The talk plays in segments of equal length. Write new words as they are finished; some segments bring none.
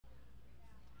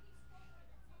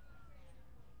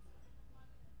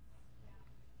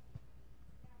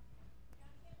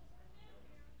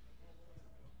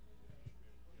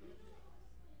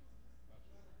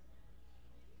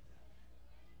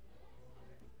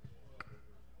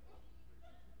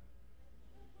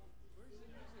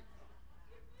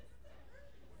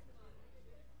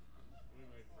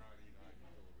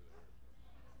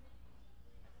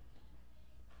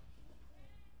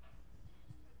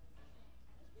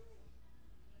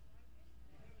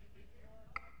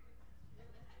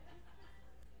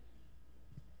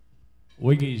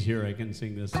Wiggy's here, I can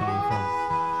sing this song for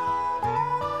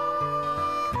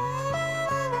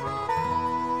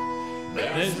him.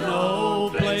 There's no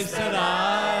place that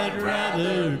I'd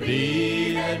rather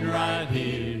be than right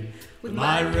here with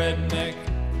my redneck,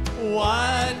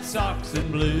 white socks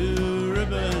and blue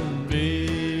ribbon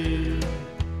beer.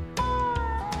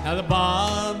 Now the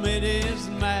barmaid is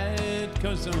mad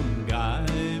 'cause some guy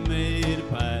made a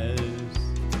pass.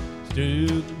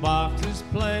 Jukebox is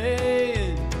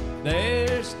playing,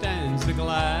 there stands the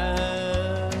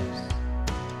glass,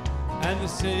 and the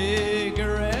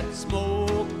cigarette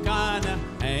smoke kinda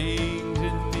hangs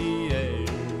in the air.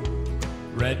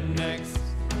 Rednecks,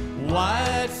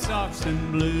 white socks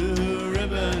and blue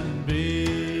ribbon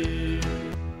beer.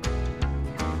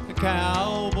 The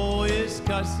cowboy is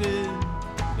cussing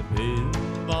the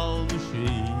pinball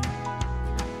machine.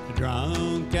 The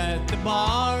drunk at the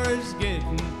bar is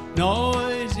getting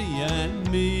noisy and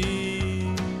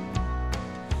mean.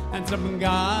 And some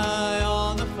guy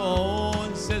on the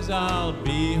phone says, I'll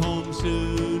be home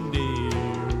soon, dear.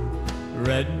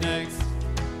 Rednecks,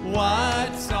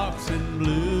 white socks and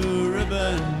blue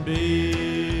ribbon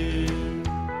beer.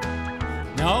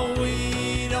 No,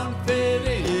 we don't fit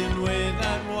in with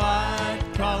that white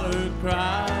collar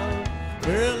crowd.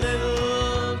 We're a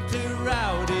little too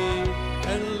rowdy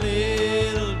and a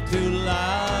little too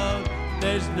loud.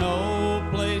 There's no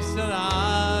place that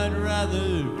I'd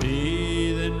rather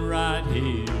be than right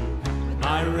here.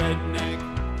 My redneck,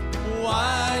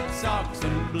 white socks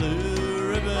and blue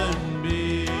ribbon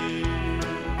beer.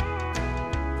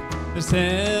 The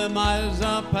semis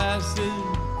are passing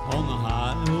on the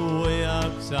highway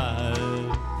outside.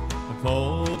 The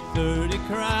 4:30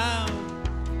 crowd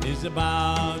is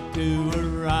about to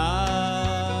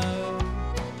arrive.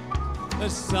 The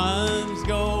sun's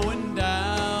going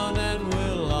down and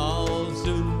we'll all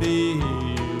soon be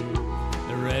here.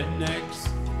 The rednecks,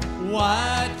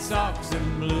 white socks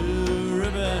and blue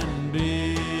ribbon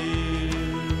beer.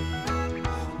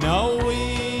 No,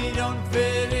 we don't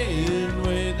fit in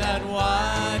with that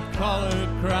white collar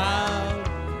crowd.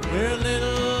 We're a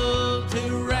little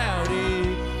too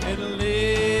rowdy and a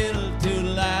little too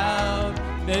loud.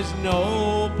 There's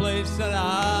no place that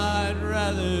I'd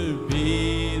rather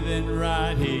be than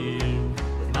right here.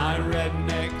 My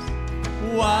rednecks,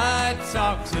 white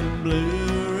socks and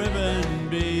blue ribbon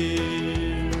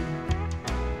beer.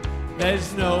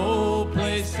 There's no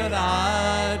place that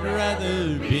I'd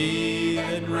rather be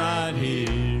than right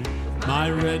here. My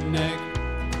redneck,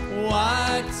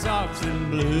 white socks and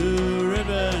blue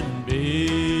ribbon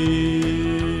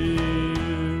beer.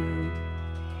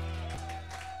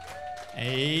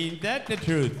 Ain't that the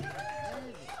truth?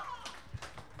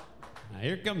 Now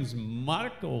here comes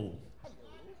Marco.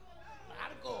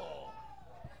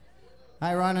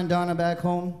 Hi, Ron and Donna back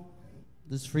home.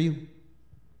 This is for you.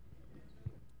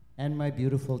 And my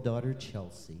beautiful daughter,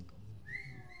 Chelsea.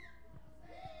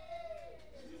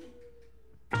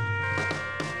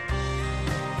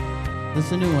 This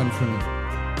is a new one for me.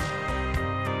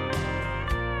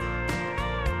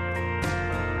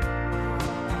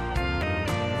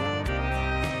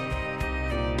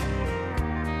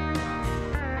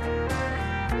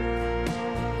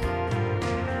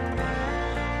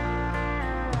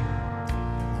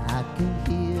 I can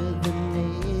hear the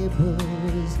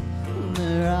neighbors,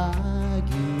 they're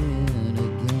arguing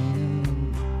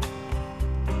again.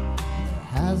 There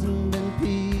hasn't been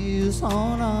peace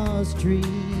on our street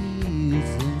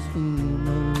since who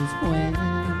knows when.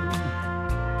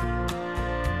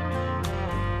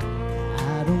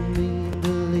 I don't mean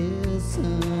to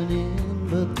listen in,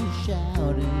 but the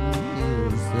shouting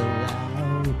is so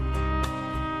loud.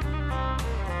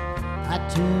 I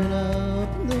turn up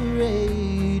the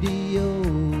radio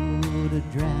to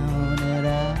drown it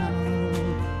out.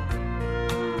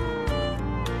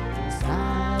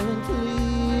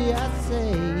 Silently I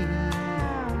say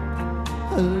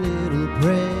a little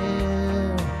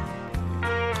prayer,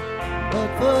 but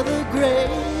for the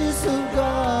grace of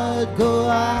God go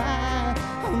I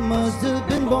must have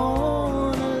been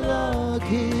born a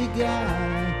lucky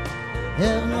guy.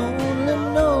 Heaven only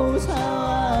knows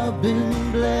how I've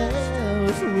been blessed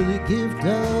with the gift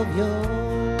of your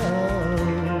love.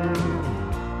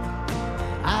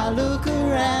 I look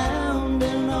around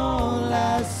and all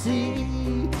I see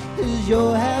is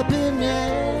your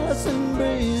happiness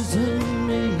embracing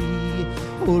me.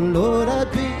 Oh Lord,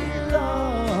 I'd be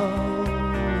lost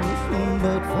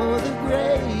but for the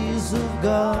grace of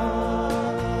God.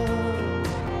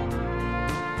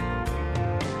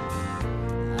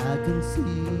 I can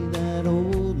see that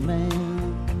old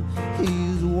man,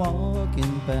 he's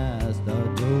walking past our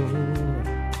door.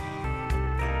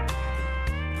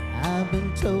 I've I've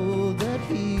been told that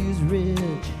he's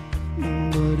rich,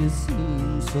 but he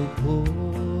seems so poor.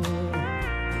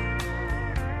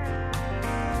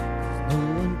 No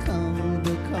one comes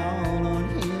to call on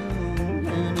him,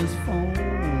 and his phone,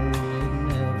 it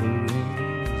never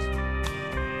rings.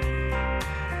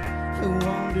 He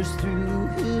wanders through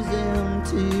his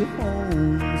empty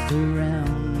home,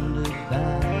 surrounded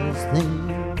by his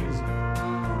things.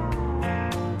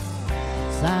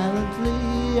 Silently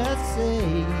I say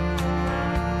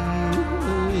a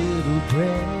little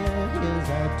prayer as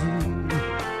I do.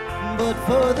 But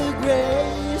for the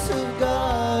grace of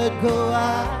God go I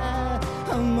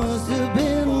must have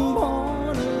been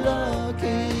born a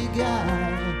lucky guy.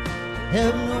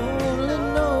 Heaven only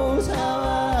knows how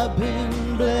I've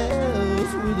been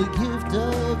blessed with the gift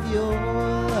of your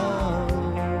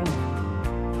love.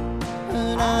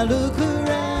 And I look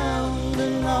around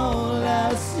and all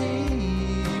I see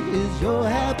is your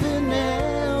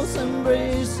happiness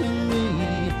embracing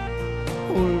me.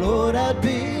 Oh Lord, I'd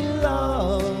be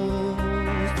lost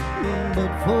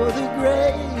but for the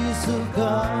grace of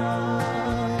God.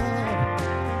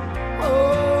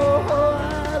 Oh,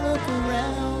 I look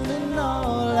around and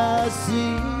all I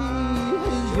see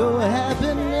is your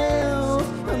happiness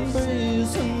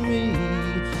embracing me.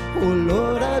 Oh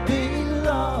Lord, I'd be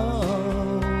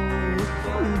lost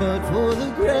but for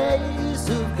the grace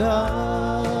of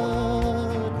God.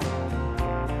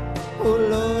 Oh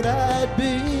Lord, I'd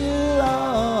be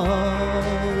lost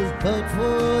but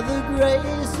for the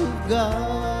grace of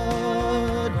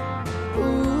God.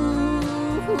 Ooh,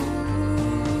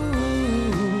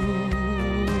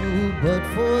 but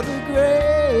for the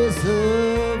grace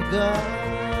of God.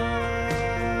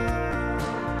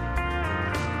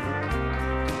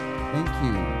 Thank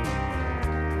you.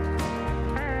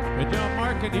 Good job,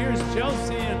 Mark. And here's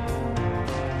Chelsea and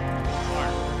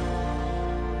Mark.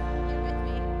 You're with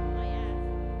me? Oh,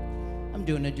 yeah. I'm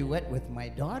doing a duet with my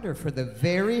daughter for the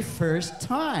very first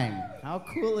time. How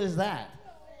cool is that?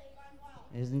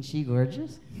 Isn't she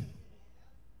gorgeous?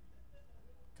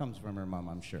 Comes from her mom,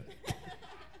 I'm sure.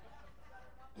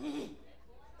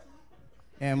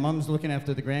 Yeah, mom's looking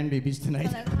after the grandbabies tonight.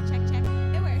 Hello. Check, check.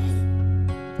 It works.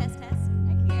 Test, test.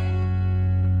 I can hear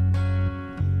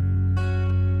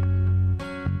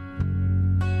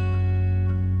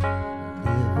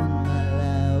Living my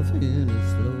life in a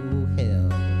slow hell.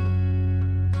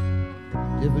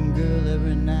 Different girl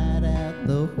every night at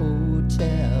the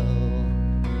hotel.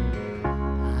 I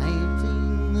ain't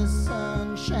seen the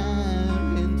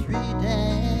sunshine in 3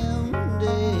 damn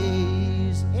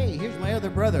days. Hey, here's my other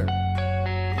brother.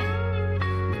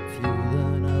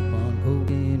 Fueling up on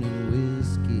cocaine and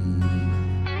whiskey.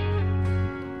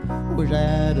 Wish I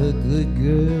had a good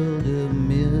girl to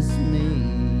miss me.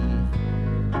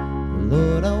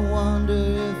 Lord, I wonder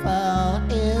if I'll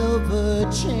ever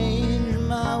change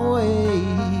my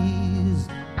ways.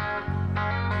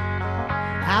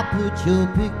 I put your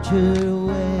picture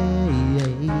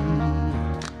away,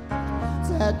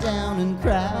 sat down and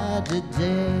cried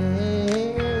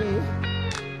today.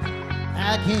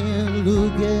 I can't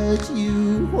look at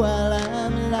you while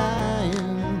I'm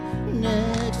lying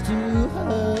next to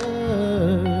her.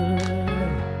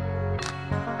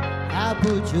 I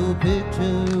put your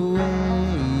picture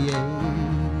away,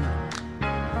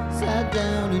 sat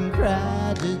down and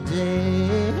cried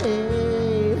today.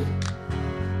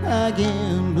 I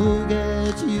can't look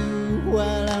at you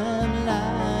while I'm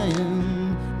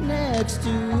lying next to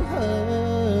her.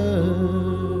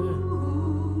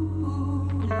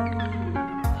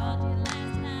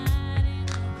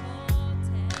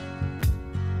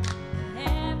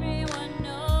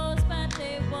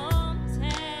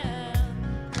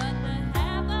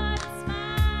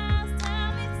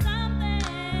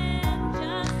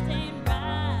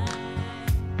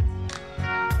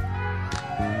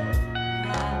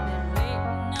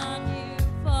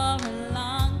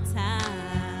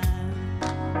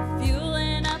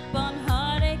 Fueling up on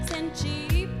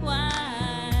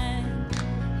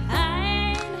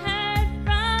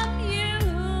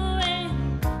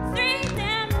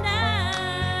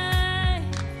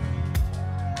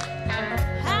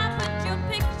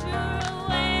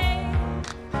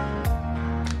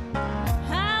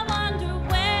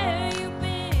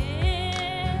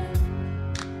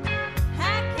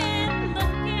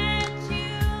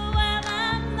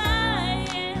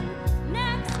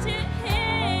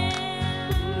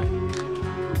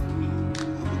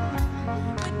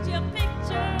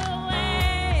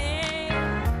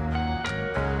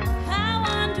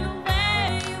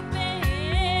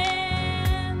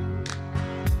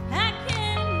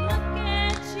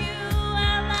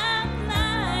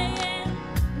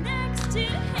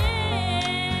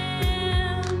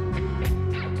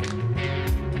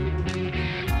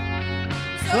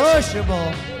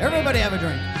insatiable. Everybody have a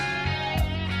drink.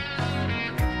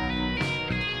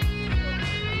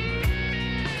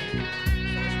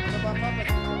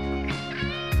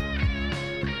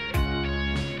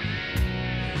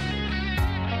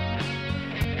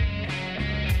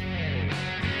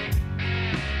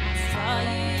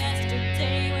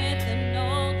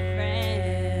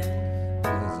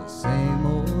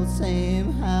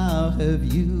 Same, how have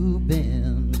you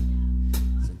been?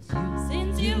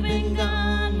 Since you've been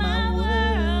gone, my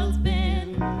world's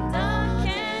been dark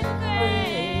and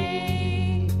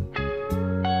gray.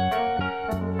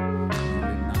 You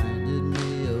reminded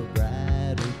me of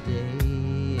brighter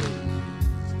days.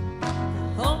 I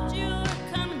hoped you were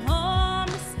coming home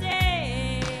to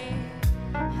stay.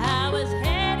 I was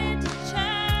headed to church.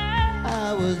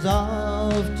 I was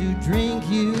off to drink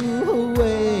you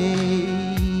away.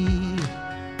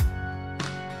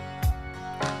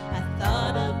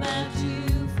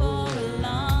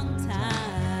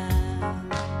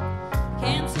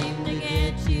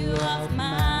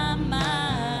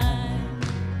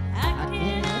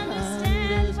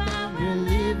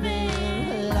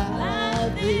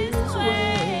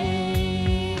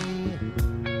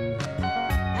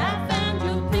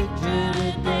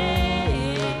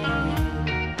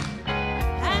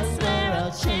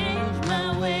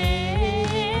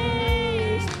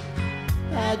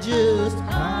 Just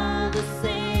called to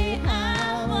say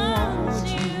I want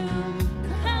you to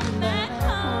come back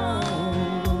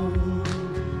home.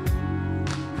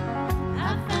 I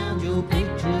found your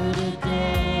picture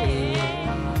today.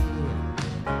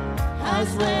 I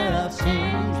swear I've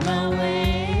changed my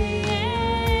ways.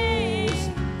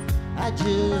 I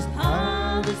just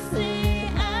called to say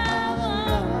I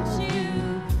want you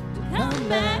to come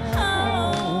back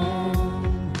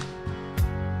home.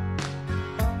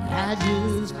 I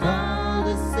just called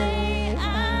to say I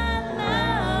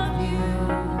love you.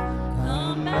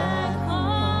 Come back home.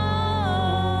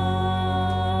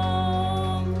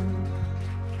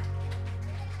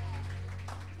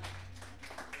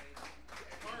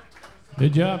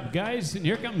 Good job, guys. And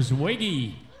here comes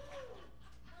Wiggy.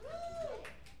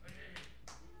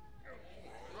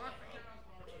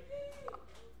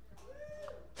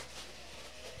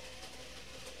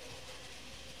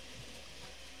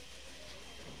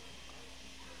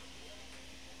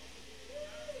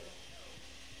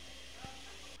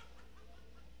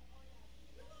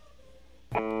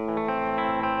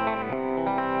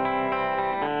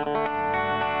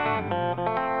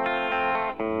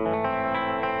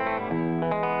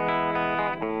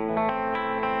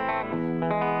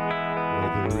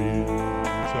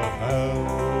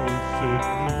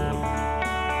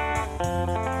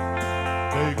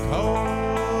 They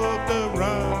caught the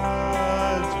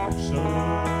rising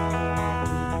sun,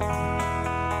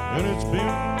 and it's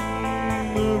been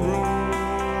the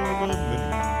run of me,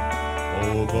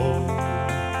 although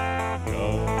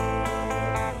God,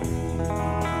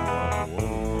 I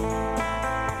won.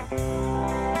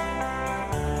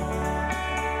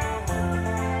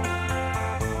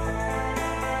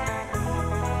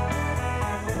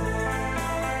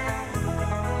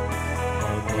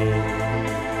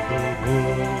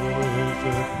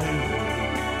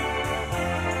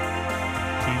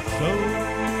 She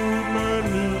sewed my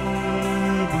new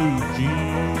blue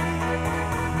jeans.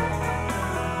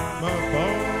 My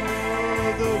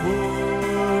father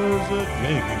was a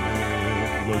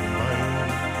gambler man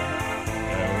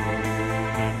down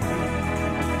in New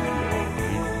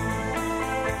Orleans.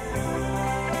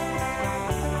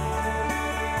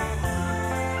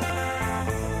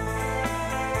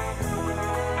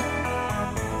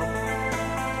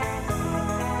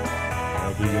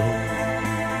 The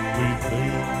only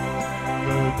thing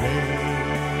the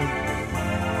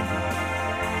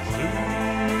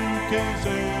suitcase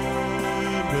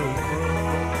and a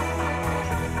trunk.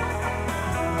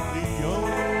 The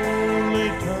only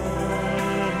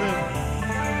time that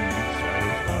he's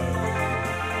satisfied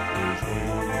is when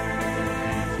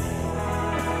he's on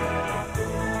that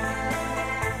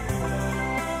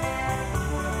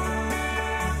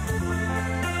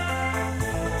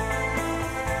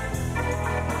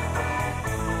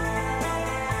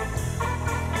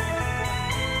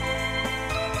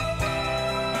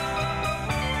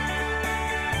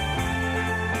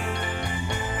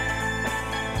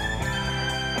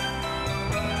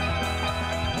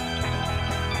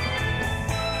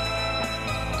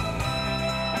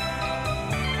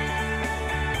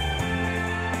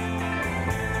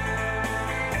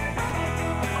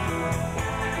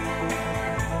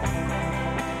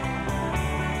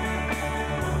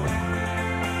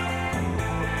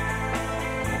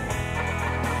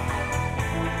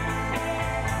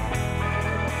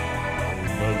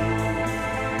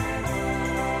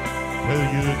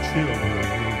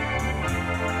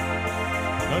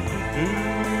do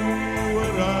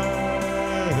what I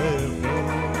have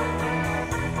done,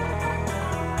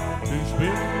 to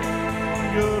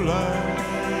spend your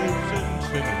lives in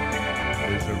sin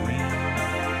misery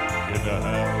in the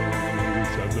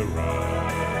house of the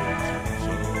rising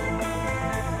sun.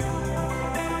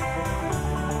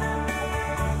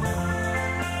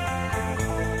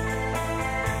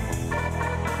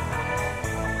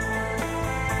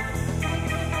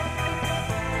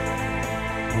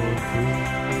 One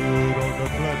foot on the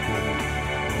platform,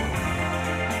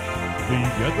 the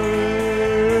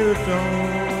other's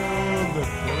on the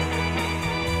train.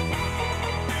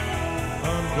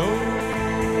 I'm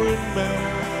going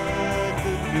back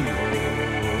to New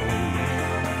Orleans,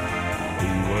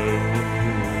 the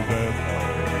world that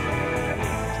I've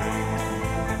changed.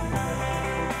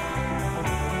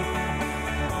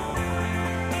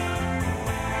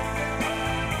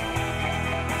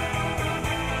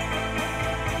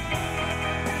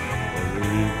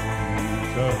 There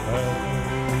is a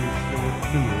house in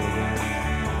New Orleans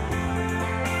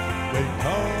they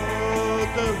call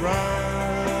the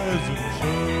rising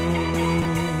sun,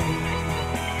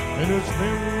 and it's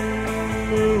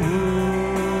never a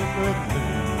room of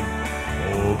pain.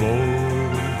 Oh boy,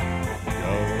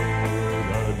 God, I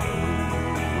know I'm one.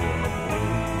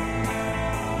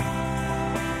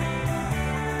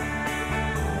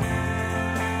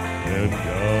 And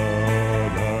God, I know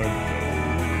I'm one.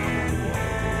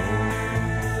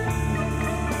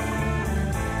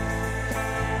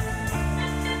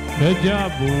 Good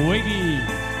job, Wiggy.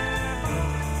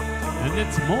 And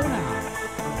it's Mona.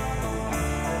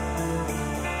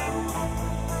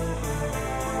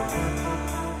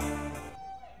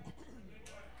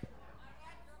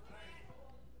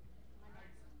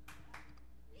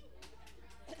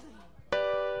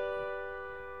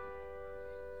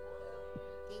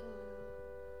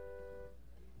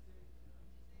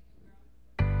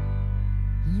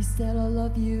 He said I'll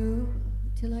love you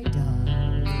till I die.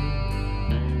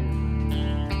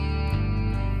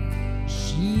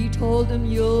 She told him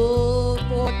you'll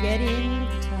forget in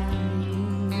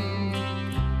time.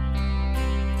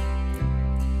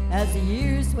 As the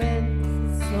years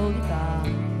went slowly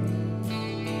by,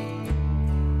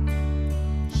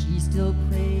 she still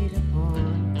preyed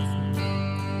upon his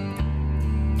mind.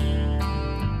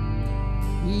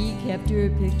 He kept her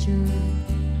picture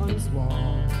on his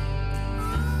wall.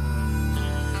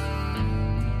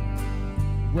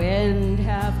 Went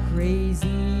half crazy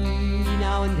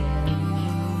now and then,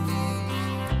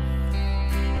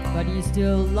 but he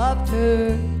still loved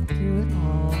her through it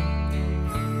all,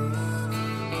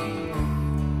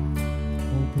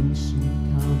 hoping she'd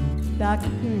come back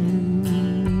again.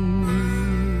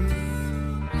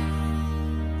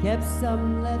 Kept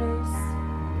some letters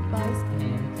by his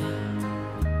bed,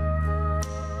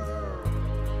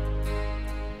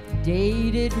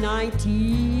 dated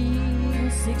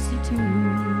 1962.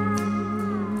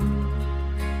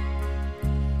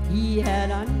 He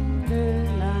had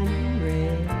underlined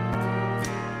red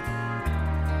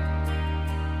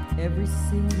every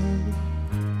single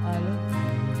I love you.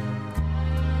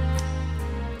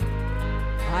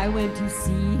 I went to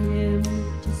see him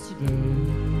just today.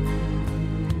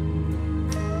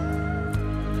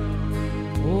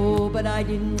 Oh, but I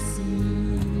didn't see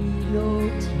no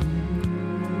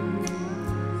tears,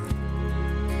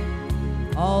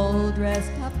 all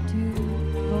dressed up to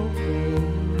go away.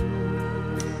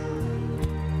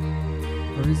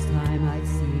 First time I'd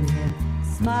seen him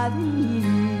smiling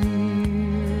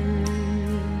years.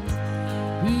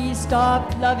 He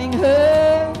stopped loving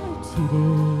her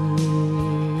today.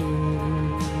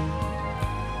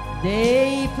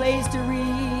 They placed a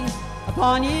wreath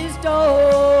upon his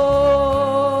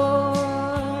door,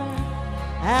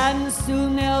 and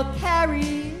soon they'll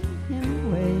carry him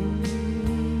away.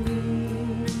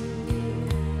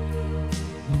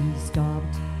 He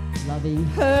stopped loving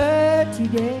her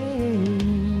today.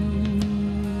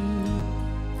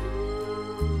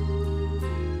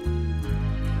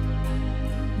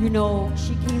 You know,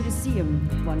 she came to see him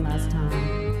one last time.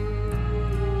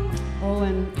 Oh,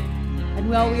 and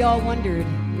well, we all wondered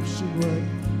if she would.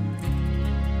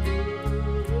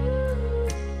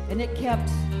 And it kept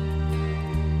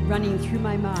running through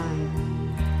my mind.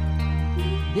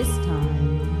 This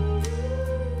time,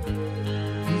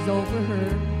 he's over her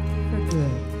for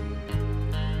good.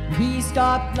 He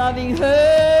stopped loving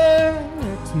her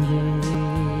today.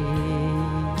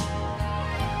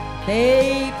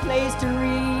 They placed a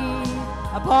wreath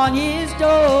upon his door,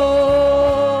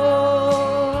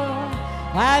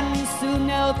 and soon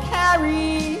they'll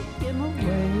carry him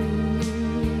away.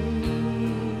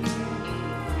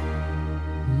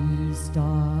 He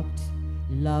stopped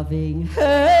loving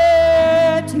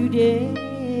her today.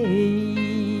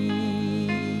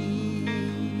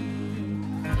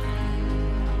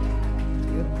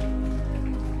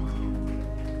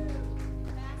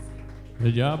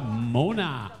 Good job,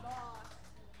 Mona.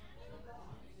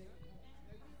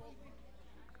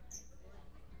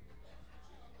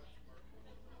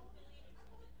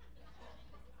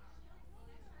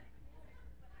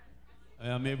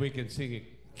 Maybe we can sing a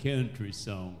country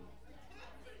song.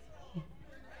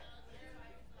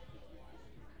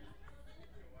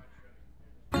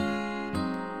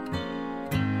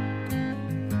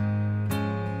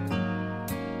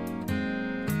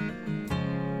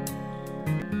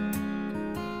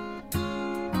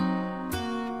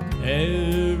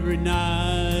 Every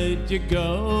night you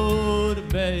go to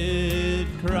bed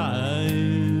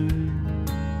crying.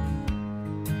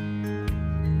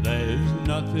 There's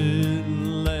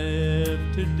nothing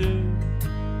left to do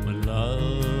when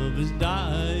love is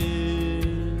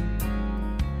dying.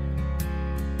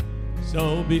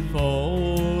 So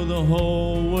before the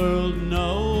whole world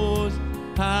knows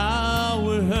how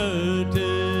we're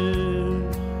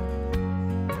hurting,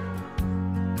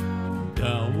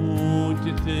 don't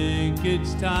you think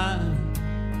it's time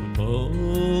to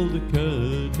pull the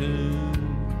curtain?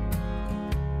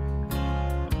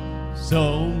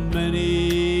 So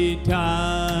many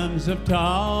times I've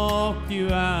talked you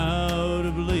out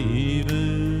of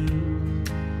leaving,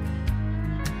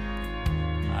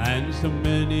 and so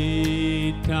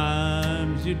many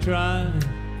times you tried to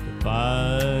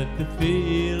fight the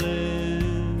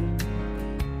feeling.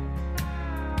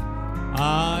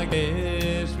 I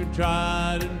guess we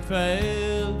tried and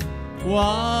failed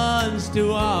once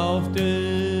too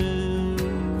often.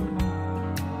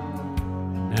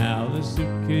 Now the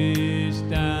suitcase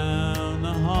down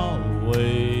the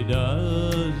hallway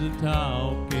does the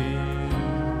talking.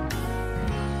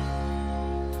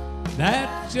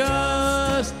 That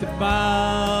just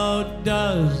about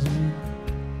does it,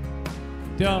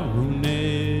 don't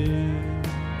it?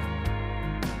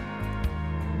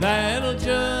 That'll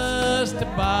just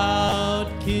about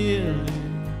kill it,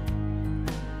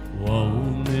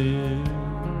 won't it?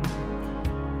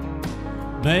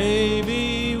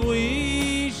 Maybe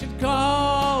we should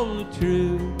call it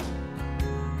true.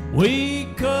 We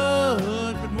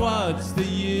could, but what's the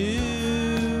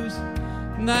use?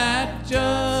 That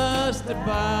just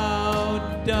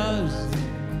about does it,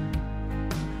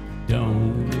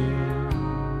 don't it?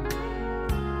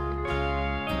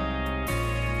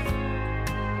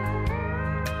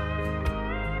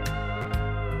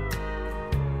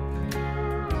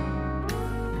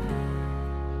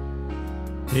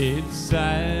 It's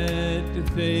sad to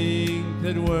think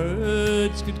that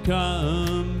words could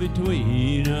come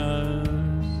between us,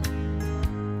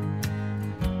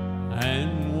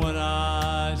 and what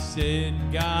I said,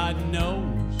 God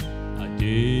knows I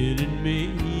didn't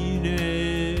mean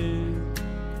it.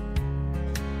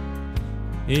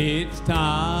 It's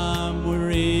time we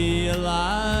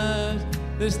realize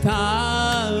this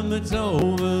time it's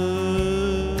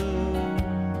over.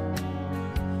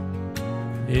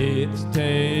 It's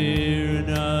tearing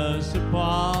us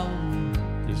apart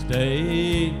to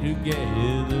stay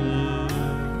together.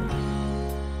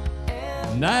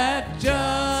 And that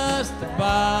just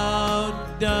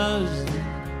about does it,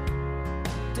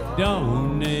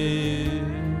 don't it?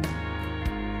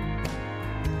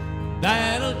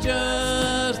 That'll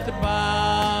just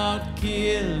about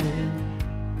kill it,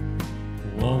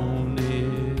 won't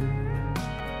it?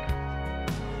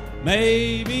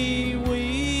 Maybe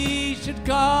we should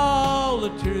call the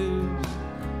truth.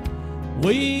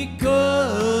 We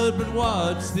could, but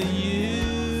what's the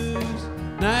use?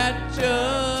 That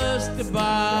just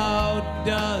about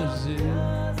does it,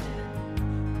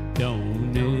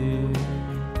 don't it?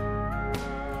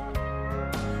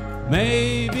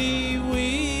 Maybe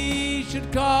we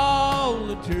should call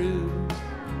the truth.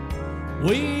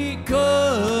 We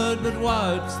could, but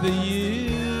what's the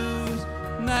use?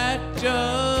 That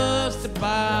just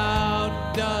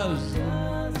about does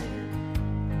it,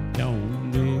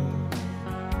 don't it?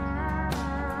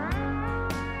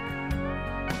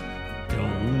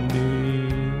 Don't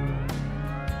it?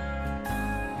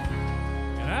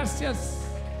 Gracias.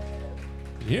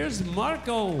 Here's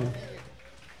Marco.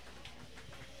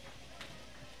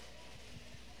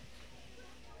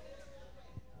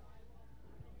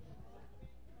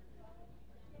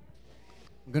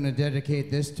 I'm going to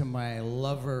dedicate this to my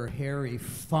lover, Harry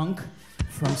Funk,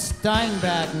 from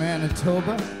Steinbach,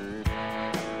 Manitoba.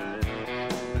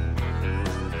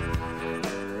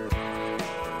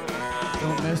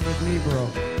 Don't mess with me, bro.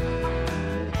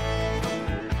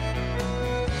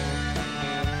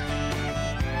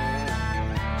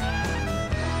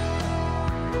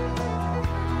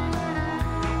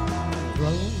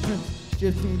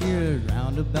 shifting gears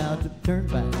round about the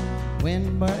turnpike.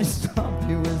 When Barney stopped,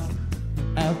 it was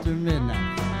after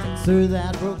midnight. Said, sir,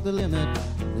 that broke the limit.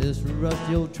 This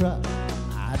rusty old truck.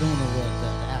 I don't know what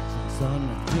that accent, son,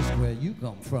 or just where you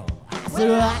come from. I said,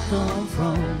 where I come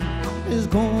from is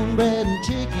cornbread and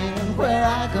chicken. Where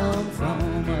I come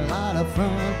from, a lot of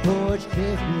front porch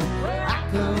kicking. Where I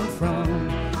come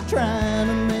from, trying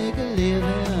to make a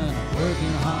living,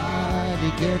 working hard to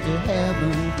get to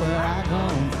heaven. Where I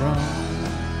come from.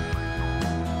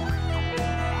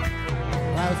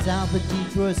 Out south of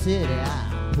Detroit City,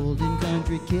 I pulled in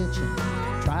Country Kitchen,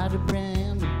 tried to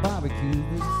brand the barbecue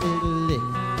with city lick.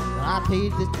 I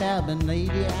paid the tab and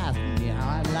lady asked me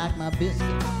how I like my biscuit.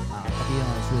 I'll be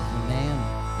honest with you, ma'am,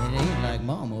 it ain't like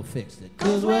Mama fixed it.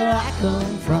 'Cause where I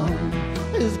come from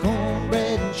is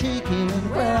cornbread and chicken.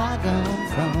 Where I come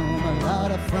from, a lot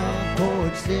of front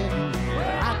porch sitting.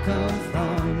 Where I come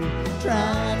from,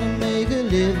 trying to make a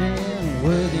living,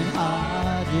 working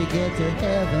hard to get to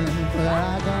heaven. Where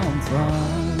I come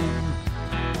from.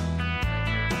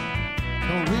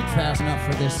 Don't read fast enough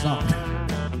for this song.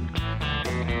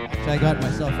 I got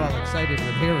myself all excited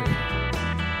with Harry.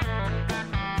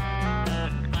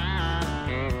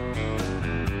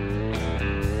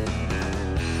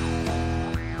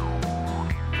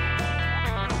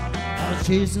 I was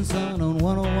chasing sun on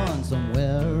 101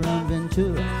 somewhere around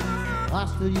Ventura.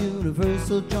 Lost the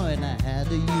universal joint, I had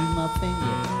to use my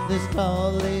finger. This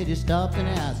tall lady stopped and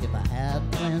asked if I had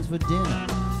plans for dinner.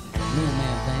 No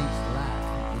man thanks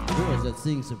life, the girls that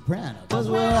sing soprano. 'Cause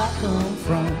where I come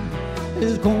from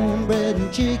is cornbread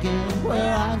and chicken.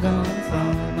 Where I come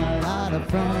from, a lot of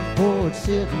front porch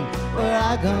sitting. Where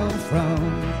I come from,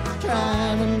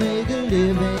 trying to make a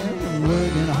living,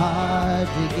 working hard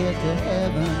to get to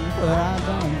heaven. Where I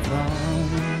come from.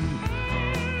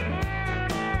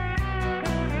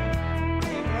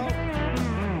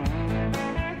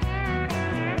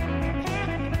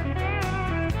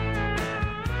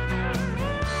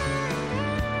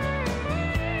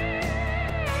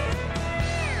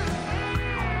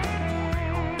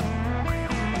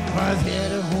 I was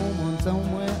headed home on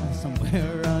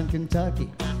somewhere around Kentucky.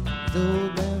 So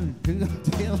then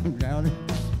tailing down it.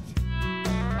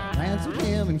 I answered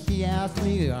him and he asked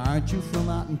me, aren't you from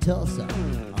out in Tulsa?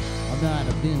 I might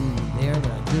have been there,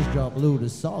 but I just dropped a load of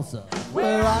salsa.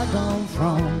 Where I come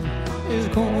from is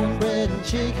cornbread and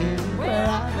chicken. Where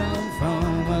I come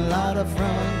from, a lot of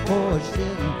front porch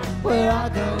sitting. Where I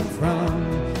come from,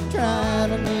 trying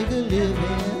to make a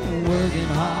living, working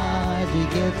hard to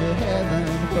get to heaven.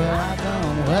 Where I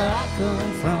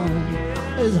come from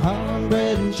is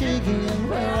cornbread and chicken.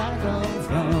 Where I come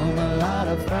from, a lot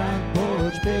of front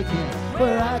porch picking.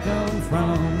 Where I come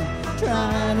from,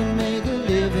 trying to make a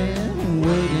living,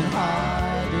 working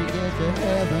hard to get to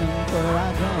heaven. Where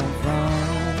I come from,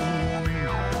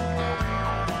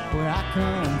 where I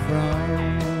come from,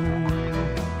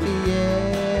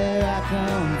 yeah, I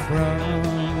come from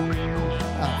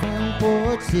a front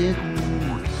porch sitting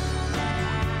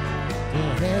to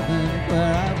heaven.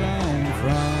 Where I come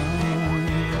from,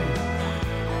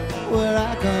 where I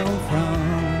come from,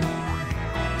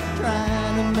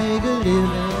 trying to make a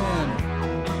living.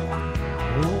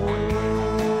 Oh,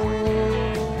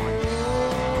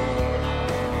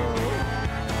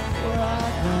 where I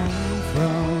come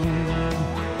from,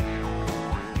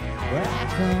 where I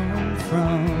come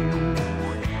from.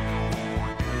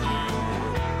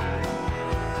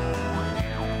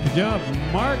 Good job,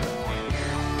 Mark.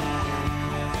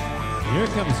 Here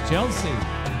comes Chelsea.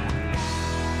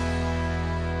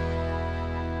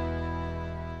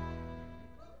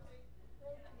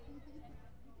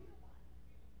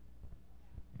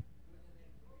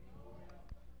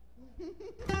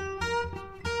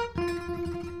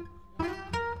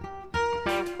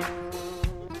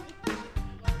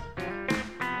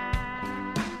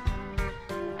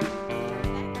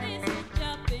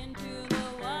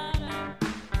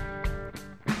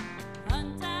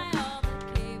 Untie all the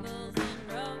cables and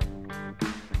rope.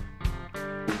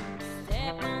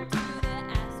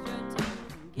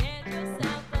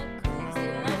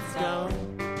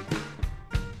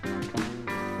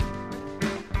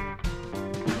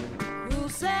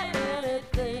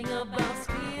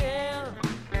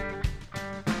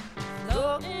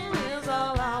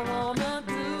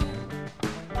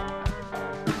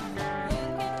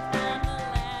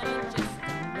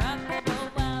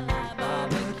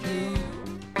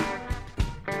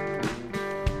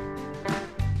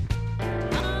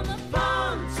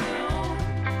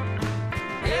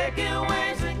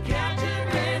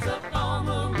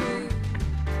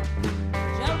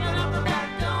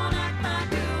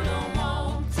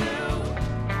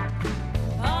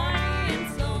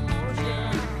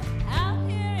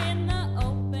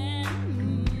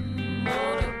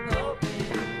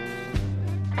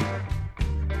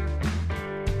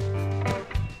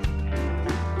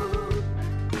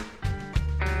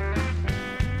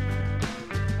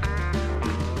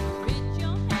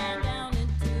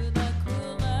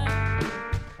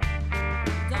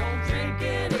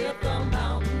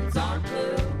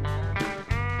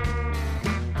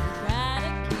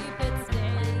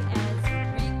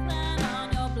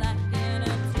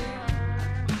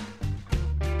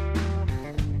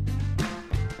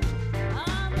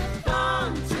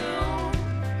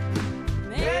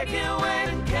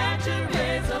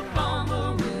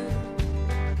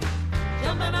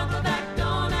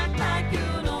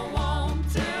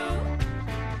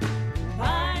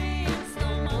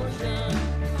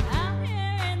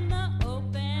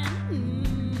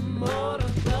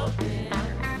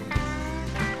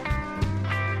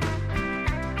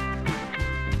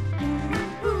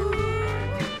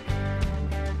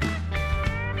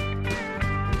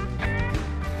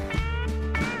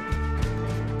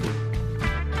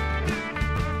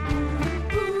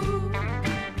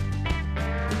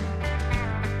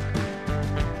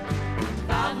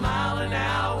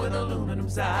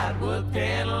 poolside with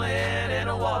candlelit and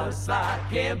a water slide.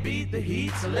 Can't beat the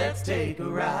heat, so let's take a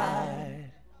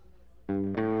ride.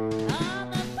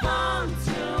 On the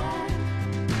pontoon,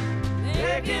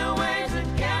 making waves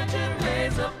and catching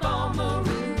rays up on the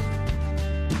roof.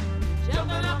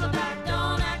 Jumping off the back,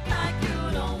 don't act like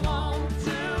you don't want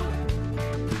to.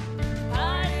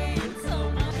 Partying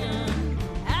so much fun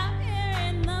out here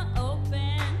in the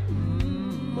open.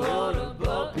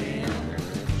 Motorboating.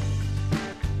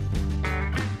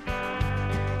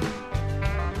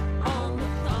 On the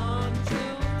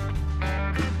pontoon.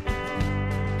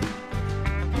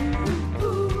 Ooh,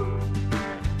 ooh.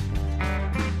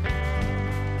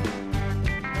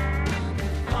 On the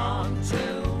pontoon.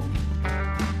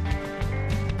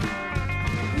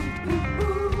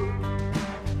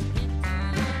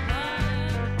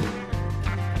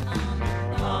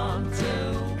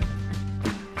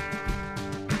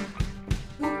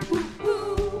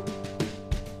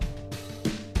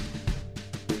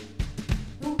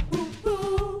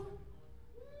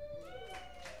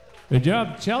 Good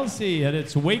job, Chelsea, and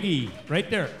it's Wiggy right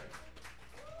there.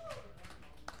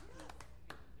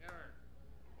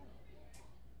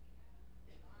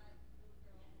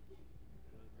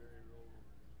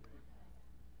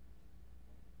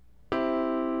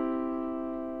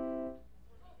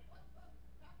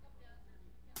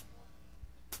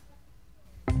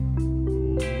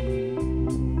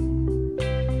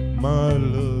 My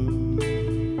love,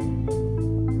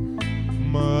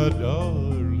 my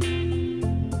darling,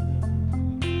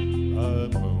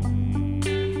 I'm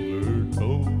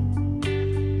undertow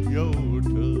your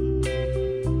touch,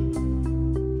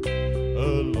 a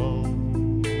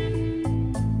long,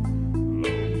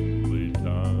 lonely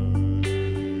time.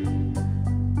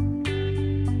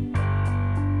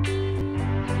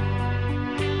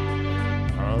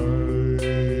 Time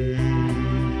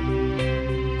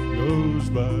goes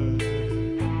by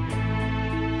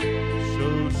so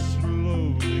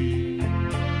slowly,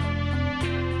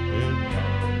 and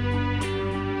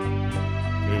time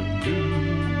can do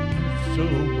so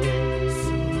much.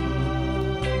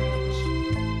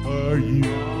 Are you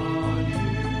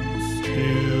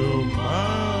still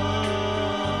mine?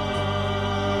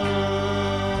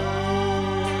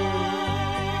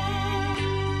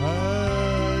 I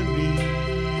need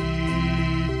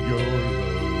your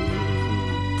love.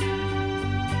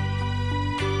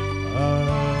 I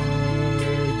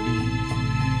need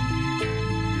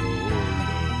your love.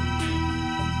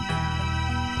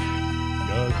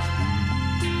 Godspeed your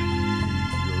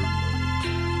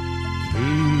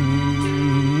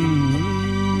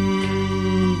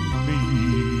love to me.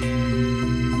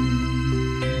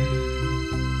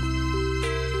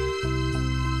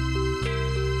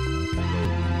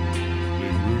 Slowly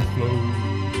we'll flow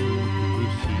to the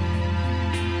sea,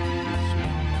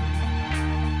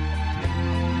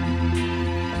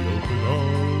 the open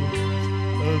arms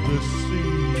of the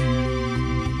sea.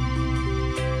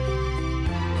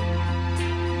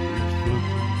 Reach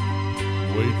closer,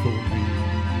 wait for me,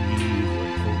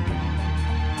 wait for me.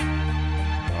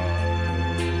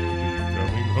 I'll be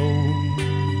coming home,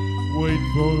 wait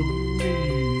for me.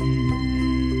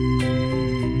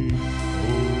 Oh,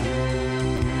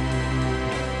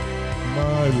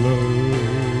 my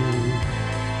love,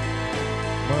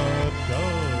 my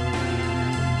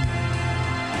darling,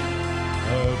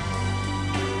 I've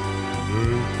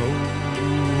undertow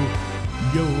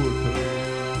your touch,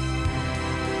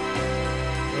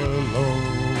 a long,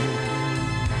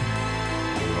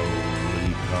 lonely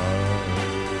time.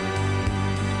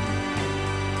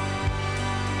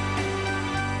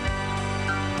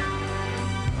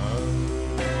 Time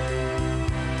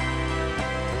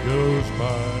goes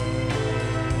by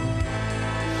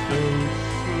so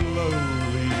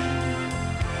slowly,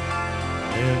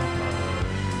 and time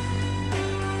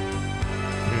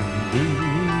can do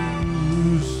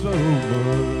so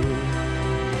much.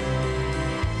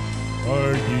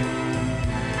 Are you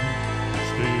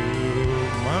still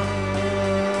mine?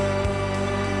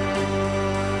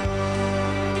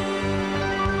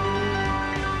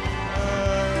 I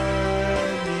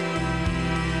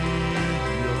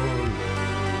need your love.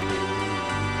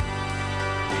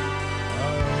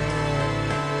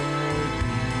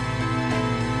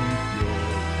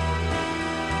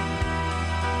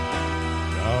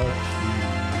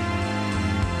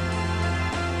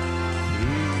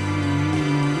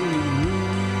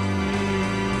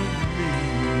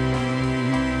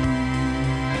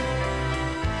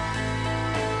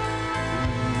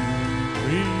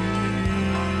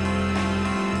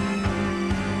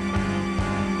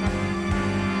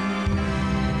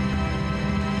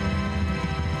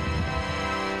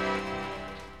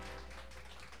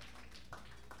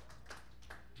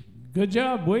 Good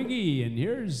job, Wiggy. And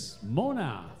here's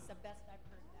Mona. It's the best I've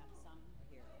heard that song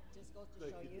here. Just goes to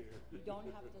show you, you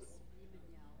don't have to scream and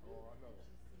yell. Oh, I know.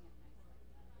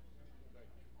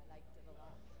 I liked it a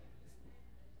lot.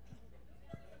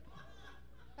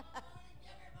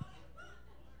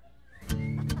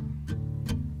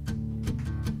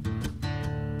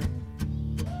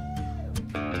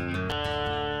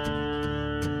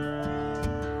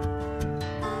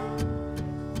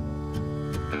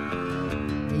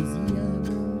 Lazy yellow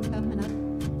moon coming up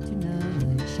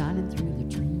tonight, shining through the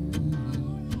trees.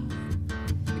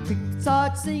 The crickets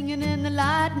are singing and the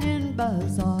lightning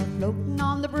bugs are floating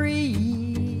on the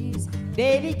breeze.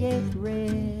 Baby, get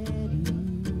ready.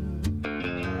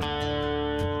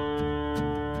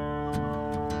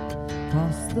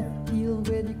 Across the field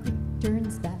where the creek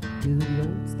turns back to the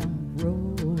old stump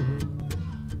road.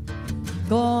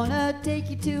 Gonna take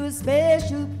you to a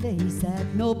special place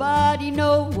that nobody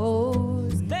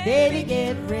knows. Baby,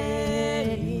 get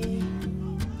ready.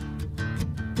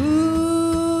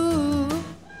 Ooh,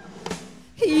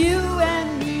 you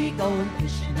and me going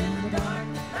fishing in the dark,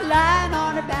 lying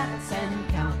on our backs and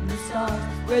counting the stars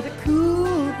where the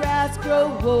cool grass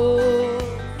grows.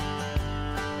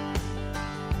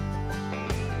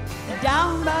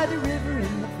 Down by the river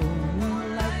in the full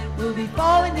moonlight, we'll be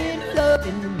falling in love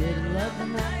in the middle of the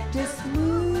night, just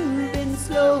moving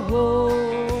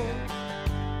slow.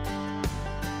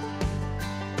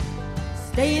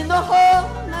 Staying the whole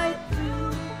night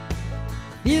through,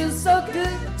 feels so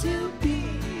good to be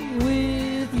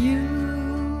with you.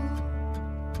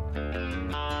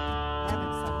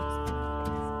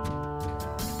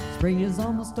 Spring is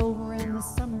almost over and the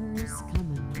summer is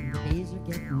coming, the days are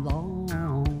getting long.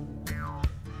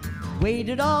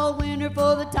 Waited all winter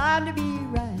for the time to be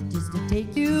right, just to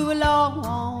take you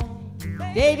along.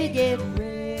 Baby, get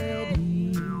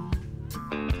ready.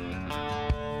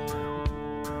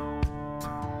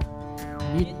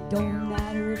 It don't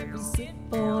matter if we sit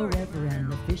forever and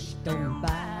the fish don't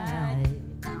bite.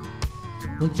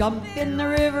 We'll jump in the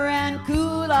river and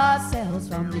cool ourselves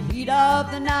from the heat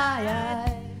of the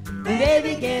night.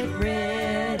 Baby, get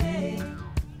ready.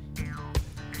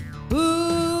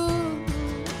 Ooh,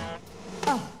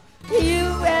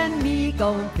 you and me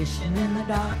going fishing in the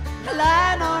dark,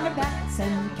 lying on our backs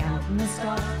and counting the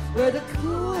stars where the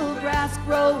cool grass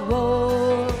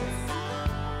grows.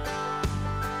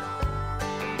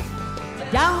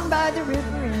 Down by the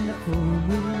river in the full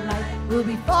moonlight, we'll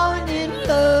be falling in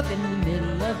love in the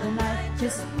middle of the night,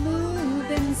 just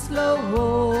moving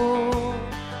slow.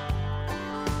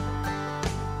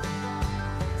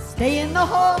 Staying the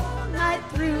whole night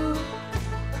through,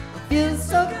 feels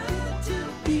so good to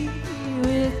be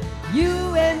with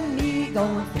you and me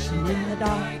going fishing in the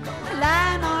dark,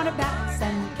 lying on our backs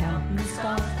and counting the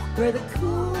stars where the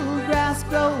cool grass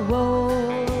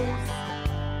grows.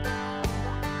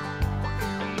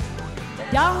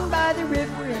 Down by the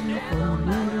river in the full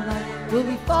moonlight, we'll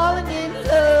be falling in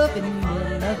love in the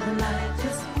middle of the night,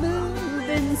 just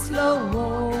moving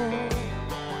slow.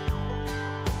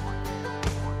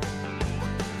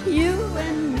 You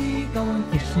and me going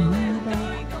fishing in the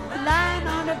dark, lying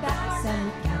on our backs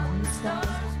and counting stars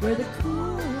where the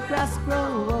cool grass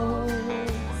grows.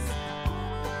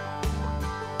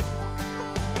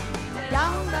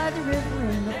 Down by the river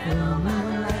in the full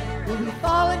moonlight, we'll be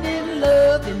falling in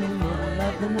love in the middle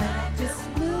of the night, just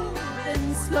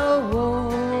moving slow.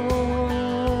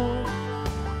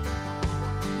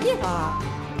 Yeah.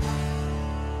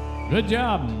 Good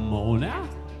job, Mona.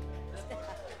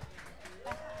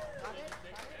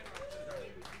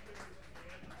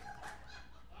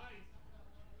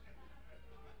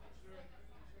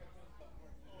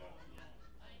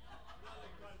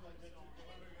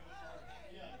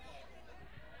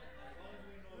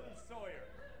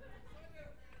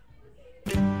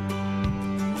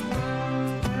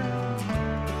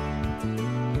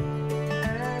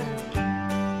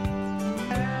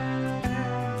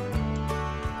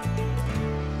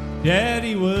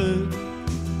 Daddy was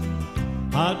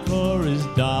hot for his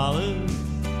dollar.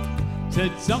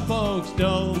 Said some folks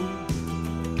don't,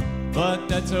 but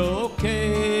that's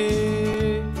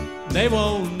okay. They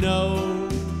won't know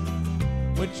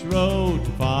which road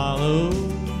to follow,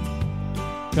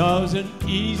 'cause an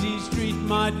easy street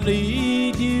might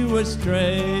lead you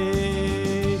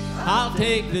astray. I'll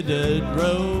take the dirt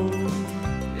road,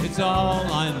 it's all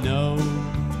I know.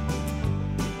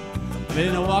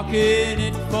 Been walking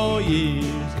it for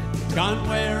years, gone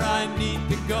where I need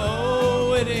to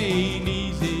go. It ain't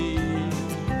easy,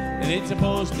 and it's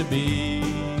supposed to be.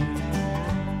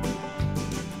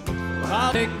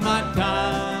 I'll take my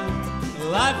time,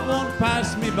 life won't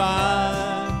pass me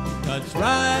by. cuts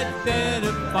right there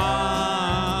to find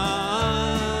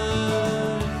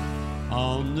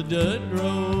on the dirt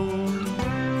road.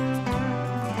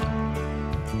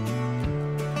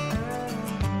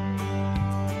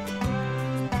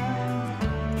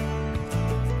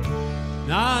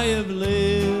 Now I have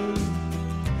lived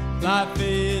life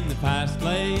in the fast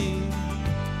lane.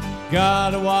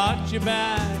 Gotta watch your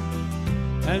back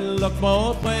and look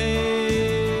both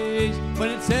ways.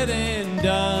 When it's said and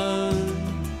done,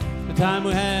 the time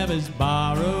we have is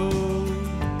borrowed.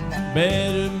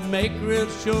 Better make real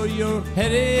sure you're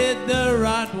headed the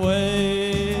right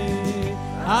way.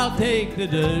 I'll take the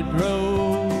dirt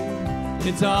road,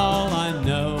 it's all I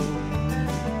know.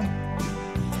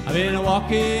 I've been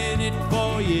walking it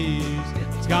for years.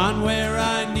 It's gone where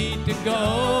I need to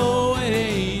go. It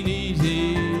ain't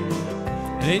easy,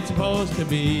 it ain't supposed to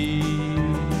be.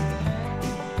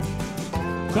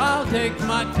 So I'll take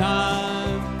my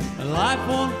time, and life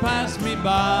won't pass me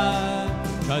by.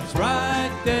 Cuts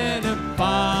right there to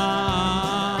find.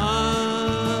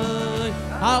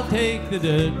 I'll take the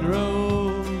dirt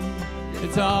road,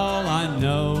 it's all I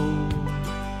know.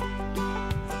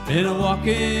 Been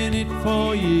walking it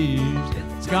for years.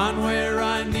 It's gone where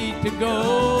I need to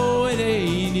go. It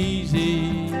ain't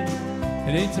easy,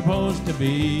 it ain't supposed to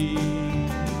be.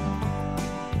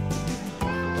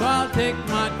 So I'll take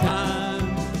my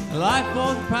time, life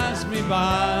won't pass me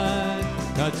by.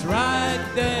 Cuts right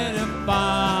there to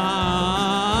find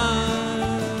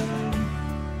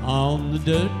on the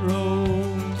dirt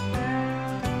road.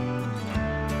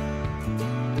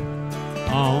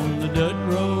 On the dirt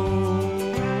road.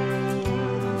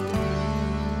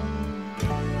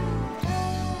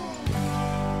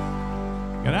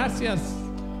 Gracias.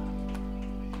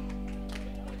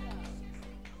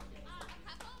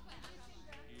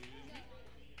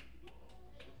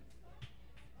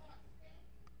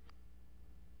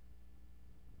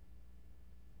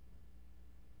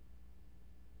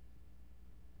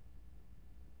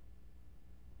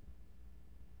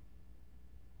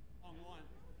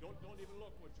 Don't even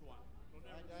look which one. I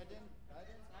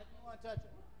didn't want to touch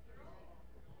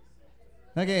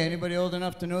it. Okay, anybody old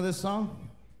enough to know this song?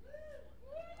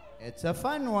 It's a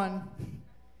fun one.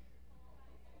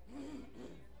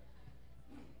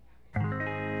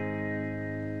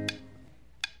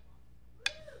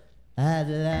 I'd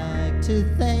like to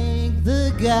thank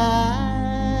the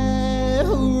guy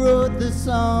who wrote the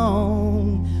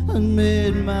song and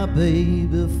made my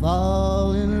baby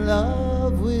fall in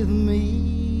love with me.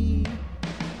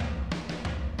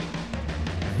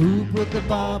 Who put the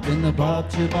bop in the bop,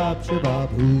 chibop, chibop?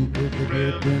 Who put the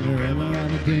dip in the rim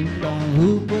around the ding dong?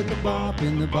 Who put the bop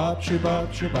in the bop,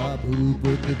 chibop, chibop? Who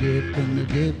put the dip in the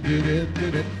dip, dip,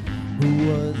 dip, dip? Who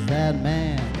was that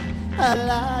man? I'd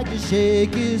like to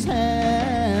shake his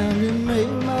hand and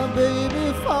make my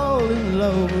baby fall in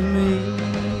love with me.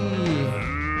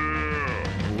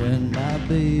 When my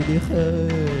baby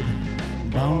heard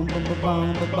bom bom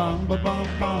bom bom bom bom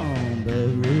bom,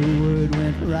 every word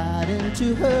went right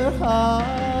into her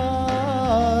heart.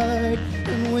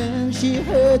 And when she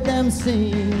heard them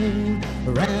sing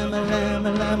Rama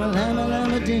lama lama lama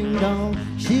lama ding dong,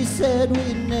 she said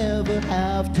we'd never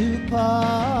have to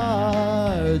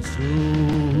part. So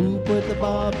who put the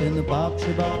bop in the bop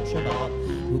shabop shabop?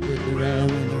 Who put the ram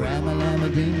in the rama lama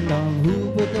ding dong? Who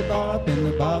put the bop in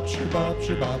the bop shabop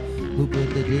shabop? Who put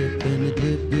the dip in the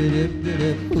dip dip dip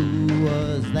dip? Who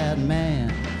was that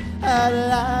man? I'd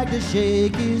like to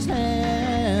shake his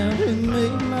hand and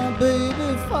make my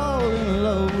baby fall in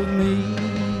love with me.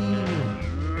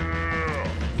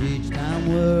 Each time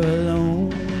we're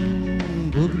alone,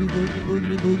 boogity boogity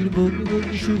boogity boogity boogity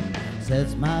boogity shoot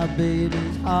sets my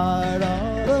baby's heart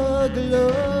all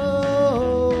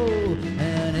aglow.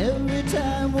 And every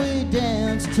time we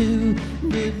dance to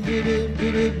dip dip dip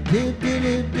dip dip dip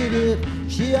dip dip,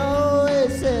 she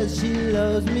always says she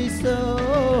loves me so.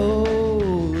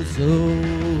 So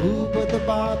who put the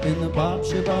bop in the bop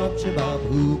shabop shabop?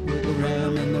 Who put the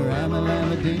ram in the ram a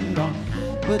lam a ding dong?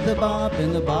 Put the bop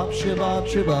in the bop shabop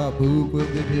shabop? Who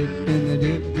put the dip in the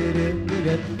dip dip dip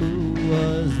dip? Who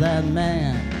was that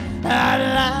man? I'd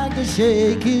like to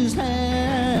shake his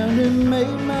hand and make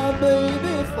my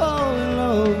baby fall in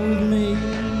love with me.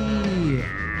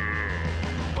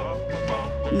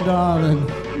 Darling,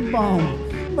 bom,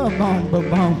 ba-bom,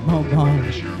 ba-bom, ba-bom.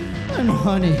 And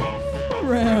honey,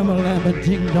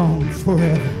 ram-a-lam-a-ding-dong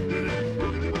forever.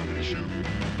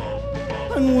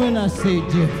 And when I say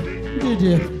dip,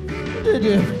 dip,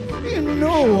 dip, you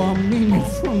know I mean it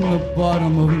from the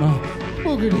bottom of my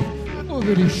boogity,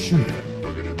 boogity shoot.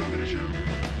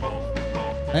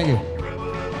 Thank you.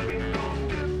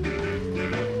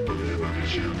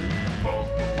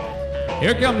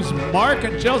 Here comes Mark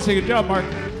and Chelsea. Good job, Mark.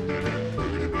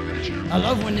 I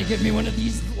love when they give me one of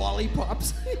these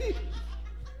lollipops. Are you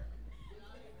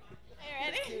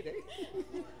ready?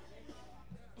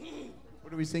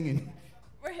 What are we singing?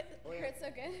 We're Hurt So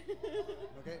Good.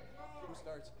 Okay, who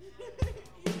starts?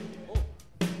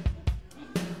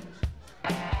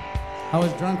 I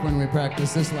was drunk when we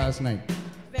practiced this last night.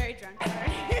 Very drunk, sorry.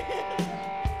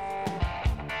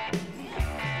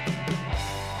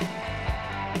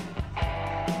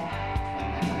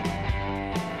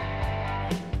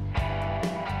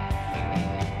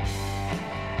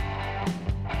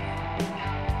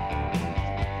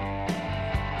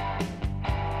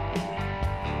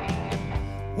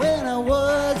 When I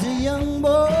was a young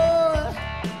boy,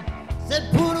 said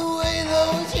put away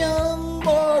those young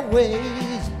boy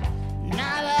ways.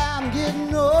 Now that I'm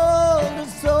getting older,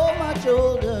 so much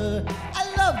older, I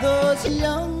love those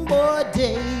young boy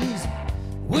days.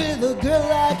 With a girl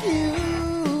like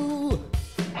you,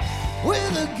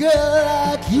 with a girl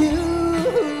like you.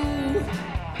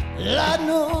 Lord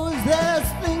knows there's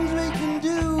things we can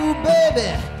do,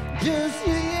 baby. Just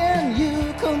you and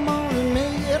you, come on and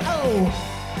make it.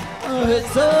 Oh,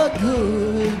 it's so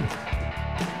good.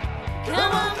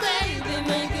 Come on, baby,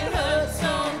 make it hurt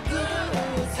so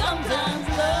good. Sometimes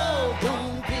love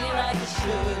don't feel like it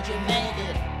should. You make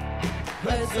it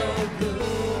hurt so good.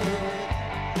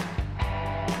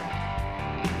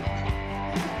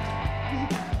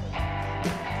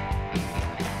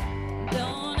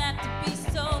 Don't have to be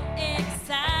so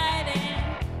exciting.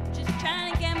 Just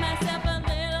trying to get myself a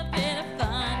little bit of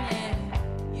fun. Yeah.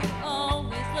 You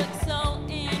always look so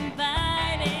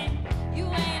inviting. You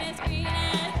ain't as green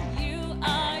as you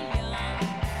are young.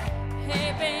 Hey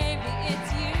baby,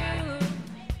 it's you.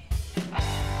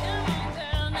 Come on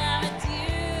girl, now it's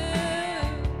you.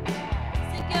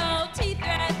 Stick your teeth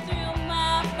right through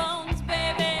my bones,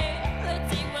 baby. Let's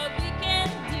see what we can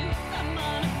do. Come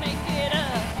on and make it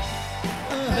up.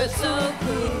 It's so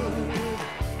good.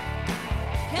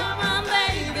 Come on,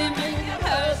 baby, make it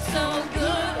hurt so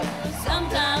good.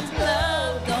 Sometimes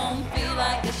love don't feel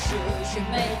like it should. You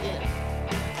make it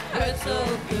hurt so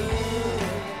good.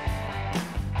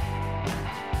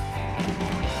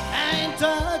 I ain't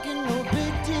talking no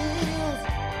big deals.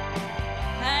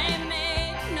 I ain't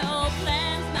make no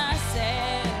plans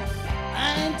myself. I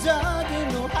ain't talking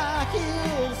no high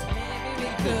heels. Maybe we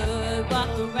could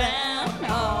walk around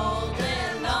all day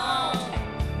long.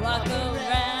 Walk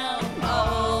around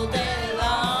all day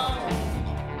long.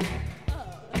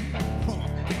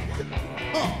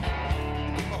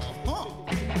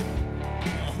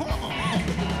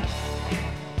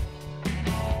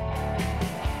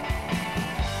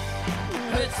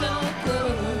 Hurt so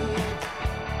good.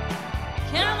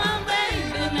 Come on,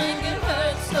 baby, make it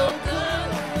hurt so good.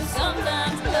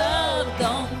 Sometimes love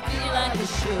don't feel like it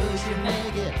should. You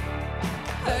make it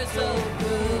hurt so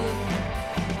good.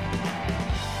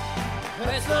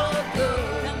 Hurt so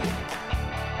good.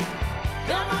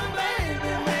 Come on,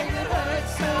 baby, make it hurt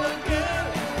so good.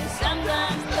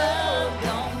 Sometimes love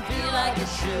don't feel like it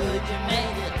should. You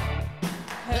make it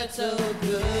hurt so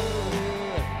good.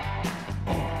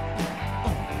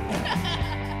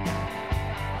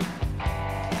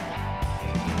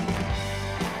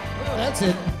 Oh, that's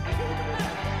it.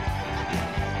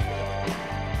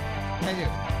 Thank you.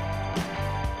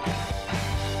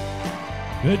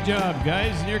 Good job,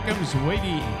 guys. And here comes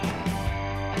Wadey.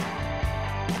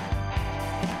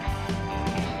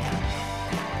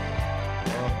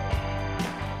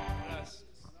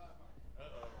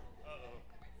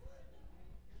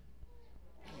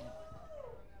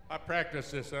 I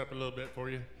practiced this up a little bit for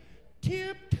you.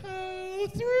 Tiptoe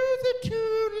through the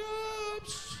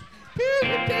tulips.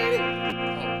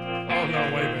 Oh no,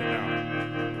 wait a minute now.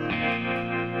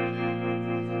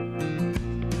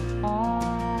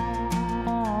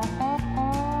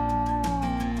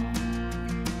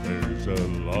 There's a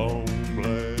long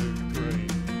black train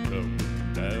coming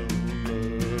down the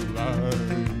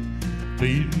line,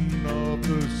 beating off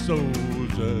the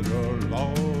souls that are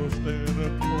lost in a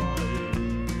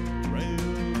quiet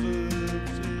rails of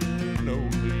sin.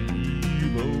 Only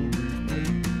evil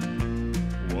remains.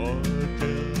 Watch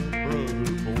out,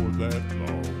 brother, for that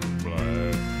long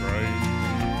black train.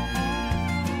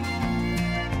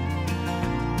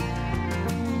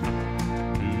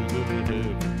 To the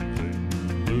heavens and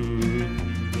look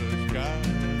to the sky.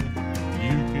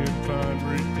 You can find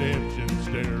redemption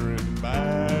staring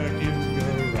back in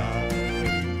your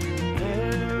eyes.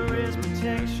 There is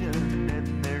protection and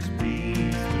there's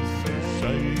peace to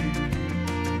Say,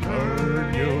 earn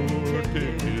your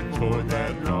ticket for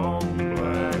that long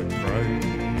black train.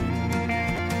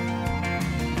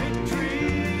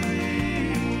 Victory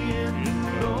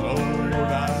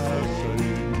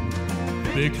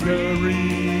victory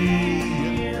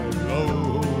and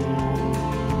Lord.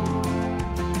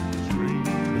 Stream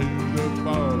to the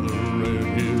Father in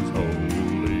His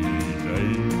holy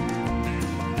name.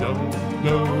 Don't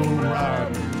go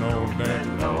riding on that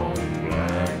long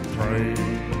black train.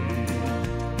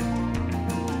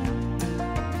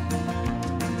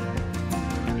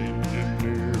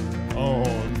 Engineer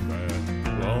on that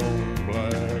long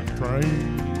black train.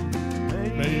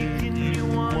 Make you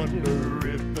wonder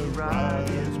if the ride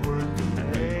is worth the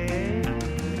pain.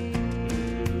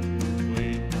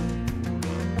 Wait,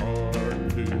 hard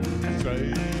to say.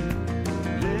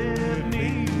 Let me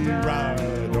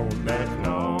ride on that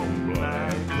long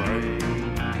black train.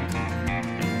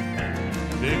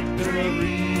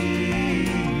 Victory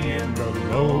in the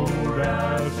Lord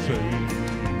I say.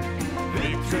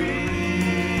 Victory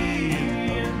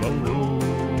in the Lord.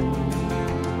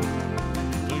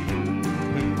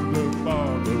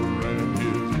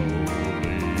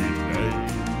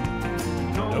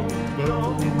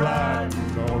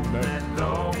 Riding on that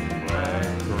long black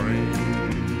train.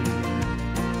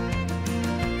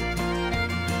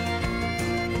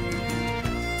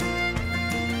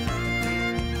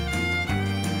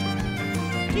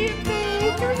 Tiptoe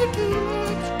through the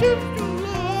tulips, tulips.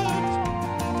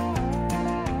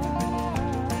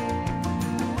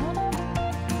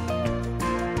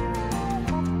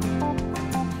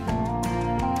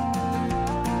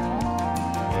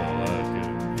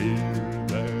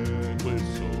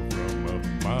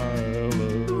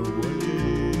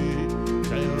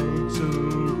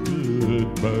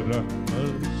 But I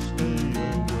must stay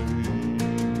away.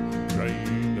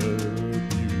 Train of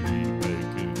beauty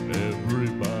making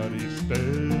everybody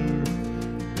stare.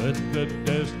 But the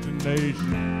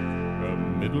destination, the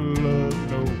middle of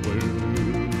nowhere.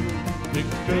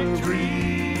 Victory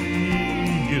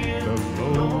in the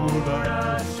Lord I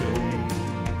say.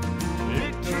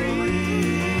 Victory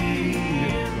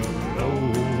in the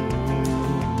Lord.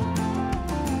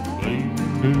 Cling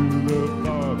to the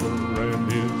Father and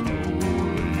His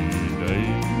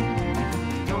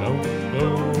don't go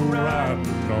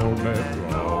riding on that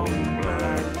long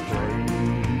black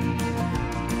train.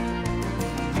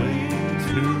 Cling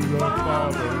to the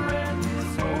Father and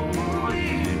His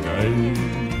holy name.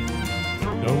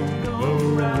 Don't go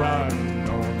riding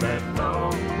on that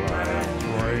long black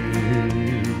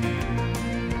train.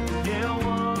 Yeah,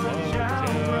 watch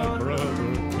out,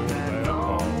 brother, to that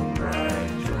long black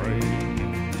train.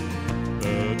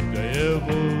 The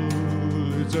devil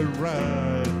is a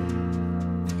ride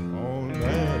on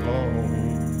that long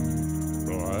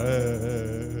black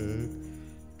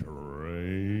train.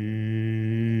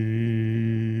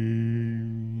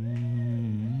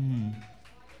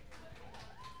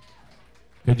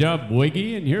 Good job,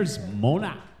 Wiggy, and here's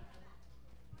Mona.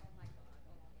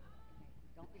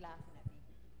 Don't be laughing at me.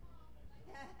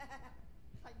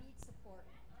 I need support.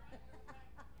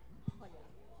 Oh, yeah.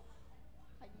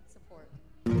 I need support.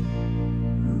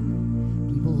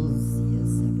 People see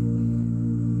us everywhere.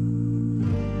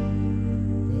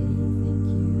 They think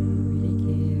you really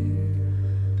care.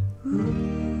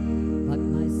 But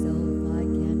myself, I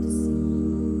can't see.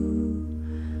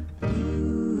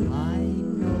 I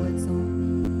know it's only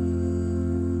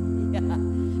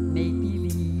make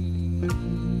believe.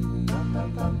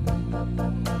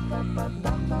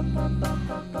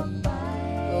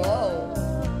 Oh,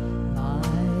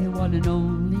 my one and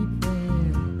only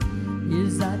prayer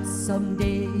is that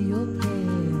someday you'll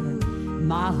care.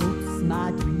 My hopes,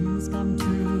 my dreams come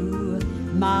true.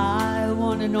 My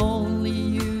one and only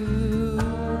you.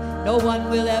 No one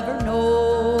will ever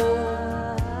know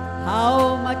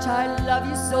how much I love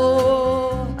you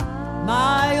so.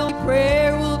 My only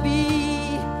prayer will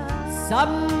be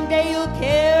someday you'll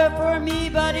care for me,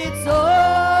 but it's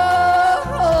only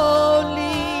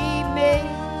make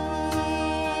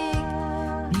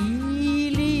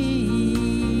believe.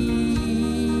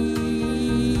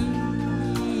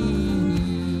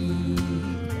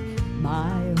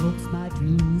 My hopes, my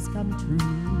dreams come true.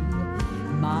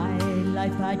 My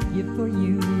life I'd give for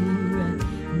you.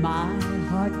 My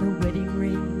heart, the wedding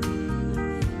ring.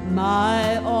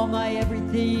 My all, my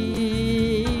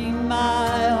everything.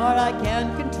 My heart I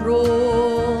can't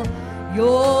control.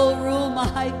 You'll rule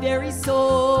my very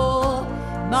soul.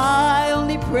 My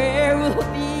only prayer will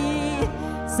be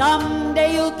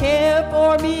someday you'll care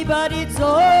for me, but it's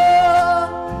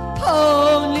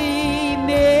only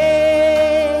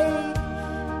make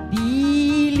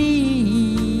believe.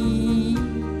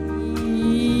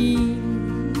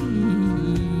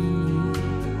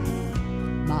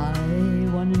 My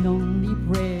one and only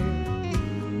prayer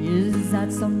is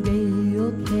that someday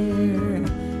you'll care.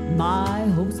 My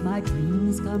hopes, my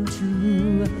dreams come true.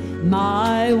 true.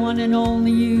 My one and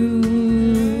only you,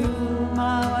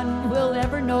 my one will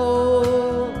ever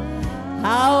know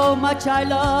how much I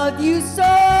love you so.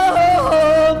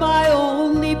 My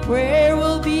only prayer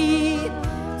will be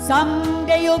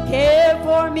someday you'll care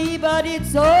for me, but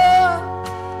it's only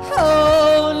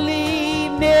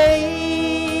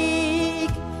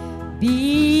make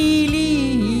believe.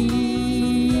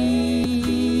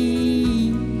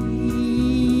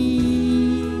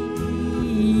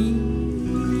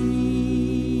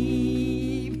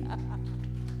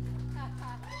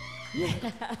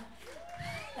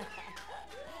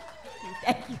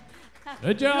 Thank you.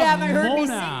 Good job, You haven't heard me Mona.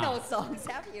 sing those songs,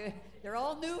 have you? They're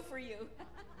all new for you.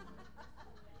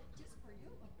 Just for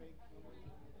you.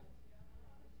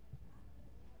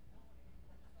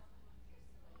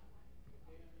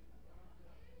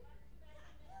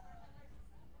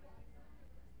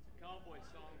 Cowboy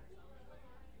song.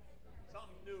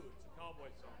 Something new. It's a cowboy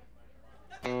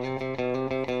song.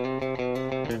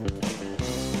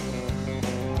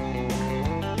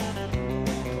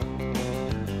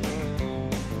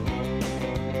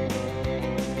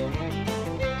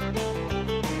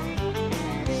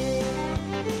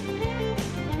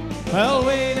 Well,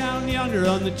 way down yonder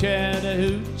on the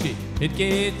Chattahoochee, it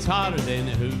gets hotter than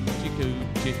a hoochie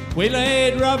coochie. We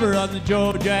laid rubber on the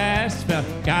Georgia asphalt,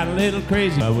 got a little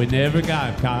crazy, but we never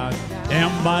got caught.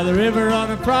 Down by the river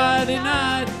on a Friday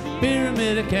night,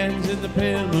 pyramid of cans in the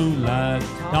pale moonlight,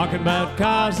 talking about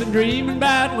cars and dreaming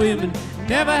about women.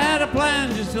 Never had a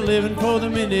plan, just a living for the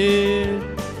minute.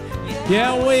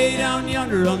 Yeah, way down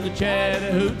yonder on the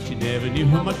Chattahoochee, never knew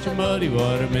how much a muddy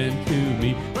water meant to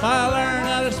me. I learned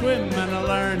how to swim and I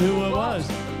learned who I was.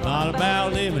 A lot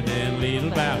about living and a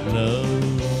little about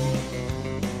love.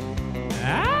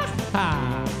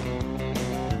 Ah-ha.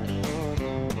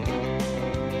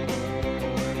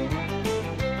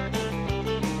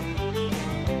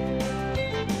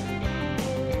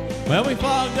 Well, we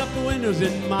fogged up the windows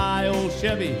in my old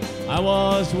Chevy. I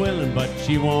was willing, but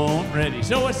she wasn't ready.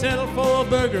 So I settled for a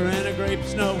burger and a grape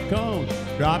snow cone.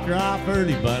 Dropped her off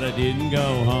early, but I didn't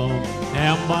go home.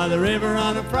 Down by the river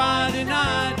on a Friday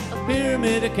night,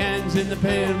 pyramid of cans in the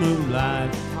pale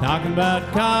moonlight, talking about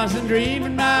cars and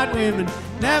dreaming about women.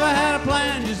 Never had a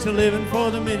plan, just a living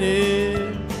for the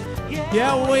minute.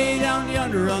 Yeah, way down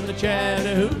yonder on the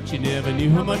Chattahoochee, never knew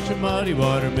how much a muddy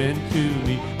water meant to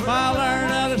me. I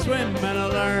learned how to swim and I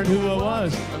learned who I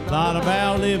was. A lot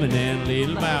about living and a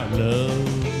little about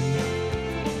love.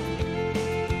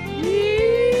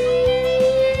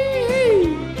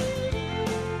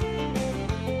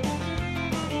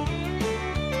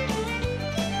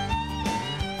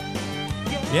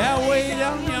 Yeah, way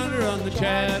down yonder on the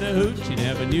Chattahoochee,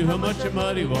 never knew how much a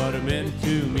muddy water meant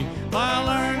to me. I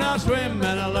learned how to swim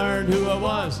and I learned who I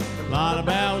was. A lot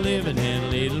about living and a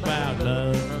little about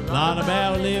love. A lot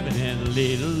about living and a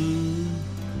little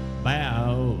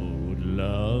about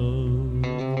love.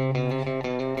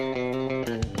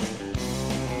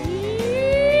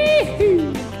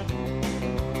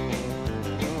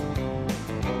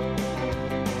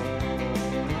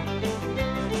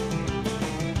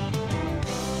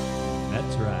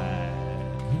 That's right.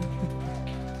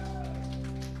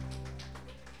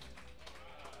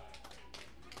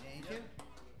 Thank you.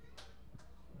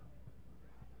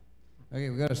 Okay,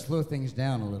 we got to slow things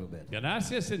down a little bit.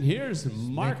 Gracias, and here's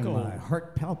Making Marco. my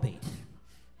heart palpate.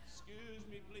 Excuse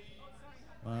me, please.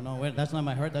 No, wait, that's not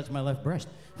my heart, that's my left breast.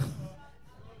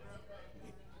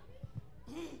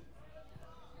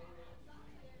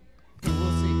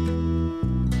 We'll see.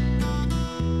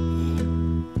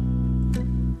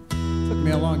 Took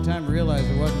me a long time to realize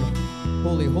it wasn't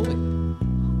holy, holy.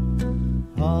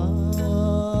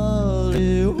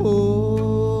 Holy,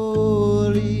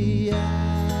 holy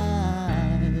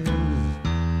eyes,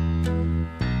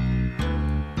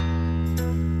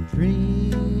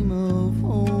 dream of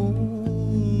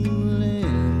only me.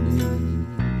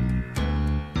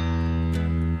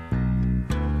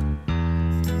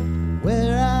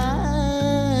 Where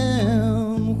I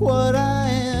am, what I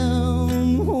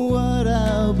am, what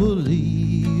I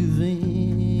believe in.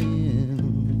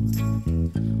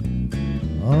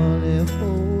 Holy,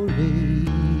 holy,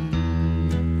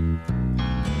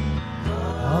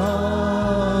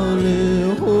 holy,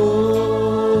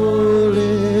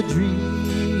 holy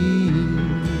dream,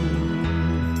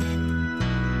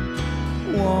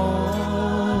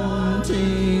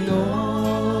 wanting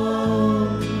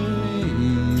only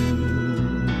you.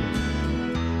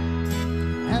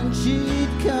 And she'd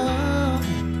come,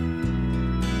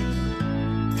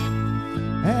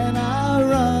 and I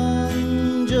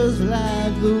run just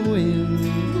like the wind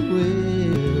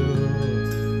will.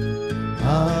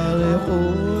 Holy,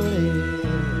 holy,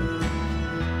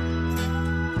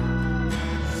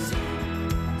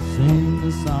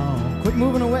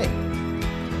 moving away.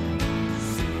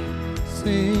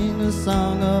 Sing a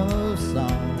song of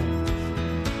songs.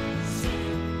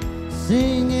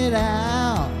 Sing it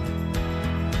out.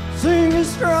 Sing it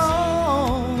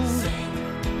strong.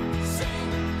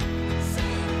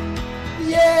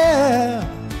 Yeah.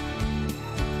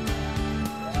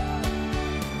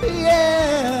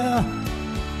 Yeah.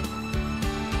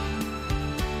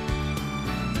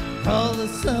 Call the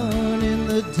sun in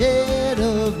the dead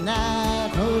of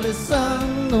night. Holy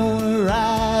sun gonna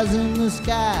rise in the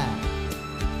sky.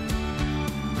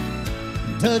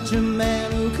 Touch a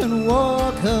man who can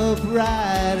walk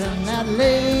upright, and that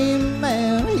lame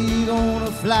man, he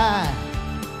gonna fly.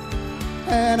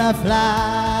 And I fly,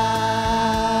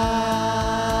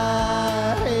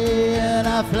 and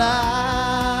I fly.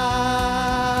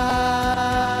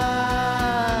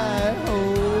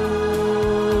 Holy,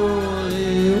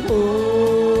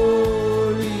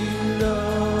 holy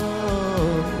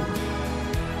love,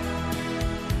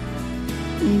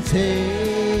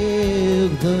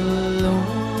 take the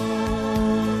lonely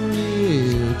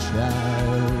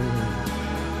child,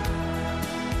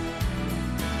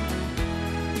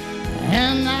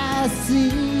 and I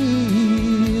see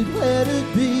it, let it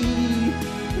be,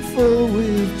 for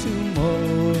with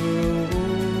tomorrow.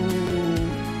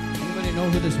 Anybody know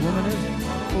who this woman is?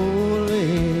 Holy.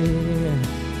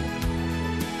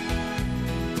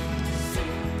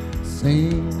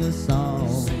 Sing a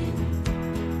song.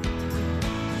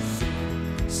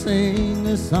 Sing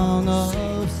a song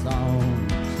of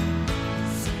songs.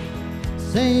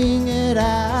 Sing it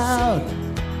out.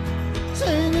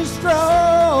 Sing it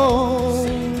strong.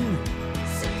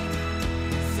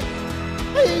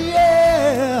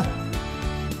 Yeah.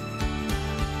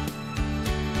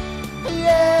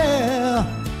 Yeah.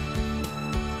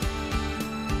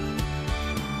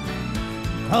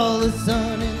 Call the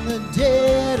sun in the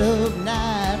dead of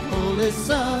night. Holy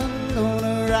sun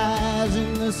gonna rise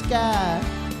in the sky.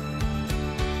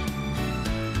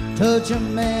 Touch a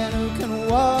man who can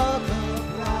walk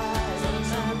upright.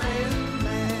 Touch a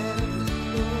man who's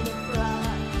gonna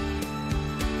cry.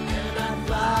 And I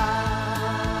fly.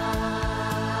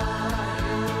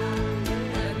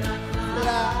 And I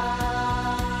fly.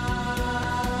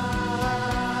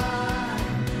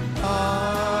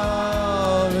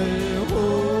 Holy,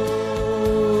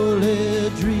 holy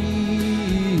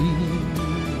dream.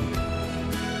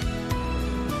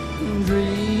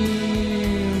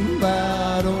 Dream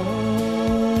about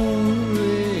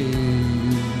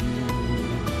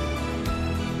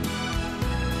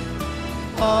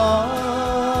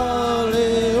holy,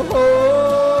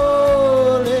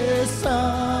 holy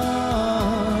sun,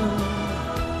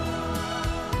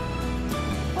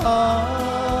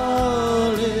 holy,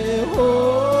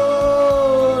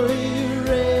 holy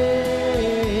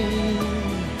rain,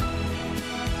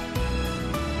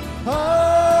 holy,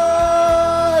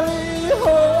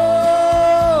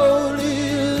 holy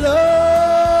love,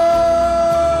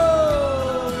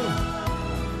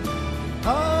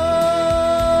 holy,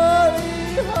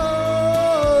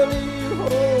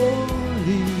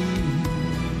 holy.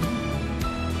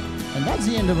 And that's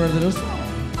the end of our little song.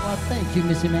 Well, thank you,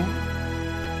 Missy Man.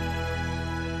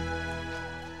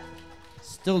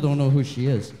 Still don't know who she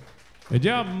is. Good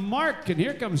job, Mark, and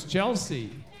here comes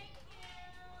Chelsea.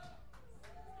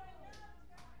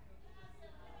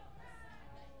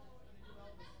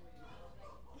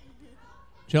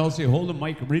 Chelsea, hold the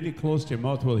mic really close to your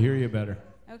mouth. We'll hear you better.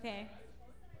 Okay.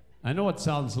 I know it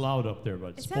sounds loud up there,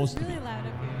 but it's It supposed sounds to be. really loud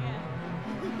up here, yeah.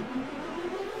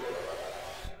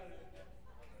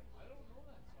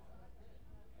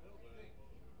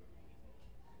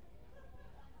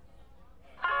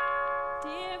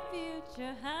 Dear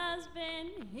future husband,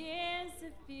 here's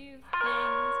a few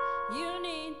things you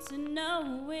need to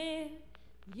know if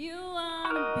you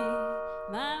wanna be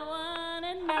my one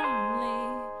and only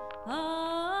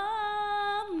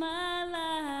all my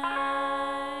life.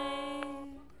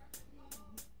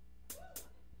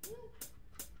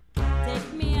 Take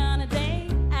me on a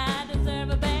date, I deserve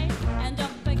a babe, and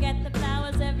don't forget the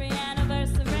flowers every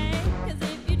anniversary. 'Cause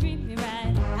if you treat me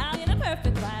right, I'll get a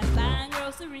perfect wife. Buying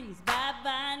groceries,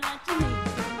 buying what you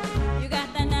need. You got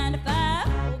that 9 to 5,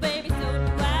 well baby, so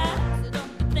do I. So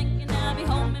don't be thinking I'll be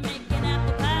home and making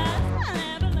apple pies. I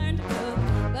never learned to cook.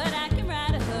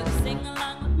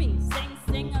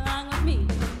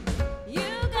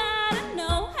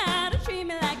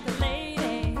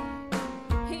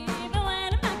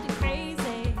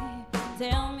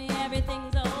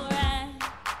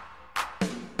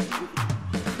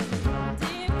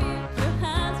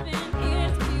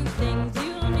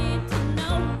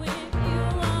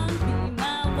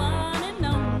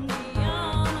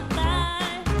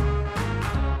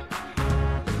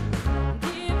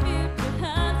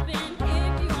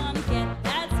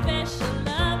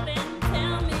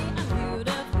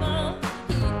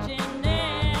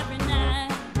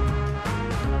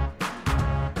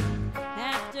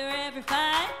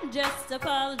 just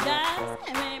apologize,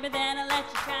 and maybe then I'll let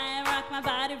you try and rock my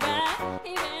body right.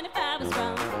 Even if I was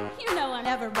wrong, you know I'm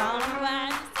never wrong. Why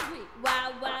disagree?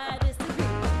 Why disagree?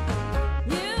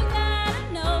 You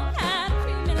gotta know how to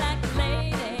treat me like a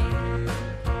lady.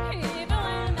 Even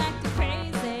when I'm acting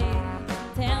crazy,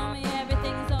 tell me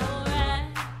everything's alright.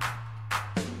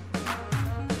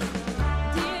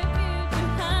 Dear future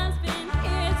husband,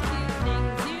 here's a few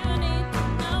things you need to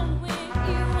know if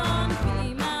you want to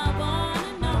be my one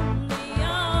and only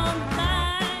all my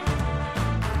life.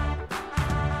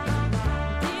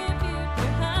 Dear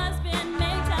future husband,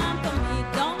 make time for me,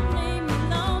 don't leave me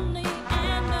lonely,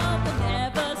 and no, we'll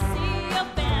never see your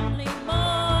family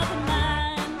more than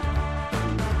mine.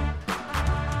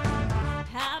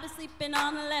 I'll be sleeping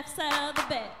on the left side of the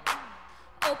bed.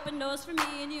 Open doors for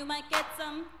me and you might get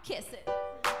some kisses.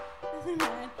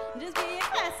 Just be a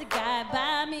classic guy,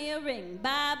 buy me a ring,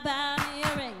 buy me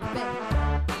a ring, baby.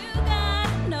 You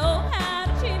gotta know how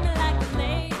to treat me like a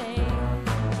lady.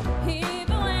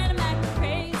 Even when I'm acting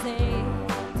crazy,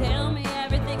 tell me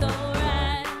everything's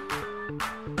alright.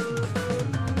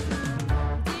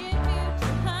 Dear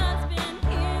future husband,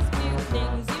 here's a few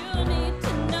things you need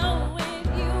to know if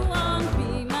you want to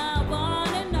be my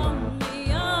one and only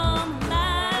all my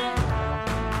life.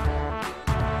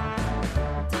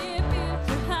 Dear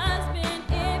future husband,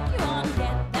 if you want to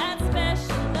get that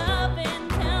special loving,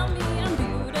 tell me I'm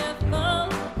beautiful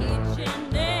each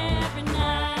and every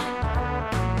night.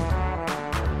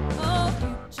 Oh,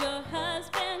 future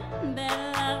husband, better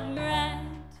love me right.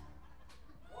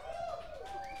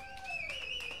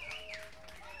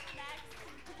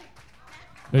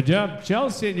 Good job,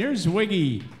 Chelsea, and here's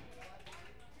Wiggy.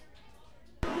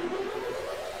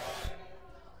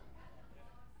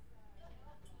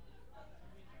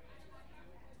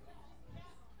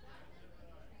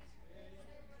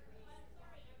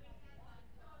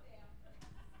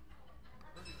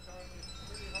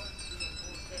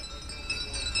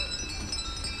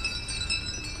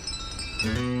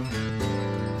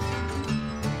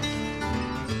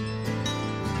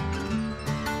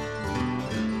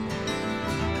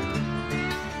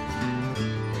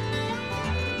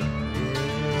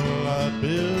 Well, I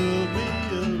built me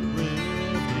a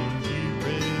refugee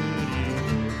radio.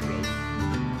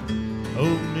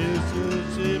 Oh,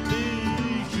 Mississippi,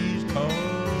 she's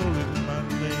calling my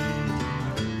name.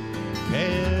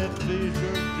 Catfish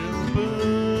are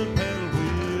jumping, paddle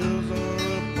wheels are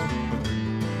up on the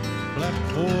black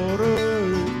water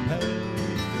is past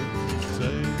the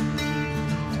same.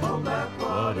 Oh, black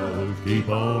water, keep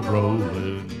on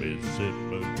rolling,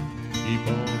 Mississippi. Keep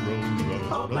on rolling,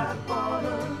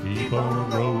 keep on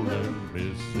rolling,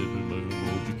 Mississippi moon.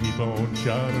 Won't you keep on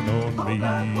shining on me?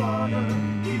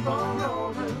 Keep on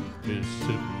rolling,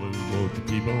 Mississippi moon. Won't you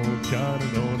keep on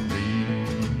shining on me?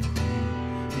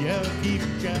 Yeah, keep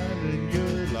shining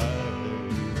your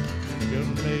light.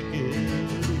 Gonna make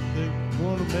everything,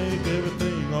 gonna make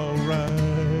everything alright.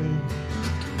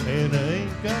 And I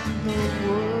ain't got no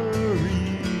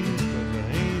worries, 'cause I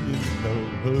ain't in no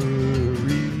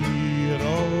hurry at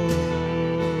all.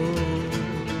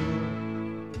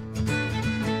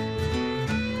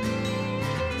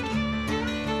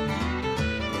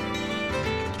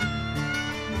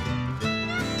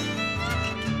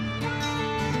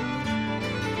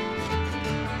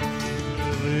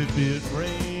 If it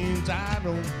rains, I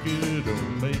don't care,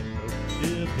 don't make no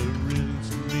difference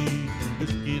to me.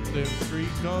 Just get them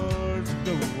streetcars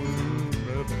going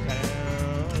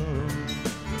uptown.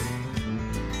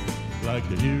 Like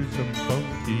to hear some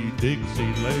funky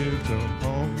Dixieland, some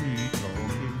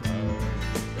honky-tonk time.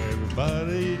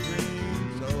 Everybody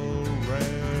drinks all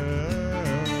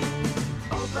round.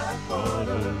 Oh, black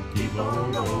water, keep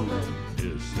on rolling.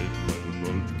 Yes, it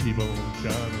will keep on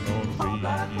shining on me. Oh,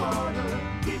 black water,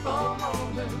 keep on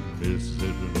rolling.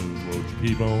 Mississippi moon, won't you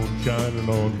keep on shining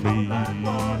on me? Oh, black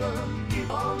water, keep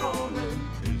on rolling.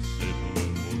 Mississippi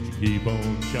moon, won't you keep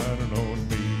on shining on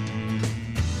me?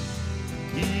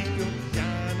 Keep on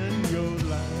shining your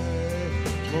light.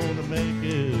 Gonna make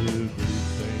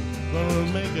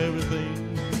everything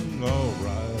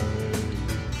alright.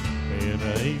 And I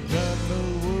ain't got no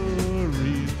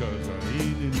worries, 'cause I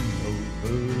ain't in no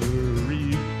hurry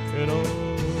at all.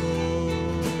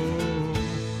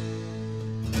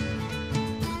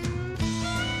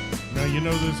 Now you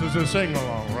know this is a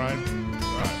sing-along, right?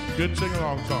 Right. Good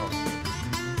sing-along song.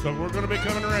 So we're going to be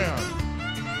coming around.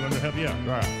 Going to help you out.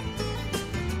 Right.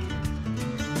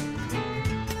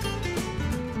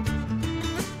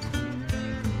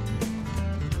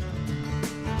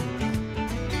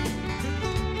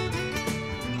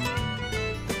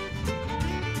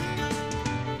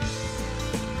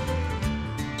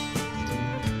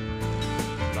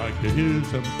 to hear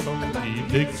some funky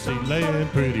Dixieland.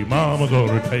 Pretty mama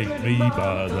gonna take me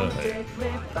by the hand.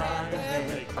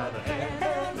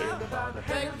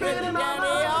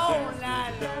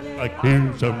 Like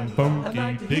hear some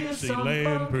funky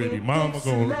Dixieland. Pretty mama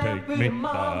gonna take me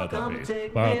by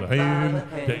the hand,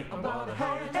 take me by the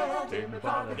hand.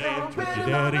 Dance with your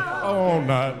daddy all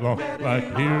night long.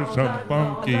 Like hear some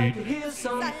funky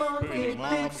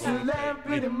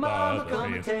pretty mama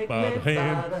gonna take me by the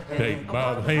hand, take me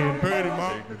by the hand, pretty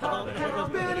mama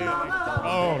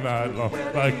all night long.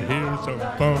 Like hear some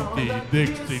funky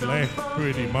Dixieland,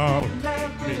 pretty mama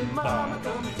take me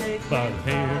by the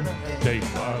hand, take me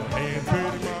by the hand,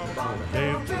 pretty mama gonna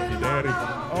dance with your daddy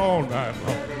all night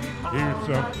long. Hear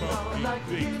some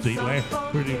funky Dixieland,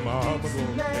 pretty mama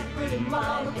gonna take me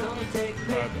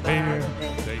by the hand,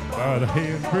 take me by the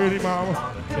hand, pretty mama,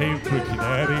 dance with your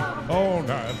daddy all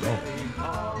night long.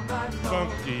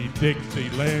 Funky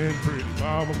Dixieland, pretty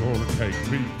mama gonna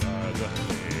take me by the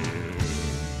hand.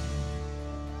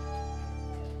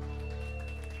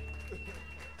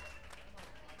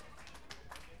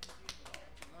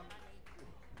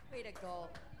 Way to go.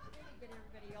 Get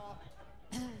everybody all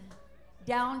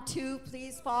down two,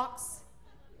 please, Fox.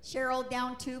 Cheryl,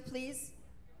 down two, please.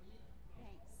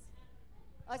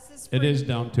 Thanks. This is for It is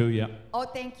down to, yeah. Oh,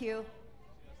 thank you.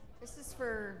 This is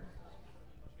for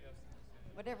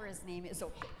whatever his name is.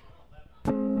 Okay.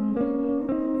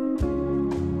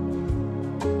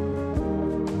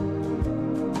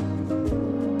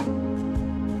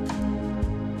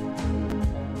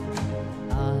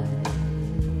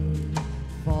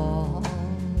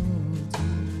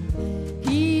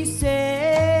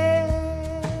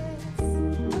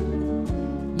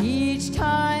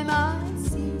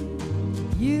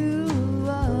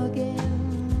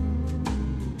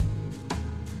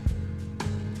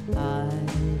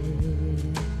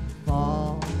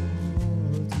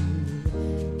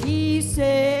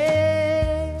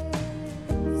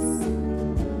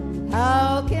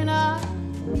 How can I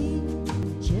be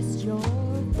just your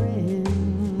friend?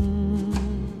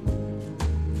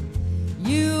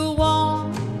 You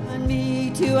want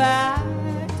me to act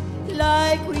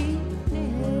like we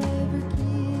never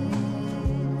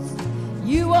kissed.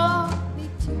 You want me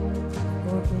to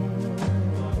forget,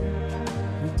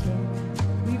 pretend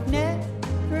we've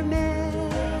never met.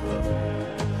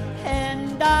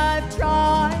 And I've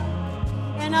tried,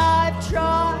 and I've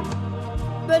tried,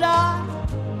 but I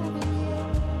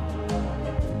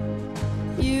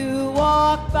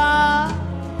walk by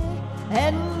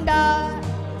and I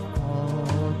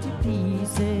fall to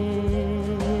pieces.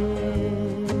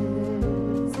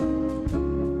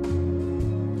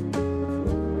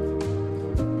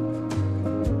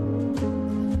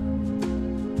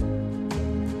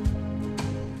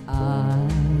 I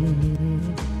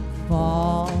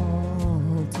fall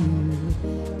to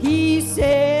pieces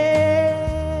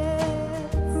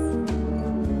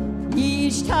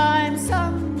each time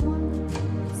someone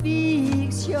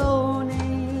speaks your name.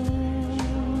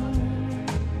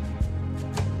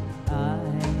 I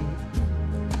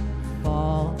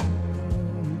fall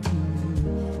to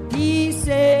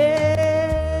pieces.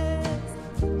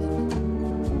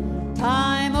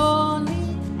 Time only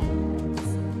adds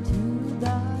to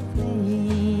the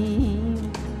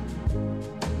flame.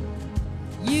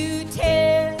 You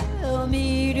tell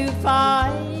me to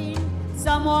find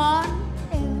someone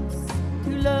else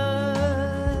to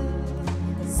love.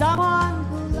 Someone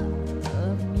who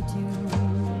loved me too,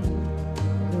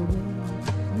 the way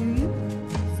you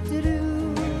used to do.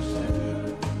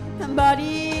 But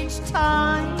each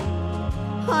time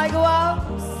I go out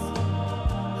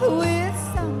with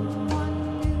someone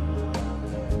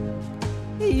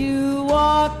new, you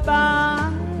walk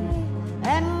by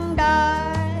and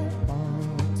I fall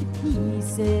to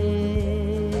pieces.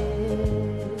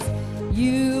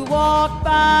 You walk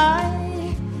by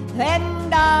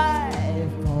and I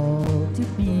fall to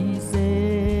pieces.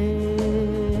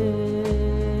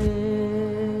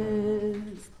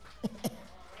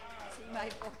 See my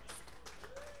voice.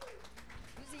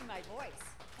 You see my voice.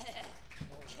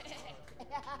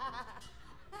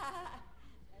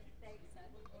 Thanks,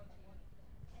 son.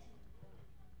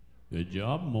 Good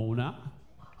job, Mona.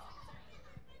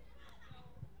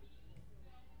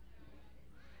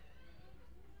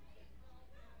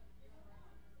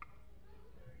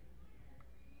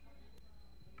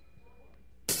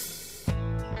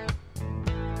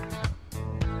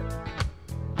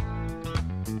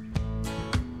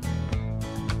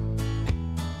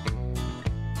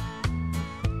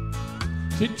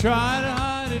 She tried to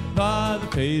hide it by the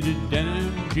faded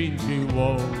denim jeans she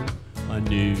wore. I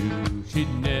knew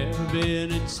she'd never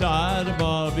been inside a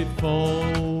bar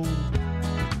before.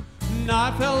 And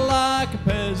I felt like a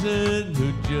peasant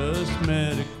who just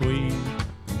met a queen.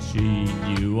 And she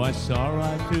knew I saw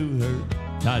right through her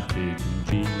tight-fitting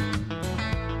jeans.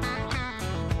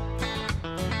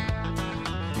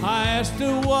 I asked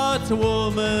her, what's a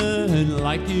woman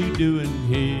like you doing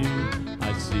here?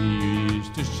 I see you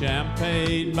used to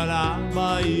champagne, but I'll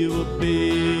buy you a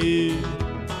beer.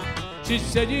 She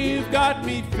said, you've got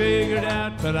me figured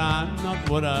out, but I'm not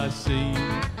what I seem.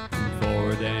 And for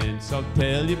a dance, I'll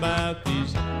tell you about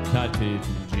these tight-fitting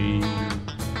jeans.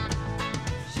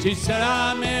 She said,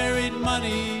 I married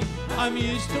money, I'm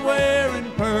used to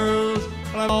wearing pearls,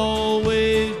 but I've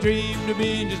always dreamed of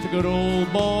being just a good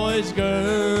old boy's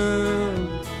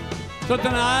girl. So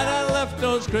tonight I left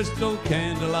those crystal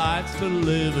candlelights to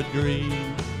live a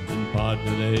dream. And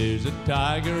partner, there's a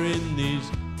tiger in these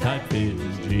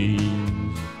tight-fitting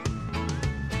jeans.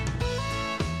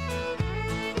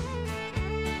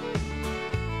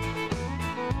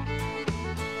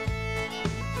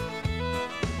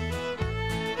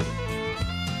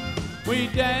 We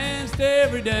danced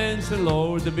every dance and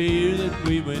lowered the beer that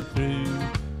we went through.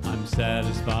 I'm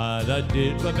satisfied I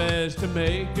did my best to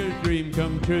make her dream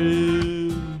come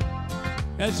true.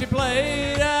 As she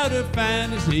played out her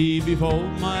fantasy before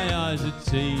my eyes had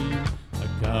seen, a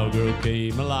cowgirl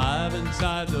came alive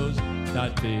inside those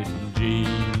tight-fitting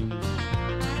jeans.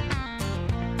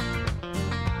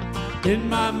 In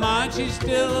my mind she's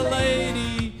still a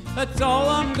lady, that's all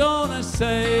I'm gonna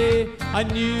say. I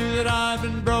knew that I'd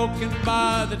been broken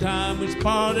by the time we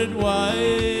parted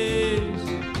ways.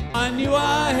 I knew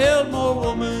I held more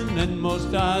woman than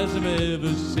most eyes have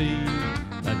ever seen.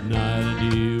 That night I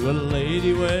knew a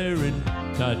lady wearing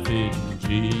tight-fitting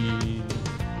jeans.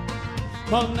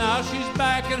 Well, now she's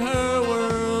back in her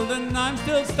world and I'm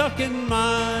still stuck in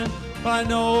mine. But I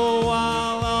know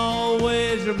I'll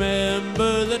always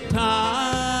remember the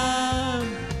time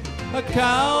a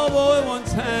cowboy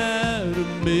once had a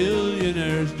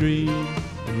millionaire's dream.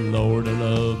 And Lord, I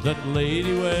love that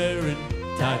lady wearing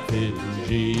tight-fitting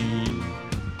jeans.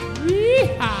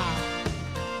 Yee-haw!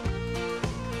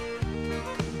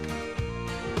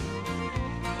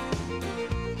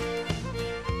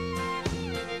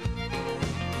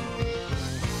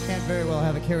 Can't very well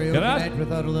have a karaoke Get out. night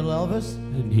without a little Elvis.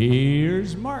 And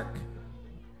here's Mark.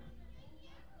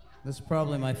 This is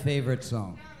probably my favorite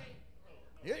song.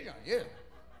 Yeah, yeah.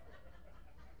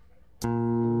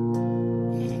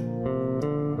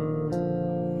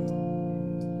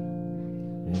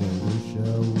 Wish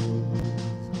I was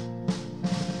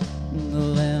in the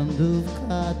land of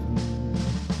cotton.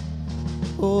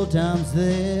 Old times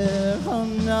there are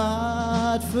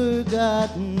not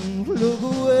forgotten. Look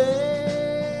away,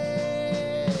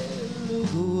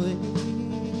 look away,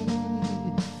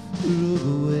 look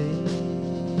away,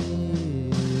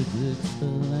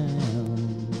 Dixieland.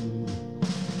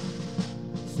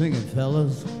 Singing,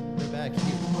 fellas. We're back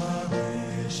here.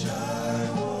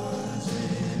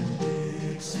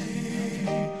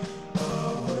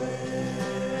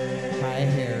 Hi,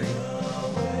 Harry.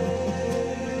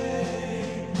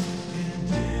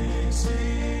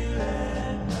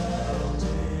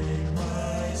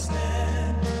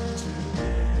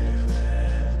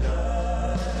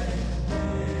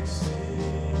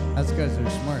 That's because they're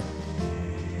smart.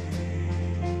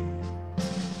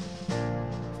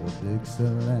 For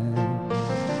Dixieland,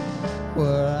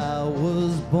 where I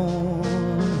was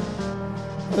born,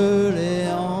 early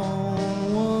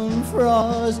on one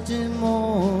frosty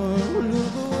morn.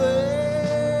 Look away,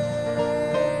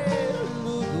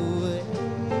 look away,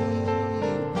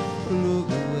 look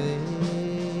away,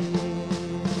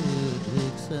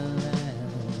 Dixieland.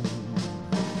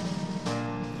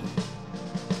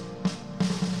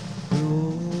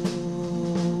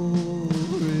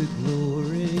 Glory,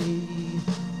 glory,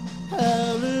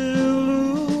 hallelujah.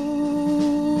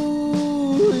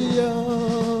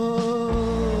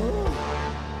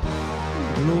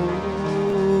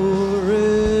 Glory,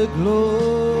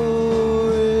 glory,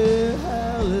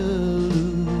 hallelujah.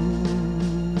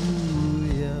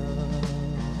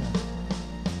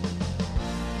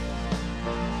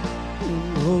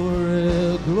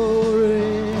 Glory,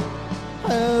 glory,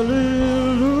 hallelujah.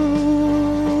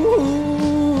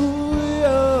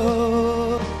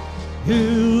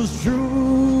 His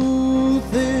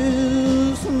truth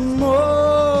is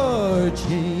marching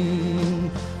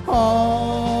on.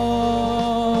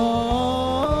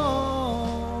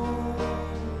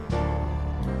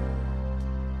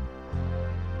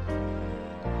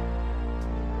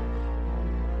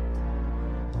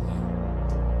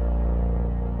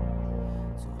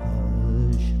 So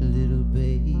hush, little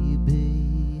baby,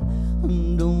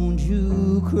 don't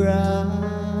you cry.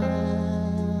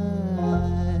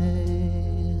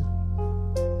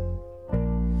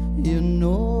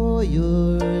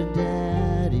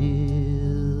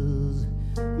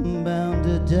 bound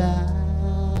to die.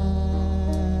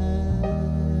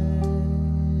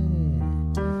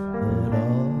 But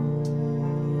all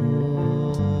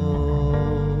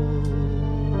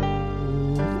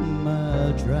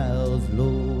my trials,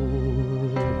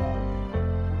 Lord,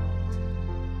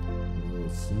 will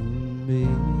soon be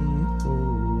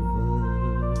over.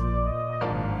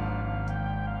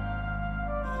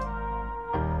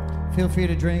 Feel free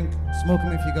to drink, smoke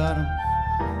them if you got them.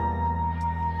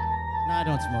 No, I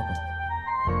don't smoke them.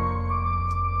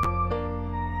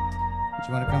 Do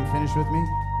you want to come finish with me?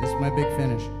 This is my big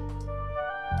finish.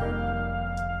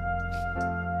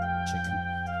 Chicken.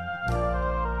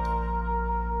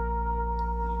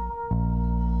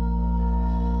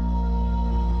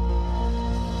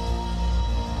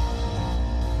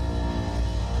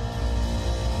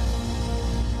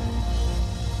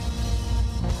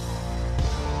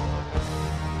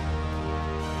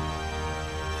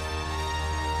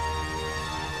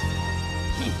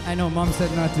 I know Mom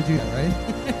said not to do that, right?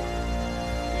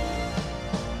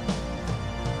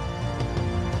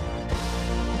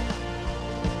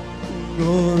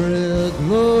 Glory,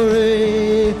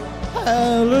 glory,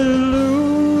 hallelujah.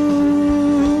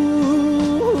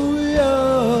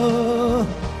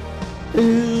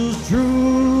 His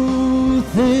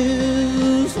truth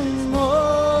is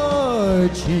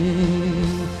marching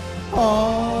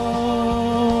on.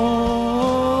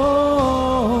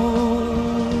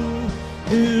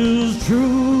 His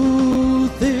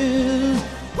truth is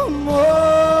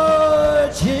marching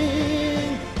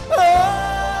on.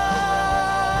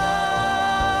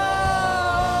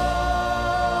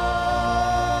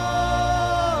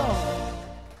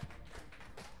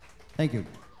 Thank you.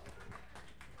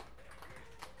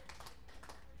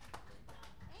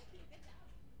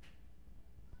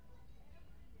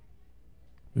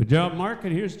 Good job, Mark,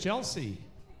 and here's Chelsea.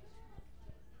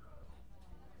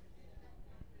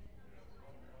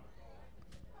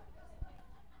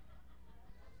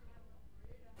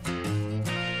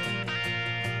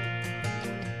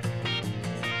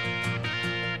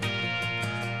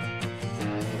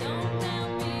 Don't tell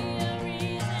me a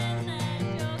reason that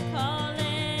you're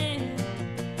calling.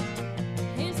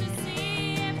 Is to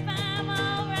see if I'm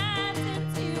alright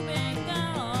since you've been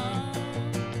gone.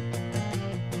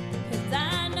 'Cause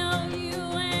I know you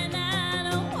and I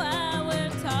know why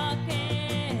we're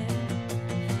talking.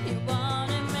 You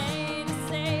wanted me to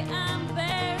say I'm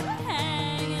barely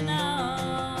hanging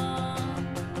on.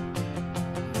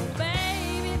 Well,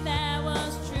 baby, that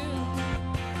was true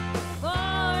for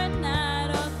a night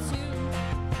or two,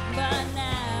 but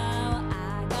now I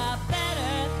got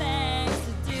better things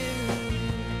to do.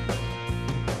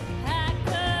 I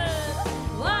could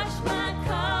wash my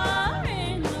car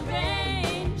in the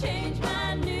rain, change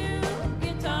my new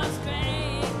guitar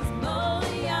strings, mow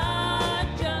the yard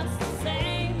just the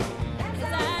same as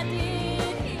I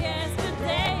did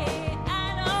yesterday. I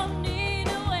don't need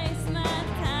to waste my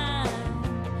time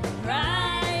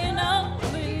crying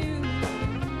over you.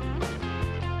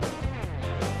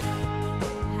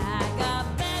 I got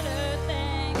better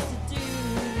things to do.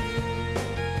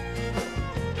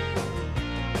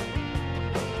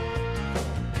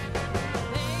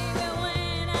 Baby,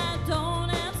 when I don't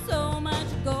have so much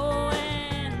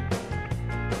going,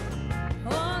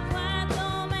 or quite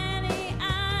so many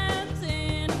irons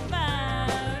in a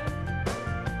fire,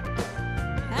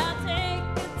 I'll take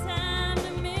the time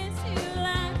to miss you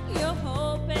like you're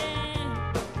hoping.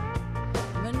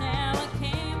 But now I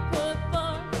can't put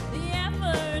forth the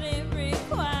effort it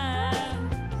requires.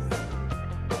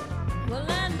 Well,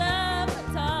 I'd love to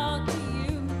talk to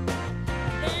you,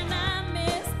 then I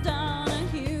miss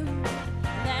Donahue.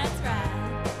 That's right,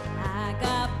 I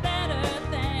got better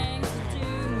things to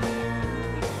do.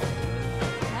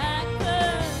 I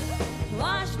could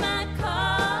wash my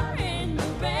car in the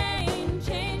rain,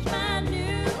 change my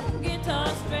new guitar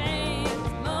strings,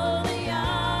 mow the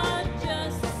yard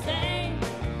just the same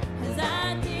as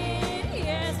I did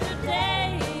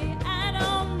yesterday. I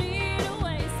don't need to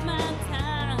waste my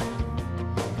time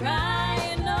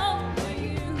crying over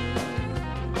you.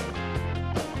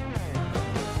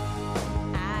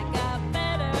 I got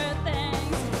better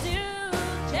things to do.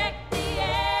 Check the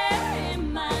air in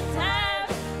my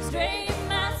tires, straighten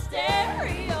my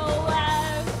stereo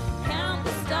wires, count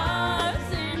the stars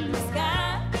in the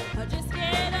sky, or just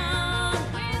get on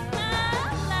with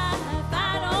my life.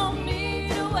 I don't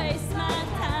need to waste my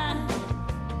time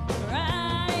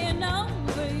crying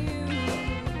over you.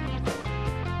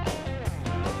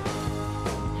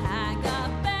 I got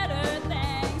better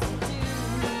things to do.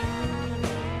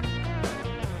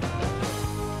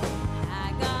 I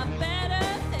got better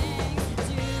things to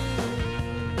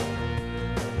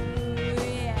do.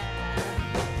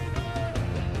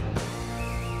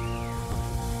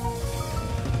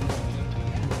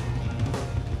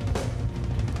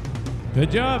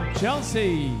 Good job,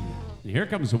 Chelsea. Here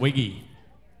comes Wiggy.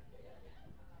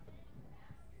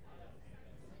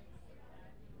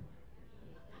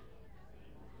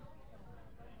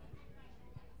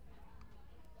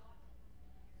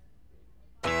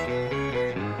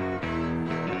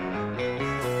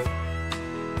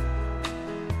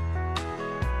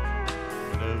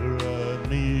 Whenever I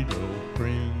need a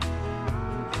friend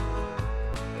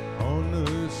on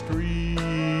the street,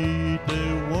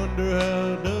 they wonder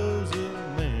how does a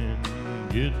man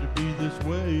get to be this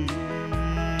way.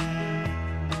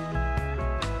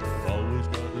 Always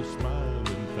got a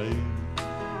smiling face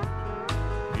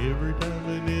every time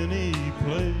in any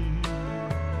place.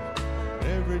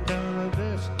 Every time I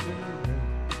just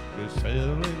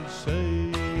sell and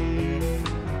say,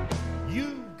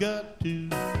 you've got to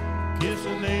kiss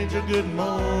an angel good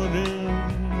morning.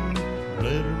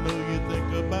 Let her know you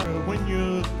think about her when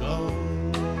you're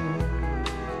gone.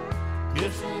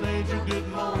 Kiss an angel good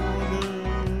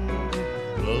morning.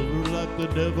 Love her like the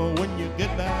devil when you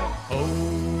get back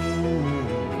home.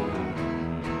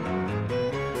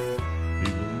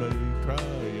 People may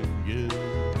cry and get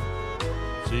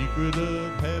secret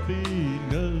of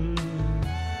happiness.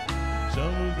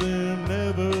 Some of them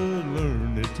never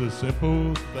learn it's a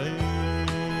simple thing.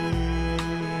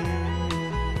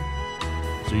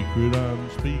 Secret I'm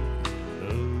speaking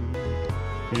of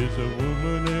is a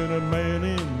woman and a man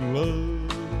in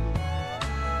love.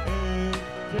 And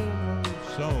general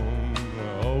song I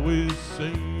always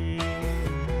sing,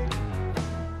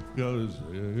 'cause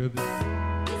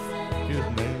his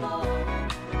name.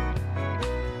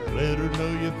 Let her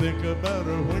know you think about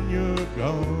her when you're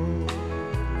gone.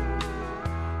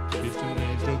 Kiss an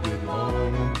angel good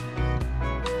morning.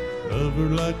 Love her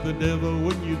like the devil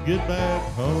when you get back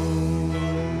home.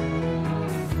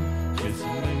 Kiss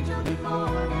an angel good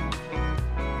morning.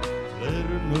 Let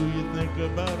her know you think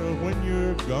about her when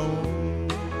you're gone.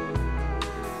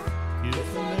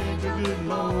 Kiss an angel good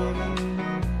morning.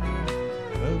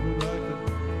 Love her like the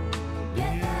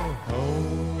when you're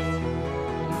home.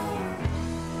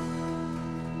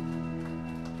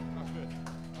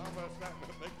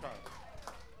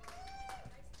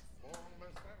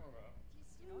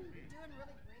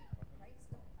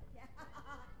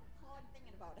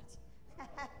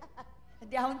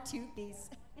 Down 2 piece.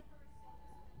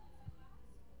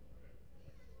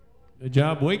 Good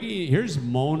job, Wiggy. Here's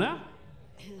Mona.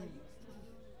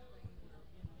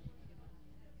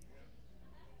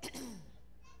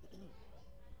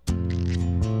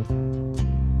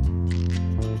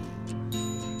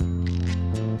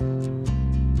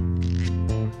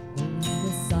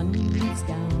 The sun beats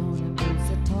down and burns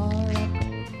the tar up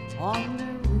on the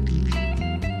roof,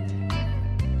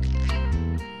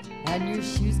 and your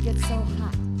shoes get so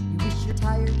hot you wish your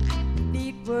tired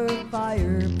feet were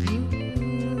fireproof.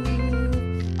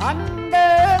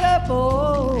 Under the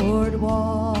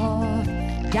boardwalk,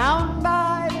 down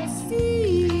by the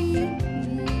sea,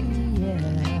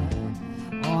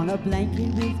 yeah, on a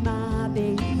blanket with my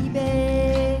baby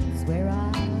is where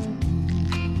I'll be.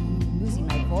 Losing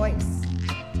my voice.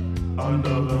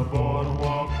 Under the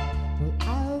boardwalk, We're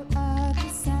out of the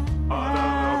sun,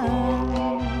 under the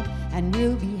boardwalk, and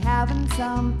we'll be having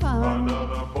some fun, under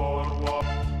the boardwalk,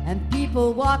 and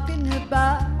people walking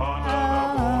about,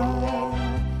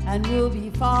 and we'll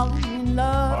be falling in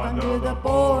love under the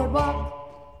boardwalk,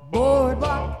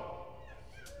 boardwalk.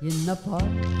 In the park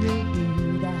you'll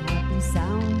hear the happy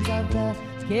sounds of the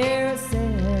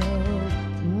carousel,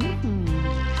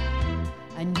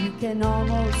 and you can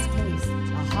almost taste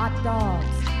the hot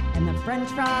dogs and the french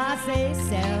fries they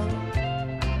sell.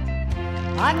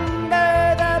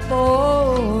 Under the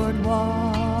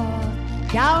boardwalk,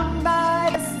 down by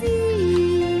the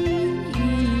sea,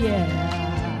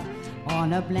 yeah,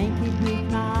 on a blanket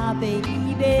with my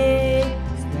baby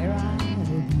is where I'll be.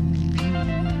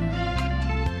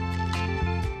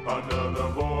 under the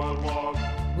boardwalk,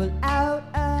 We're out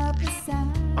of the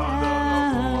sun,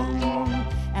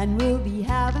 and we'll be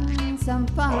having some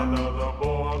fun, under the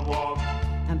boardwalk,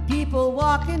 and people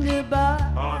walking above,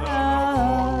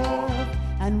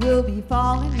 and we'll be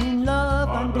falling in love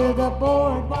under the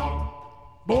boardwalk,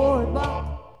 boardwalk.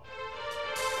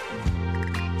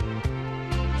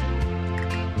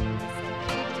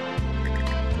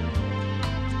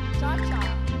 Cha-cha.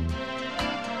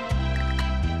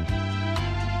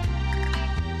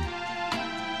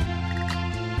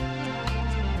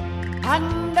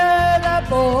 Under the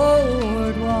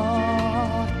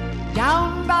boardwalk,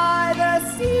 down by the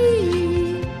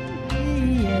sea,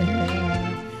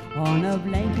 yeah, on a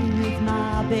blanket with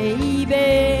my baby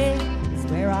is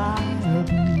where I'll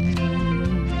be.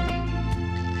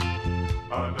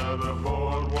 under the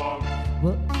boardwalk,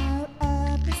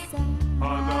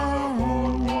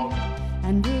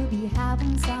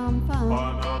 having some fun.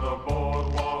 Another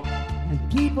boardwalk. And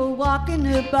people walking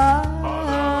about.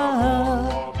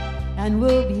 And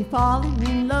we'll be falling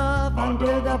in love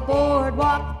under the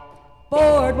boardwalk.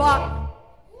 Boardwalk.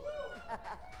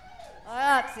 Oh,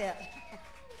 that's it.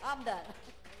 I'm done.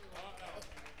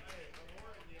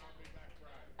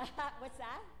 What's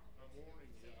that?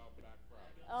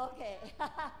 Okay.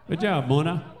 Good job,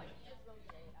 Mona.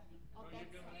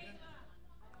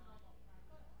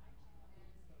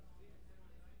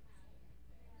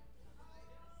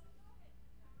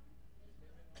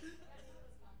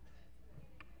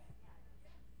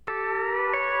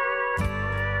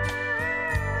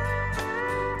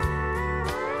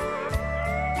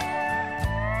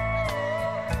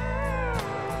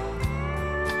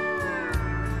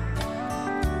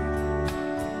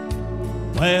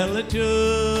 Well, it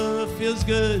sure feels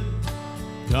good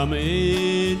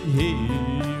coming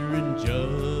here and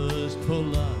just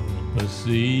pull up a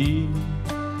seat.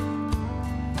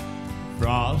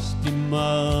 Frosty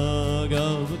mug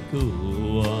of a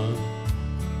cool one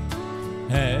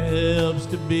helps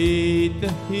to beat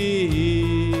the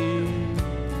heat.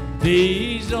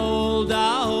 These old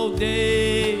dog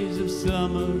days of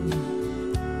summer,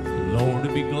 Lord, to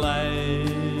be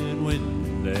glad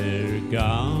when they're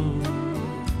gone.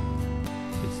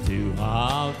 Too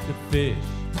hot to fish,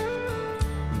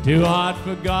 too hot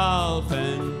for golf,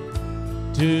 and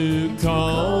too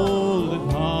cold at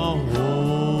home.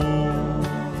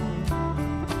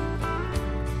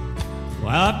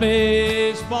 Well, a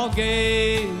baseball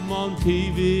game on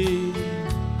TV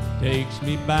takes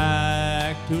me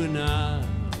back to when I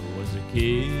was a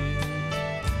kid.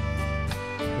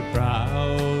 We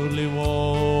proudly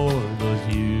wore those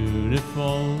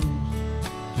uniforms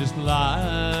just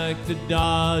like the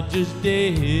Dodgers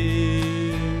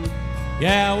did.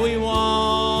 Yeah, we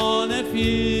won a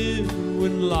few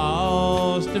and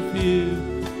lost a few,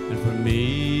 and for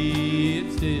me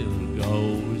it still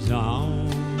goes on.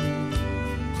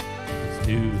 It's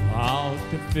too hot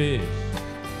to fish,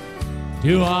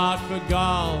 too hot for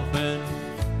golf, and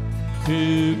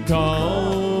too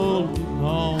cold at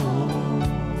home.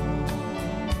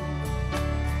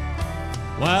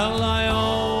 Well, I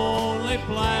only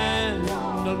planned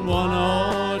on one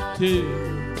or two,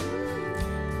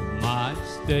 might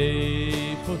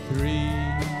stay for three.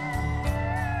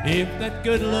 If that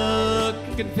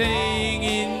good-looking thing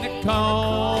in the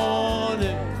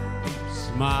corner keeps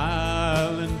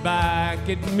smiling back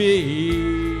at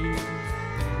me,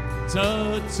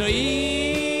 so it's so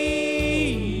easy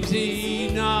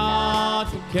not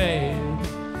to care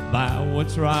about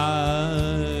what's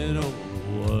right or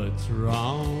what's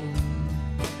wrong.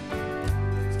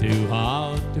 Too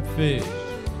hot to fish,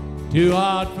 too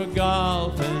hot for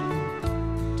golf,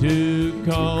 and too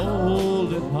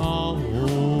cold at home.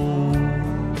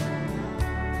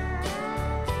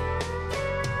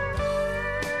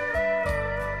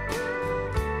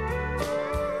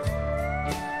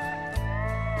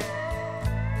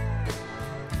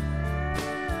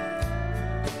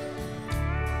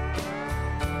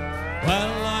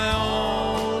 Well, I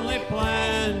only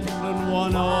planned on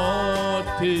one or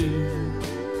two,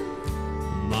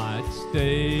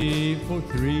 stay for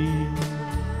three.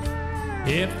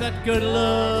 If that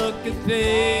good-looking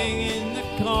thing in the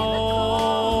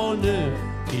corner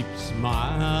keeps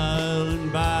smiling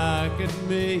back at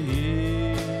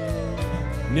me,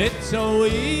 and it's so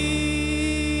easy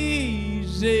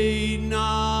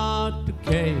not to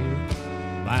care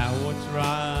about what's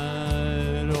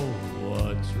right or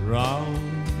what's wrong.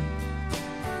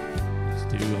 It's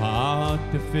too hot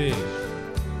to fish,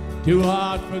 too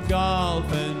hot for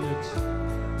golf, and it's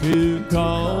too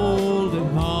cold at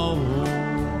home.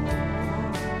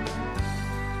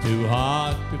 Too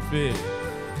hot to fish,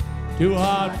 too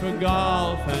hot for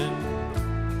golf, and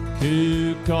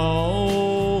too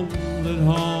cold at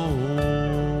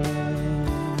home.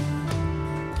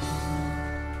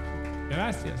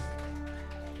 Gracias.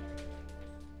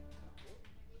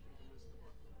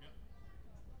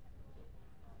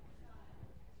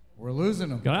 We're losing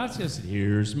them. Gracias.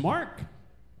 Here's Mark.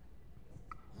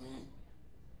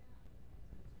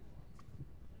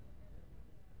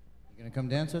 You gonna come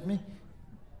dance with me?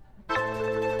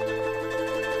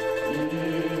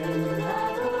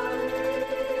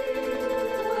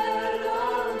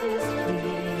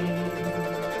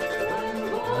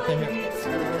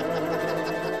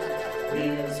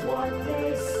 Here's what they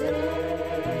say.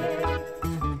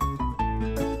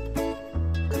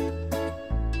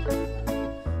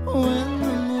 When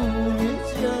the moon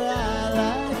hits your eye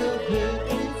like a big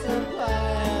pizza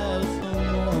pie of some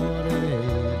water.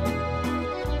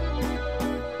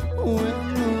 When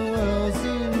the world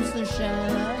seems to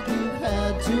shine like you've had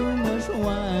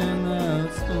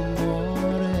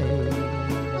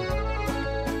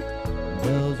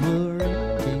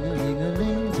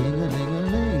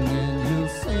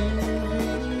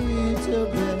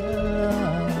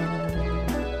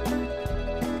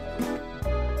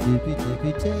tippy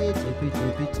tippy tay, tippy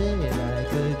tippy tay,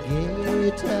 like a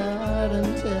guitar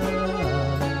and tell.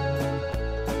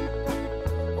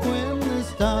 When the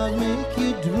stars make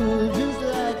you drool, just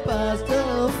like pasta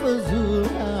fazool,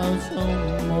 how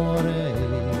some more.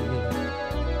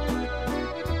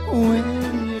 When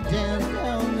you dance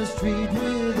down the street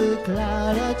with a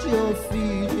cloud at your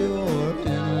feet, you're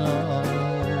in love.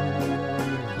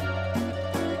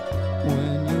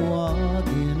 When you walk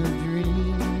in a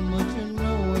dream, but you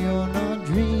know you're not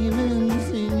dreaming,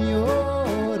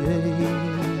 signore.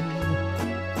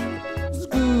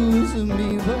 Excuse me,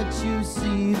 but you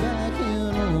see back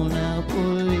in old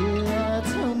Napoli,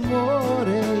 that's amore.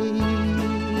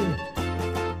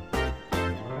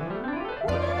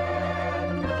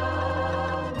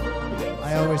 I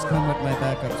always come with my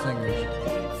backup singers.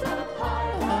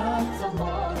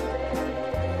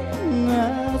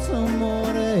 That's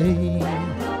amore. The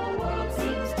world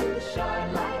seems to shine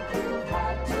like you've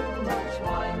had too much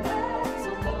wine. That's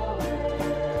amore.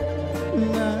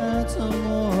 That's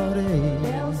amore.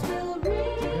 Bells will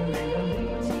ring,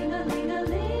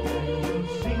 ting-a-ling-a-ling.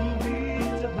 Sing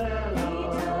Vita Bella.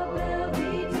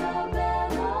 Vita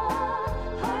bella,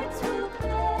 hearts will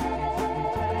play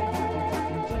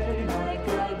like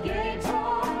a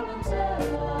guitar and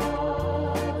cello.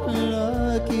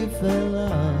 Lucky fella,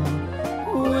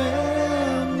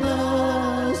 when the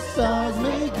stars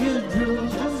make you drool,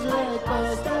 just like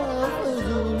pasta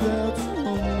fazool, that's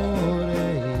amore.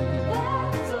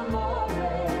 That's amore.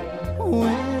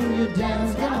 When you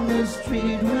dance down the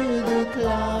street with a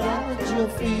cloud at your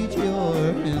feet, you're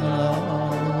in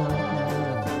love.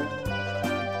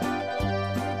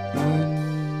 When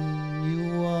you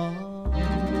walk in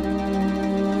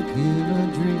a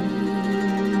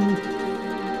dream,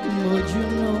 but you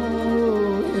know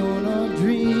you're not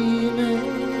dreaming,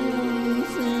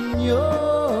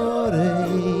 signore.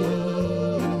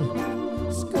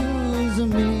 Excuse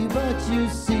me, but you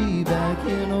see back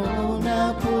in old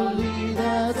Napoli,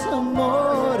 that's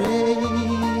amore.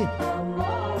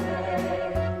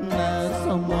 That's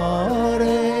amore.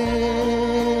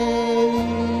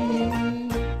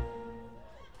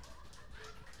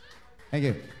 Thank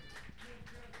you.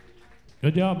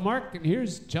 Good job, Mark. And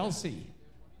here's Chelsea.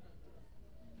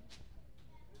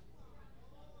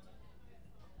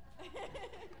 You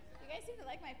guys seem to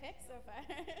like my picks so far.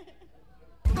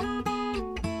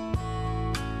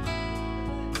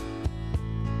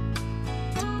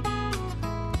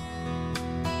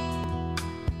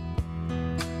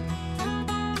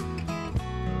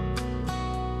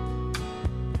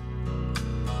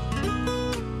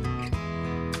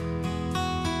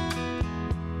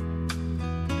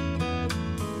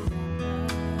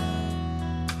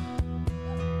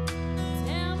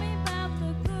 Tell me about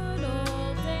the good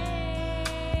old days.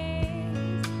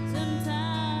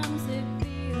 Sometimes it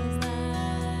feels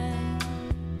like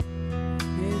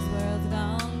this world's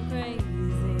gone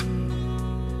crazy.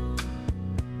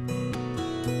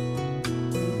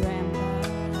 Grandpa,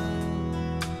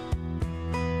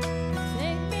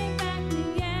 take me back to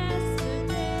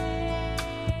yesterday,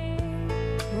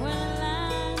 when the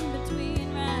line between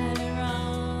right and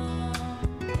wrong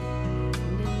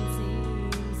didn't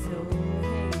seem so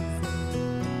hazy.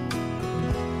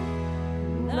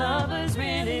 Lovers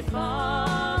really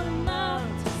fall in love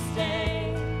to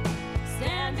stay,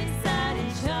 stand beside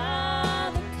each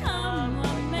other, come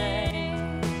what may.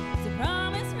 Is a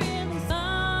promise really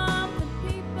something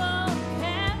people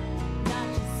kept, not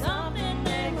just something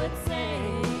they would say?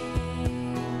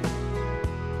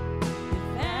 If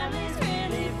families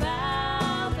really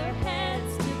bow their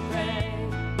heads to pray,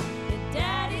 the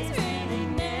daddies really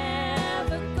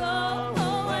never go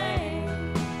away.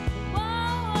 Whoa,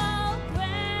 whoa,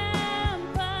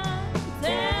 grandpa,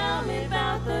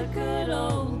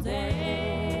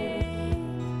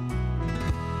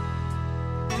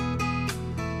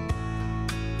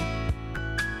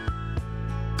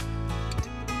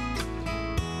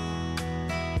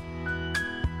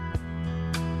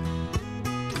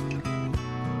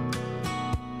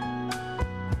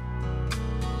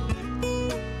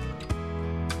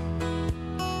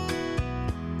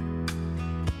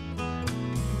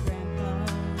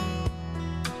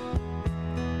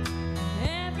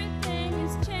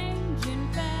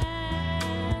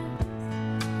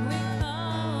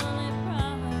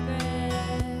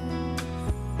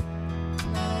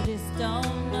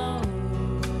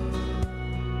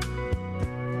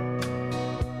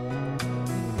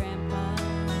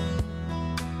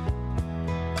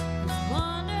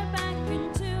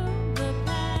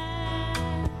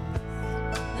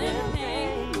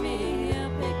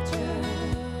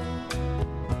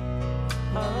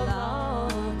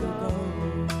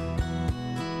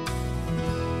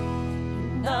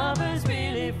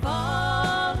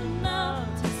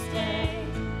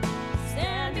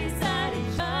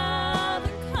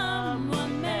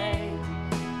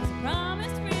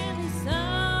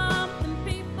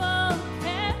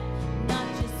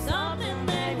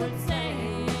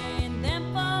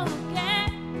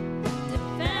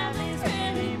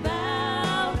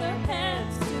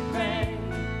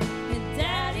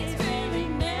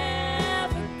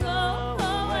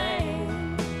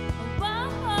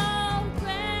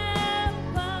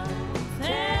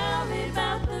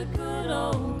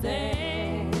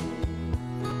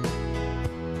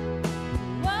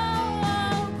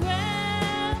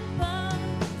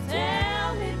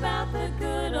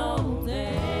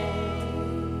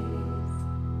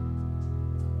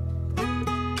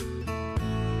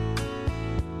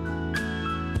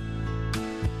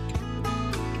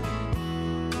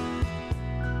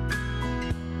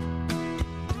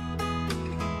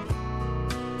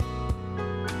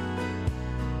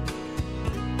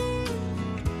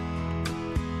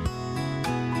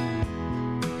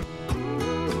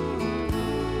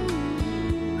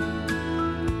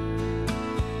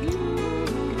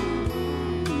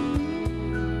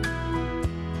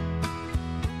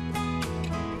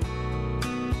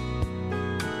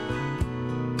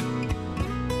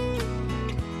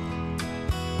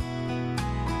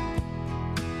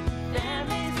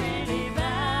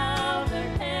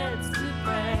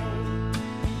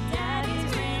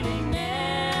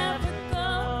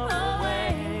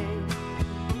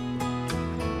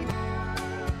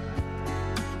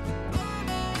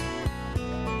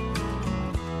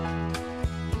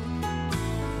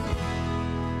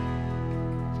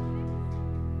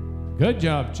 Good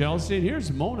job, Chelsea. And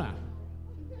here's Mona.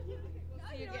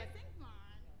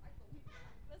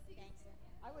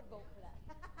 I would vote for that.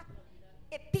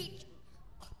 It peach.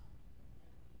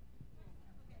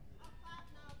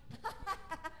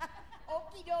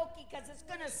 Okie dokie, because it's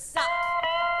going to suck.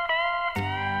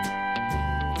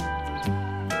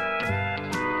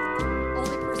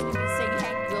 Only person who can sing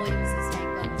Hank Williams is Hank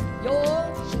Williams. Your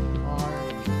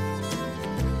heart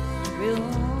will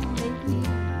make me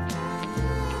cry.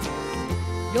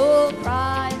 You'll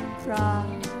cry and cry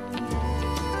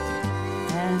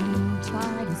and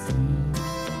try to sleep,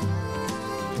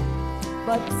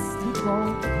 but sleep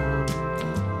won't come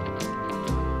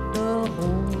the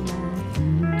whole night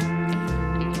through.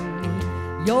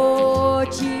 Your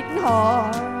cheating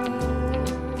heart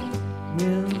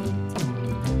will tell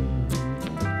you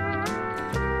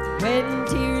when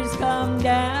tears come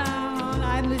down.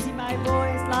 I'm losing my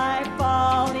voice like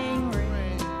falling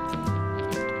rain.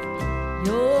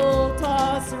 You'll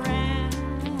toss around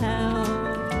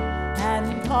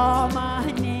and call my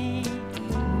name.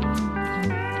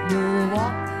 You'll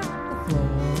walk the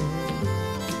floor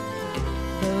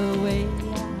the way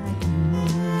I do.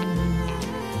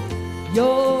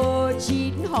 Your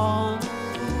cheating heart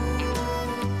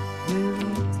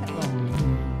will tell on you.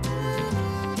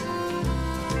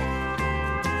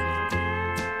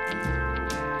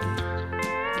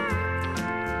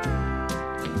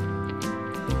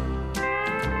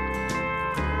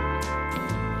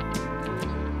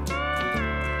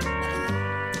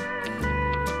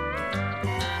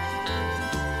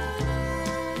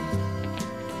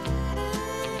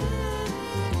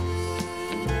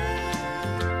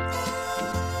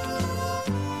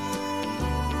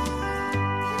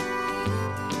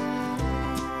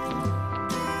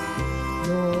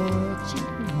 Your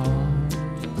cheating heart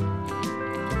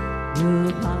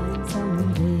will find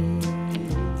someday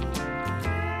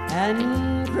and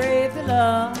crave the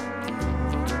love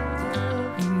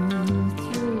you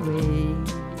threw away.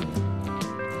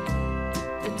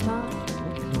 The time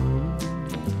will come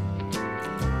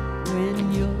when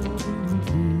you'll be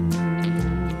blue.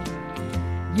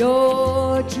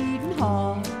 Your cheating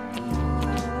heart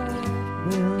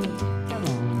will tell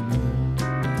on you.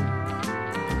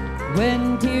 When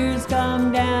tears come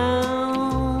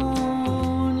down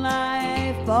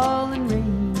like falling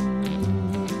rain,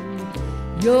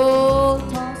 you'll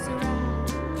toss around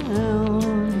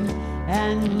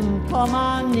and call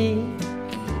my name.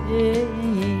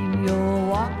 You'll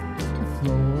walk the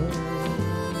floor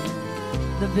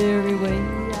the very way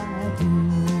I do.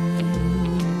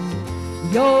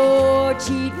 Your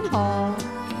cheating heart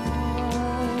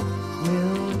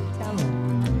will tell on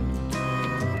you.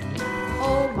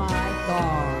 Oh my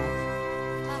God.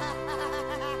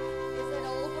 Is it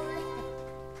over?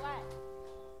 What?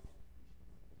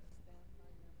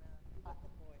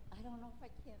 I don't know if I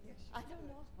can. I don't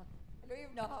know. I don't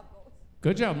even know how it goes.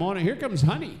 Good job, Mona. Here comes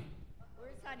Honey.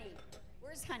 Where's Honey?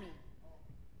 Where's Honey?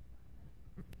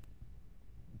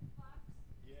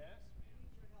 Yes.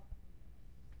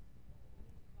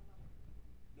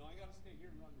 No, I got to stay here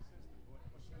and run the system.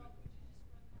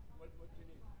 What do you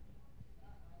need?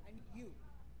 I need you.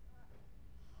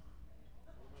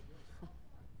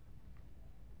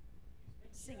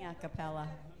 Sing a cappella.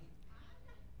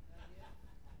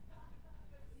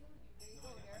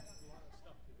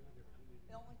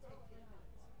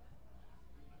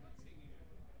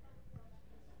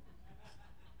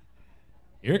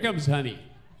 Here comes Honey.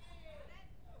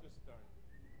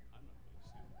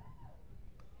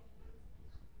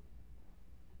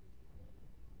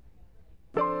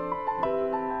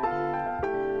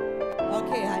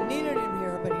 Okay, I needed him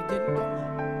here, but he didn't come up.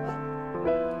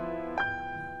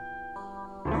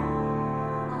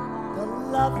 The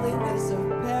loveliness of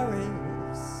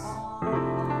Paris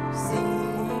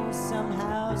seems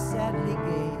somehow sadly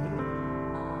gay.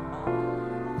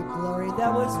 The glory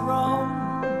that was Rome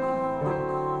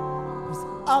was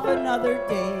of another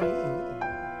day.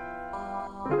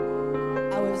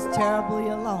 I was terribly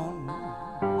alone,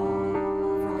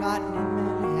 forgotten in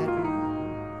Manhattan.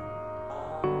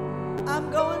 I'm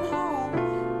going home,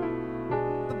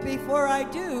 but before I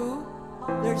do,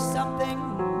 there's something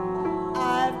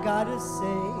I've got to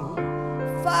say.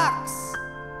 Fox,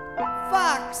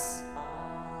 Fox,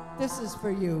 this is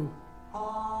for you.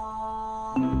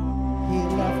 He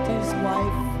left his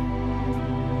wife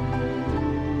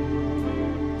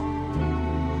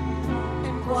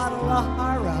in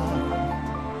Guadalajara.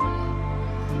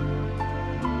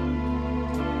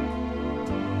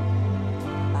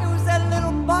 It was that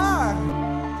little bar.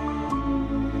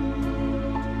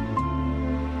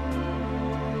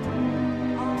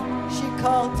 She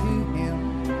called to him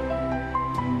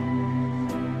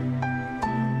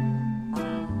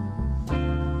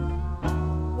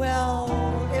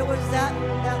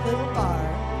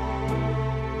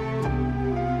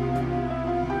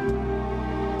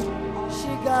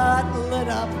got lit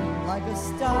up like a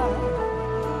star.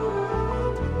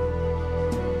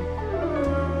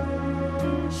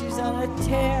 She's on a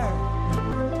tear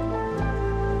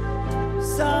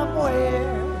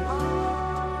somewhere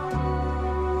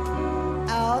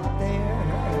out there.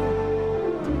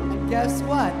 And guess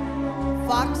what?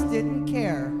 Fox didn't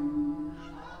care.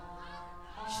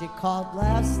 She called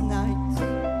last night.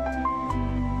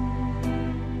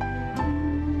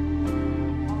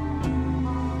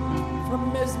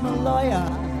 From Miss Maloya.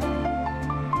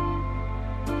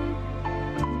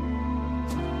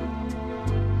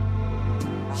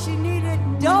 She needed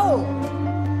dough.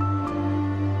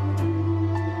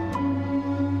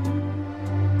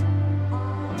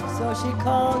 So she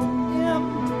called him.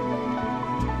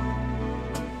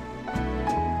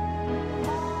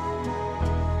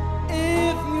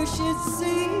 If you should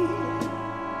see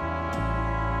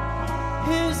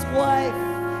his wife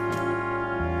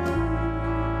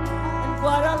in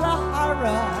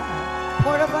Guadalajara,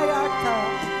 Puerto Vallarta,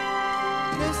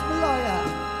 Miss Maloya,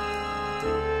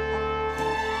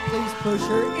 please push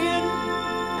her in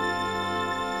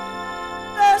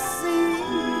the sea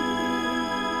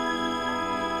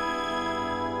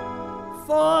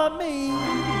for me.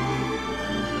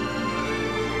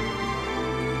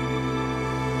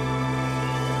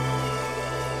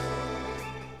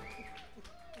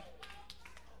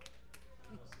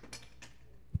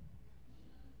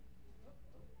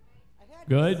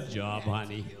 Good job,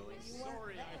 honey.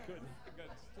 Sorry, I couldn't. I got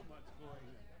too much going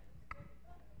on.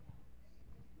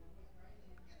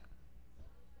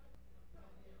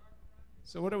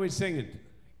 So what are we singing?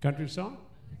 Country song?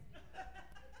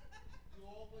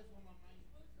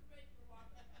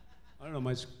 I don't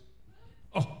know,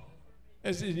 oh,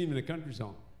 this isn't even a country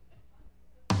song.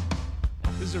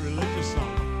 This is a religious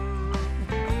song.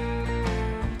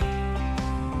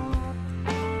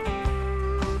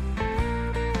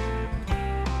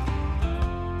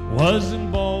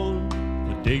 Wasn't born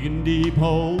for digging deep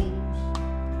holes,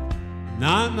 and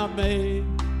I'm not made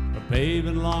for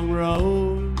paving long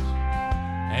roads.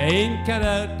 I ain't cut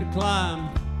out to climb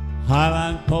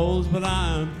highline poles, but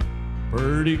I'm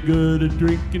pretty good at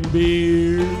drinking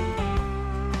beer.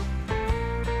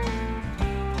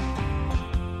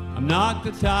 I'm not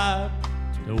the type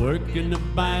to work in the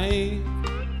bank,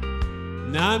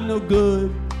 and I'm no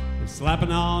good at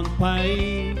slapping on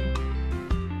paint.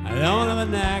 I don't have a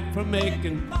knack for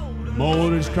making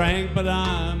motors crank, but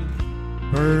I'm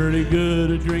pretty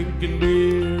good at drinking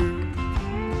beer.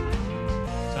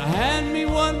 So hand me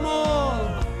one more,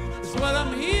 that's what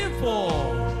I'm here for.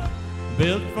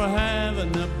 Built for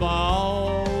having a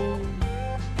ball.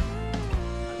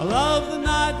 I love the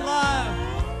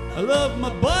nightlife, I love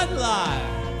my Bud Light,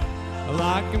 I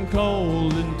like 'em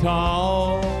cold and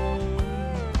tall.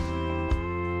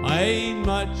 I ain't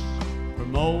much for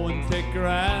mowing thick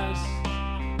grass,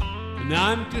 and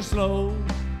I'm too slow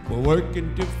for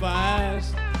working too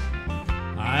fast.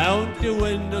 I own the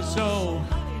window, so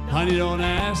honey, don't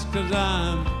ask, 'cause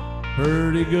I'm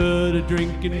pretty good at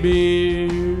drinking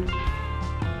beer.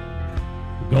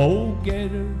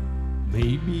 Go-getter,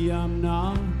 maybe I'm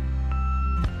not.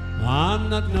 I'm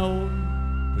not known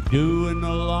for doing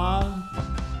a lot,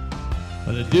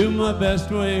 but I do my best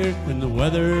work when the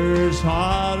weather's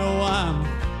hot. Oh, I'm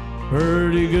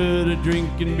pretty good at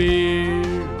drinking beer.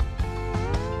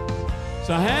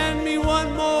 So hand me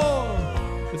one more,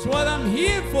 it's what I'm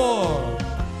here for.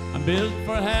 I'm built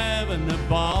for having a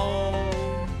ball.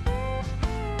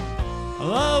 I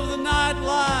love the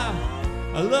nightlife,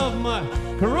 I love my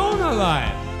Corona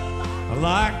life, I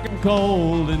like 'em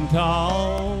cold and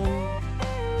tall.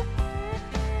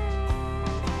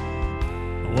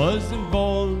 I wasn't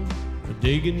born for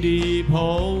digging deep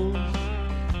holes,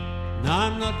 and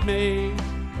I'm not made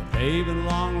for paving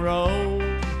long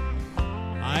roads.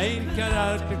 I ain't cut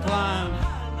out to climb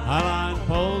highline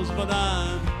poles, but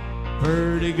I'm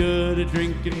pretty good at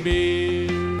drinking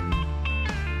beer.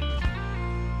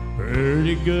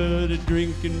 Pretty good at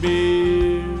drinking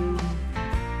beer.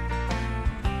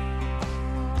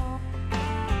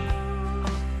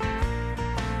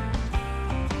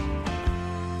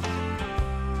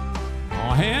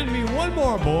 Oh, hand me one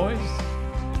more, boys.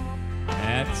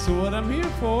 That's what I'm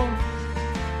here for.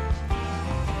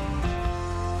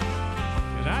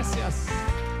 Gracias.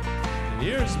 And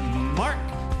here's Mark.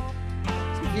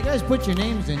 If you guys put your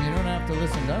names in, you don't have to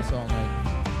listen to us all night.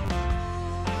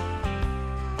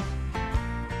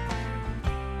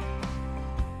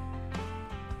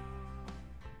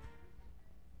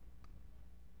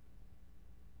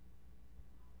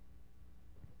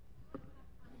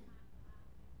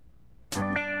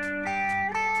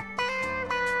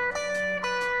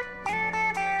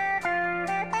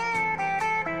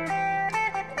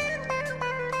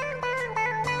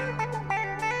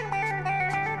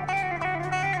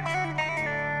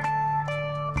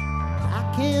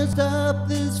 can't stop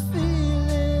this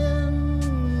feeling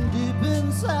deep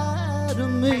inside of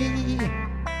me.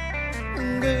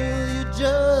 Girl, you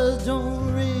just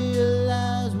don't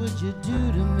realize what you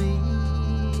do to me.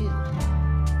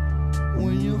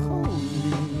 When you hold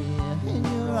me in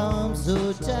your arms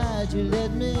so tight, you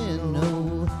let me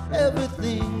know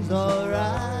everything's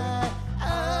alright.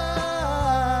 I'm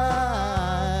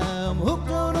hooked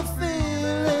on a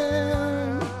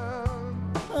feeling,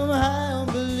 I'm high on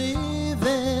believing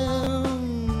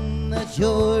that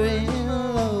you're in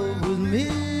love with me.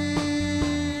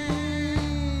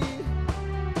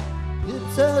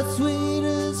 It's as sweet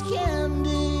as candy,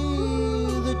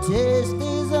 the taste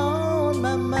is on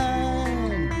my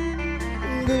mind.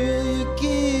 Girl, you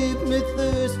keep me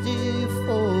thirsty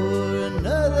for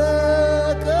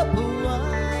another cup of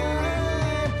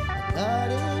wine. I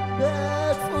got it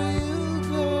bad for you,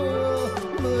 girl,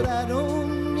 but I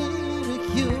don't need a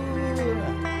cure.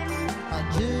 I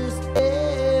just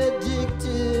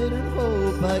addicted and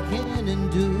hope I can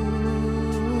endure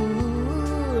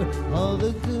all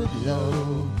the good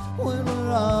love when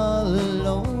we're all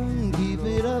alone. Keep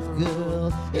it up,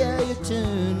 girl, yeah, you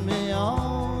turn me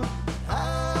on.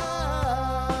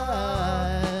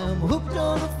 I'm hooked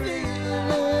on a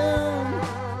feeling,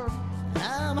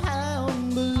 I'm high on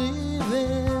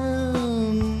believing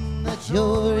that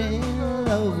you're in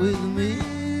love with me.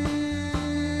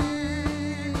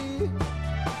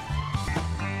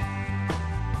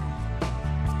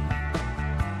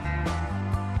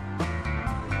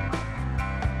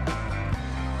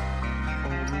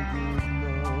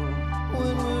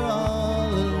 When we're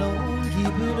all alone,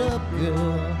 keep it up,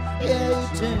 girl, yeah, you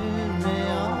turn me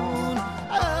on.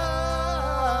 I'm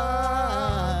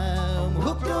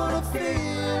hooked on a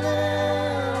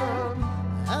feeling,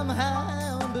 I'm high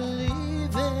on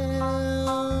believing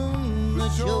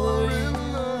that you're in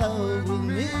love with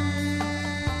me.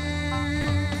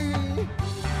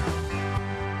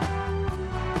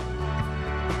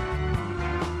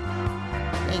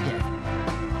 Thank you.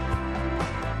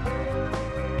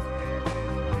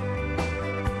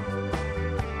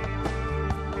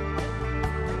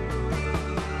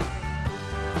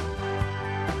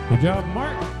 Good job,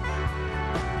 Mark.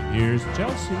 Here's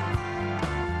Chelsea.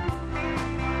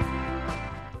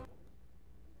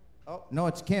 Oh, no,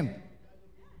 it's Kim.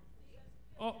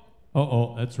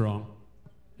 Oh, that's wrong.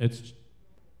 It's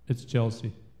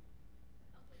Chelsea.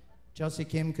 Chelsea,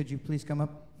 Kim, could you please come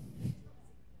up?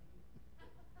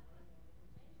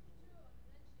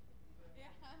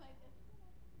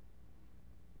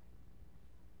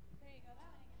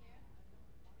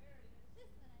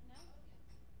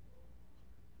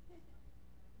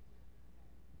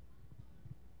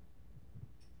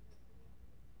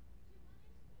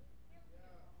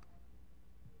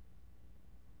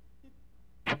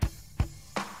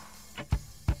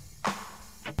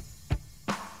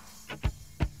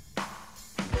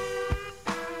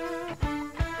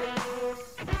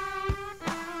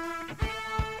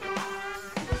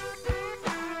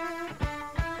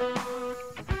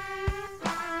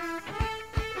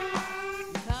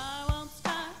 Car won't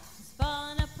start, it's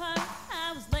falling apart.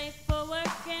 I was late for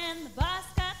work and the boss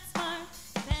got smart.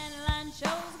 Dandelion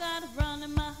show's got a run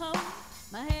in my home.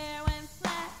 My hair went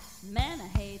flat, man, I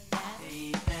hate that.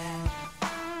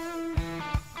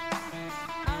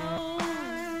 Oh,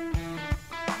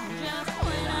 just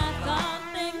when I thought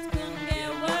things couldn't get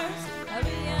worse, I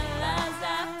realized I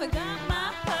forgot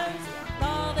my purse.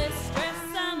 All this stress,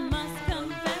 I must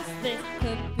confess, this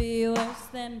could be worse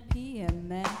than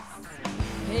PMS.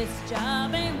 This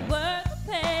job ain't worth the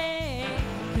pay.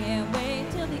 Can't wait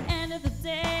till the end of the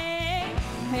day.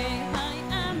 Hey, honey,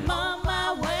 I'm on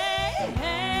my way.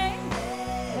 Hey,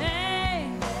 hey,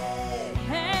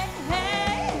 hey,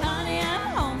 hey, honey, I'm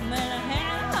home and I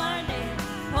had a hard day.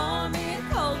 Pour me a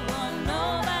cold one.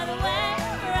 Oh, by the way,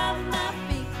 rub my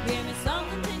feet, give me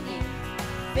something to eat.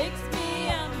 Fix me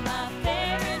up my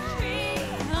favorite treat.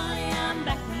 Honey, I'm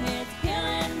back from here, it's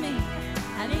killing me.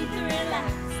 I need to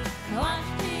relax, watch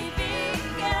TV,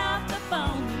 get off the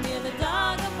phone, give the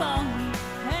dog a bone.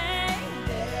 Hey,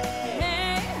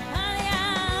 hey, honey,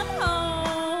 I'm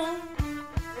home.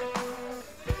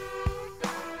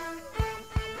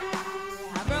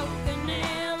 I broke a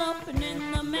nail opening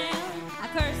the mail. I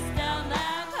cursed out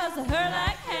loud 'cause I hurt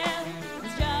like hell.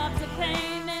 This job's a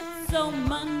pain, it's so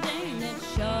mundane. It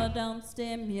sure don't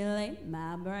stimulate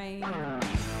my brain.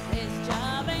 This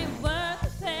job ain't worth the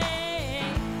pay.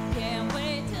 Can't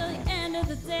wait till the end of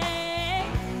the day.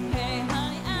 Hey,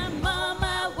 honey, I'm on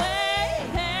my way.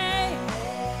 Hey,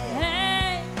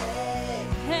 hey,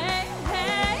 hey,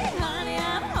 hey, honey,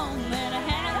 I'm home and I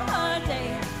had a hard day.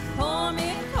 Pour me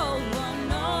a cold one.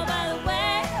 Oh, by the way,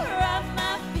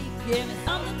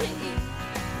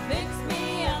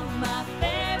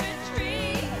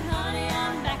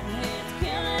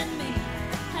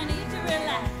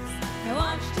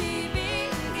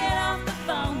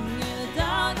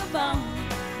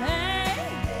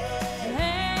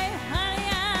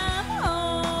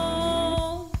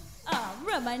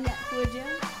 my neck, would you?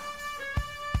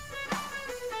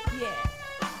 Yeah.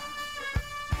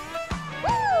 Woo!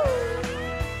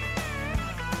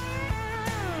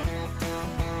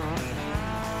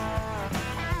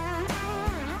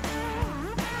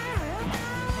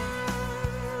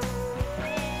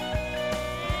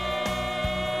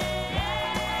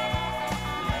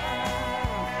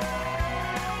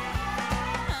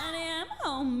 Honey, I'm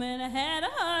home and I had a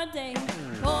hard day.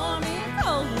 Pour me a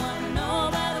cold one,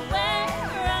 no matter where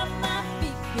on my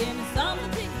feet. Give me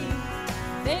something to eat.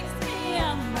 Fix me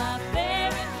up my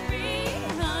favorite tree.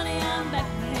 Honey, I'm back,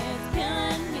 my head's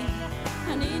killing me. I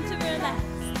need to relax.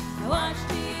 I watch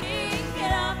TV,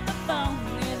 get off the phone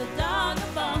with a dog a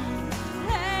bone.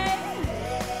 Hey,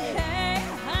 hey,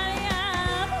 honey,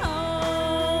 I'm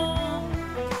home.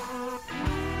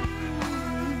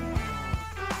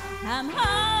 I'm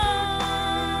home.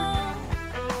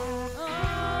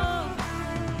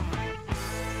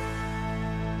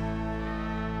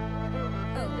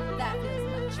 Oh, that feels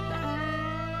much better.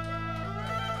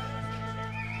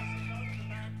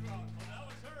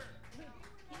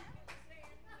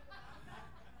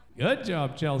 Good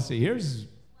job, Chelsea. Here's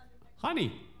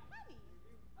Honey.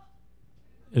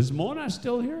 Is Mona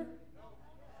still here?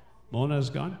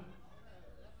 Mona's gone?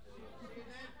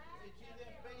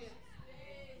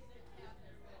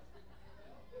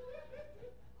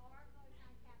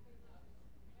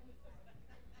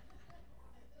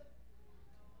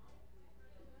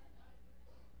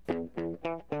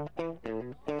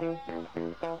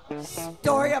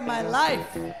 Story of my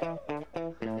life.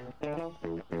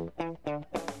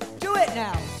 Do it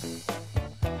now.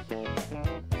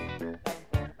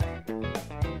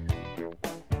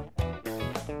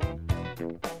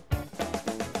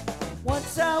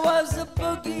 Once I was a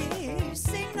boogie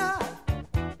singer,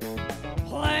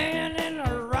 playing in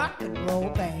a rock and roll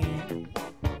band.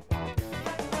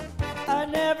 I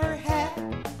never had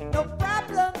no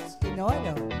problems, you know I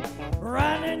don't,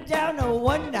 running down a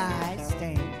one-night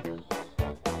stand.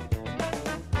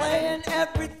 Playing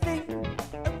everything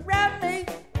around me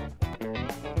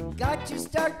got you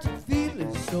start to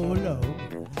feeling so low.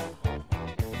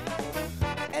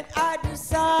 And I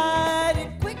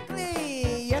decided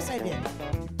quickly, yes I did,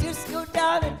 to just go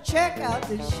down and check out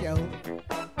the show.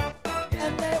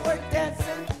 And they were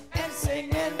dancing and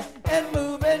singing and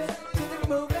moving to the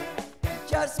moving.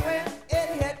 Just when it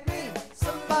hit me,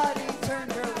 somebody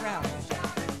turned around.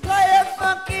 Play the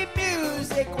funky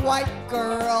music, white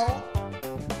girl.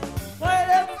 Play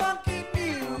the funky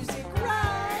music,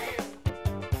 right?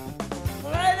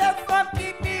 Play the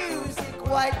funky music,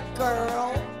 white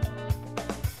girl.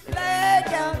 Lay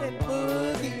down and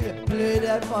boogie and play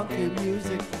that funky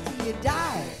music till you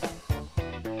die.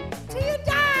 Till you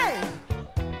die.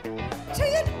 Till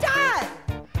you die.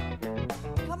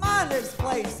 Come on, let's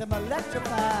play some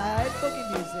electrified boogie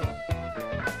music.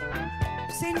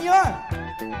 Senor,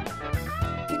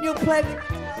 can you play the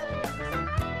guitar?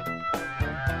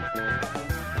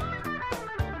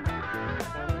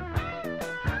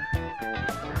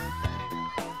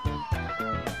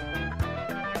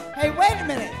 Hey, wait a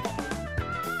minute.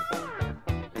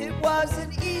 It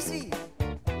wasn't easy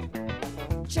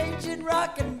changing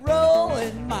rock and roll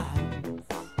in mine.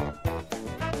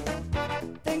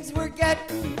 Things were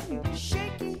getting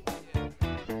shaky.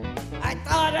 I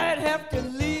thought I'd have to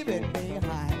leave it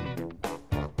behind.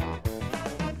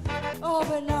 Oh,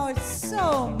 but now it's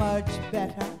so much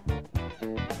better.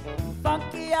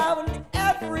 Funky out in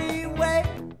every way.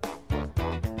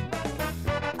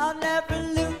 I'll never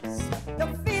lose the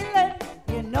feeling,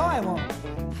 you know I won't.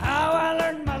 How I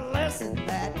learned my lesson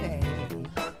that day.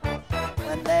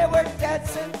 When they were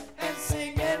dancing and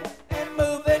singing and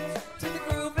moving to the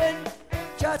grooving.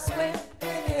 Just when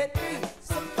it hit me,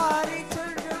 somebody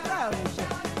turned around and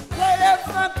said, play that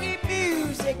funky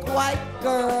music, white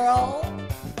girl.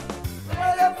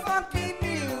 Play that funky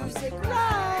music,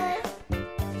 right?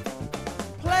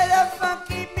 Play that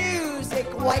funky music,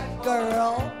 white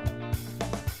girl.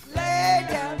 Lay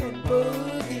down and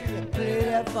boogie and play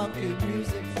that funky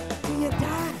music till you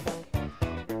die.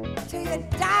 Till you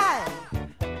die.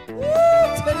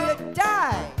 Woo, till you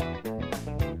die.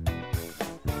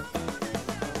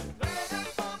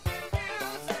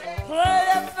 Play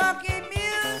that funky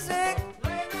music.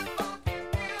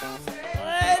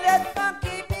 Play that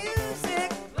funky music.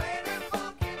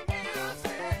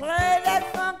 Play that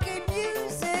funky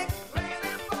music.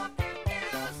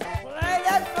 Play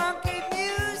that funky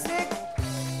music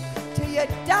till you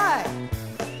die.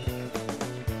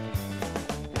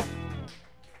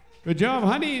 Good job,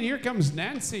 honey. And here comes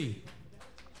Nancy.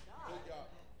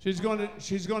 She's going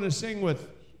to sing with.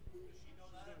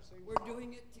 We're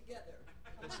doing it together.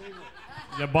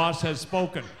 The boss has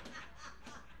spoken.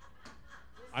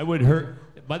 I would hurry.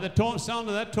 By the sound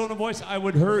of that tone of voice, I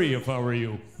would hurry if I were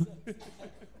you.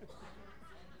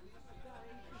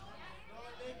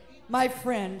 My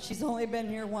friend, she's only been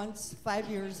here once 5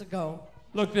 years ago.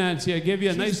 Look, Nancy, I gave you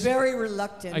a She's nice. very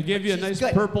reluctant. I gave but you a she's nice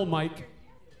good. purple mic.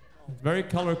 Very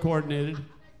color coordinated.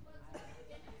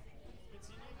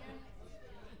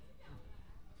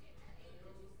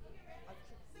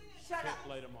 Shut up.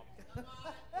 Light 'em up.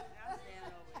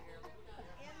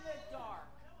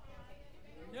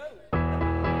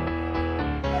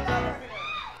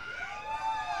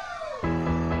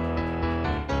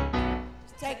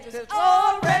 Take those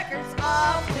old records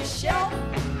off the shelf.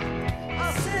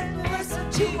 I'll sit and listen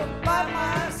to them by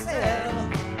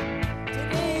myself.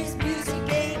 Today's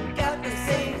music ain't got the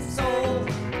same soul.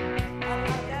 I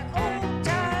like that old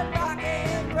time rock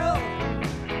and roll.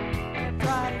 I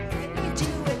try to get me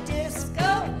to a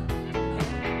disco.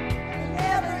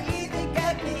 Never even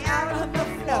got me out on the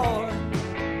floor.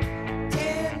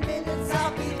 10 minutes,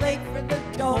 I'll be late for the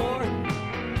door.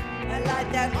 I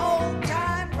like that old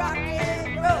time rock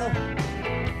and roll.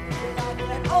 I like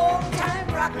that old time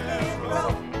rock and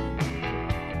roll.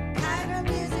 Kind of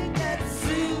music that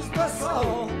soothes my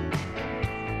soul.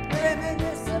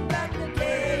 Reminisce about the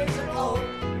days of old.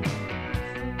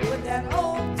 With that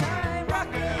old time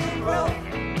rock and roll.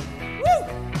 Woo!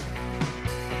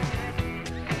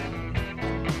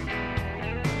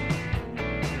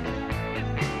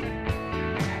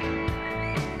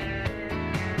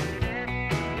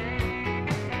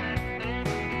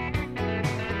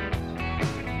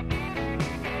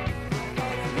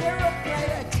 Hear her play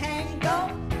a tango.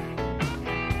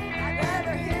 I'd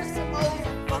rather hear some old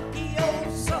funky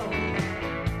old soul.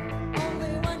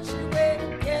 Only once you wait to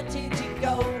get to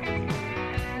go.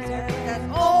 That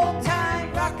old time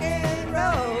rock and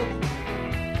roll.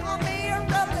 Call me a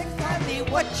relic, call me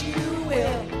what you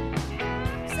will.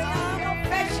 Say I'm old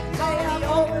fashioned, say I'm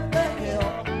over the hill.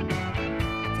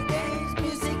 Today's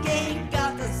music ain't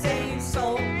got the same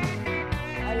soul.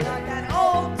 I like that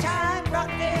old time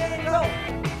rock and roll.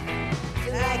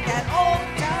 Like that old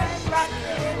time rock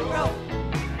and roll.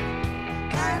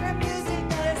 Kind of music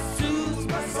that soothes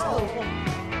my soul.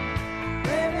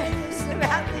 Reminisce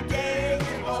about the days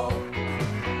of old.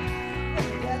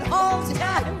 That old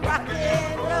time rock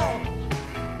and roll.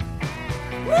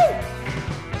 Woo!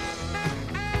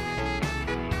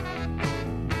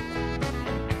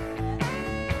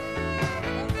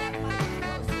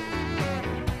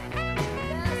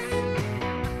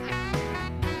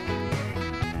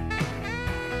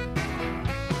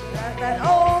 That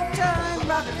old time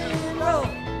rock and roll.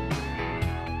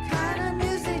 Kind of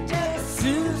music just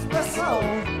soothes my soul.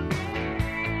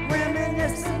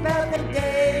 Reminisce about the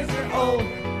days of old.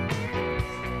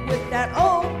 With that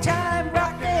old time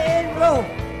rock and roll.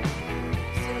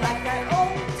 So like that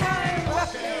old time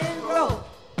rock and roll.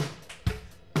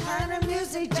 Kind of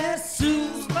music just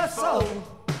soothes my soul.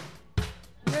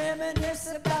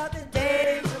 Reminisce about the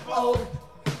days of old.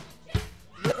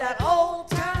 With that old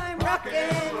time rock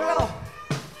and roll.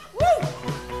 Woo!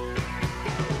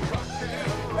 Rock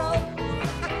and roll.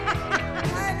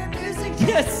 Kind of music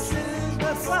just soothes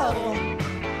my soul.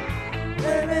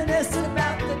 Reminisce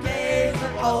about the days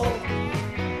of old.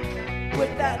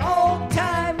 With that old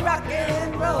time rock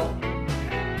and roll.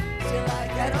 So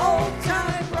like that old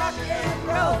time rock and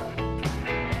roll.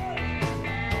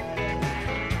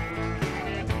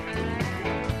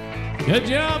 Good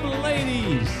job,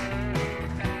 ladies.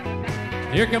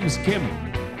 Here comes Kim.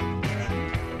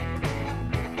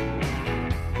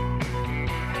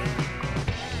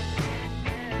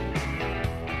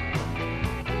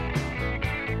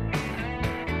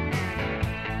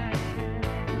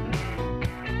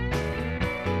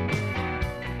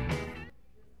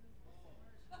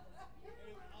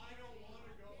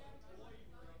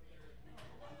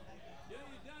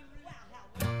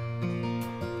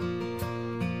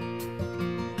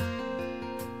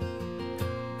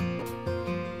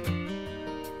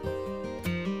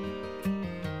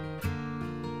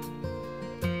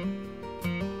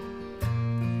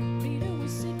 Rita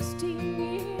was 16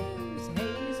 years,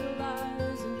 hazel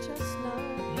eyes and chestnut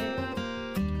hair.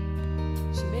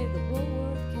 She made the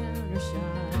Woolworth counter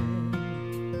shine.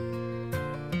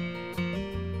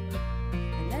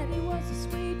 And Eddie was a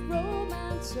sweet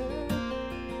romancer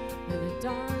and a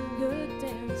darn good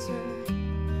dancer.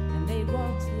 And they'd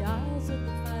walk the aisles of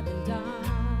the Five and Dime.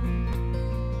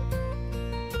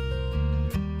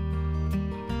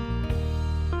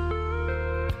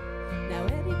 Now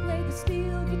Eddie played the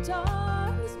steel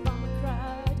guitar. His mama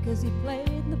cried 'cause he played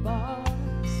in the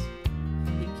bars.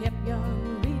 He kept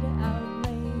young Rita out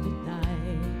late at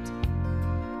night.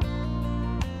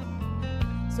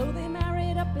 So they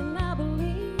married up in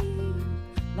Abilene,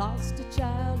 lost a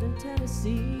child in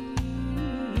Tennessee.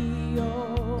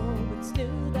 Oh, but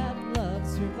still that love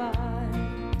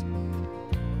survived.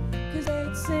 'Cause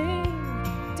they'd sing,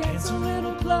 dance a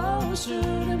little closer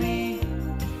to me,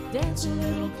 dance a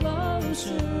little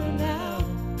closer now,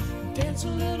 dance a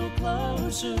little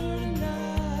closer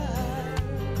tonight.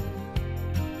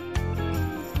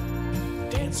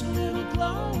 Dance a little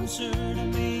closer to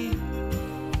me,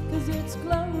 'cause it's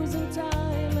closing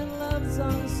time and love's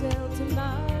on sale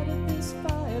tonight at this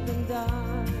 5 and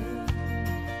dime.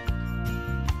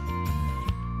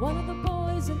 One of the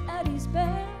boys in Eddie's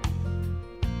band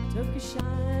took a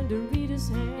shine to Rita's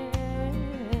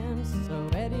hands, so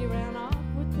Eddie ran off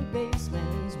with the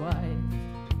bassman's wife.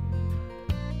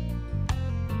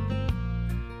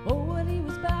 Oh, when he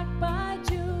was back by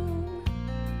June,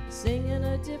 singing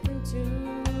a different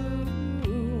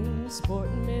tune,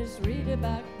 sporting Miss Rita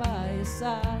back by his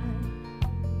side.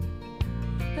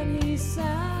 And he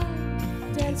sang,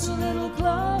 dance a little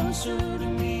closer to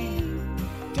me,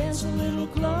 dance a little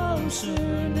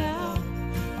closer now,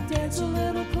 dance a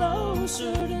little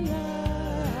closer tonight.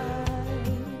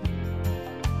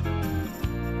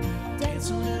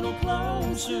 Dance a little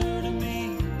closer to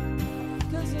me,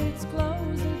 'cause it's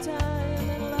closing time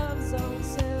and love's on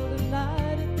sale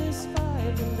tonight at this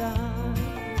 5 and dime.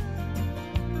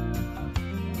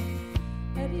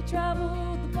 And he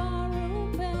traveled the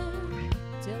barroom band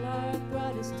till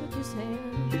arthritis took his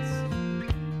hands.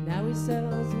 Now he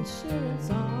sells insurance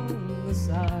on the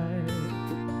side.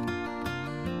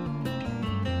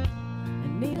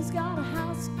 And Nina's got a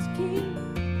house to keep,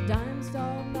 dime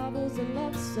store novels and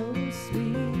love so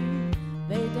sweet.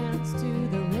 They dance to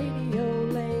the radio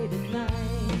late at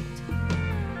night,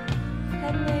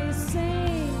 and they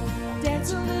sing, dance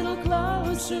a little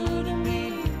closer to me,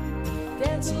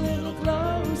 dance a little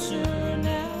closer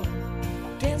now,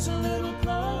 dance a little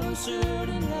closer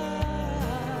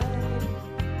tonight.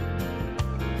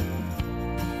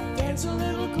 Dance a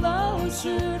little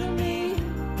closer to me,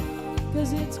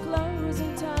 'cause it's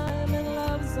closing time and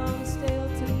love's on sale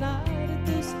tonight at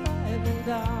this 5 and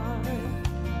dime.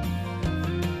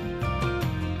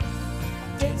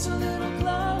 Dance a little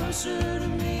closer to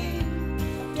me,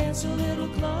 dance a little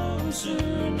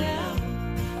closer now,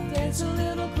 dance a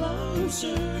little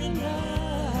closer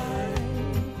tonight.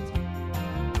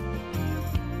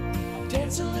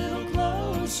 Dance a little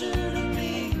closer to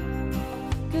me,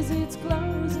 'cause it's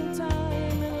closing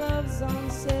time and love's on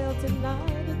sale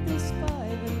tonight at this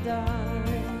 5 and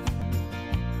dime.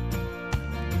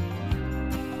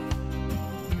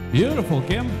 Beautiful,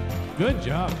 Kim. Good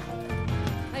job.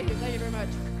 Thank you very much.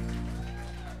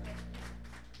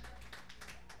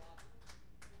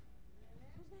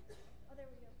 Oh, there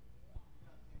we go.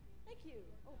 Thank you.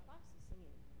 Oh, Fox is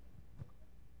singing.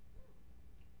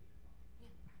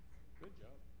 Good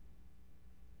job.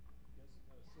 Guess you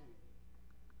gotta sing it.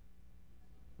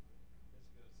 Guess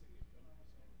you gotta sing it.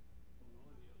 Don't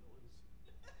know the other ones.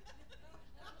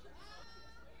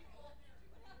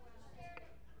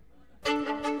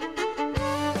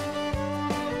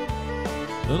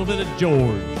 A little bit of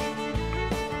George.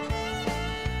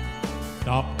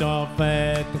 Stopped off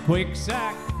at the Quick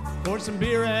Sack for some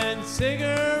beer and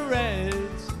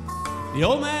cigarettes. The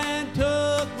old man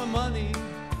took my money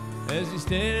as he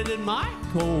stared at my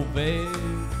Corvette.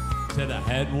 Said I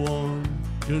had one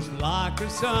just like her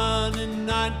son in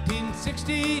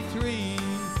 1963,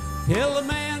 till the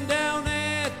man down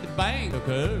at the bank took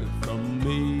her from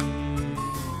me.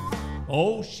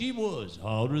 Oh, she was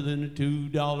hotter than a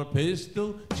 $2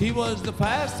 pistol. She was the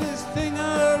fastest thing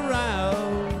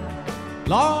around.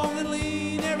 Long and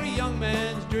lean, every young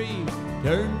man's dream,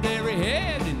 turned every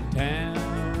head in town.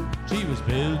 She was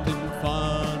built and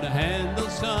fun to handle,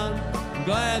 son. I'm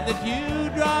glad that you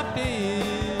dropped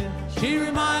in. She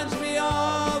reminds me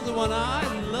of the one I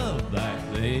loved back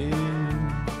then.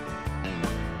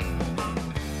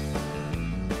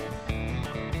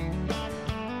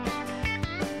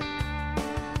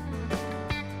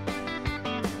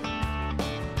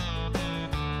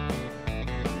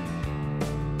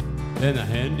 Then I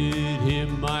handed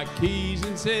him my keys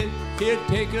and said, here,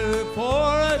 take her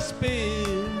for a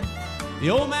spin.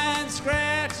 The old man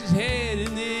scratched his head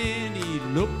and then he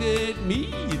looked at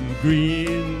me and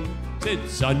grinned. Said,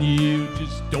 son, you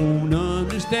just don't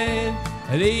understand.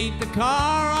 It ain't the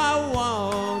car I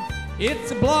want.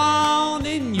 It's a blonde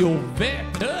in your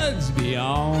veterans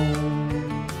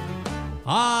beyond.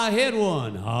 I had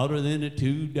one hotter than a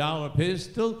 $2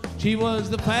 pistol. She was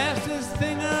the fastest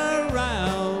thing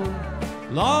around.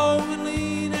 Long and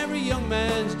lean, every young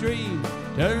man's dream,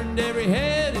 turned every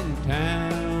head in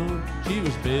town. She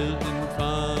was built in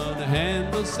fun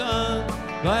son.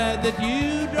 Glad that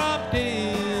you dropped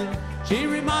in. She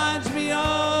reminds me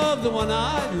of the one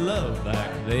I loved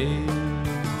back then.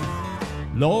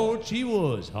 Lord, she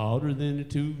was hotter than a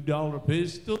 $2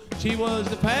 pistol. She was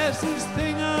the fastest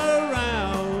thing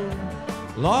around.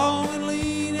 Long and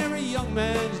lean, every young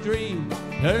man's dream.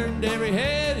 Turned every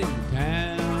head in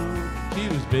town. She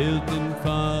was built in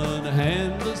fun to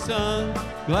handle, son.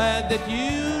 Glad that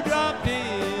you dropped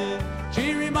in.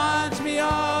 She reminds me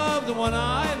of the one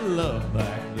I loved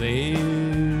back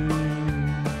then.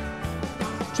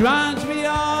 She reminds me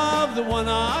of the one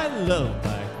I loved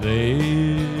back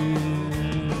then.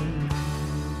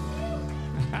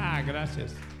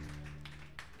 Gracias.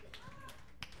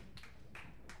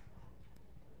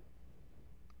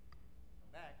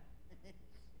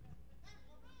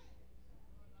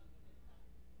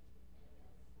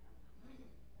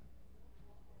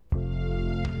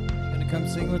 Gonna come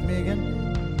sing with me again?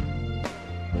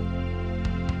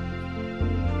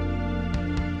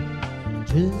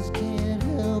 Just can't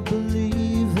help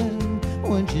believing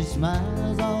when she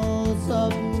smiles all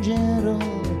soft and gentle,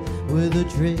 with a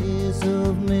trace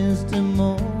of misty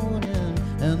morning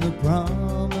and the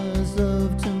promise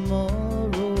of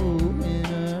tomorrow in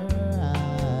her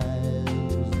eyes.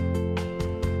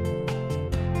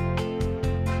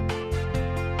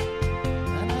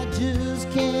 And I just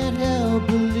can't help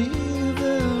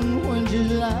believing when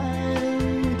she's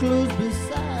lying close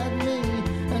beside me,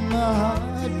 and my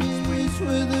heart beats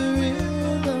with the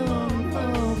rhythm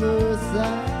of her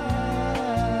sigh.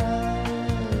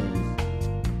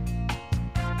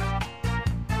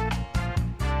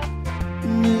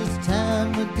 This time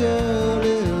the girl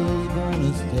is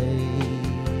gonna stay.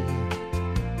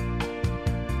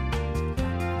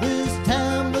 This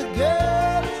time the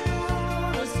girl is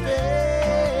gonna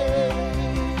stay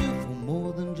for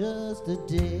more than just a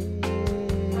day.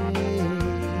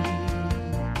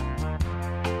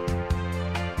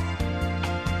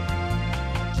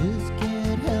 Just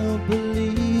can't help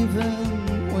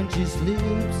believing when she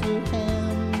slips her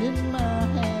hand in my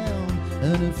hand,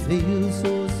 and it feels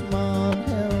so small and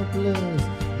helpless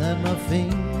that my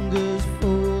fingers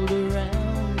fold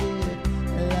around it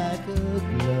like a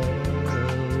glove.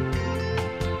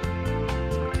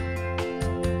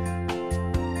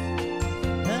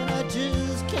 And I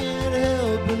just can't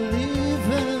help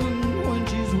believing when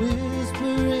she's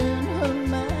whispering her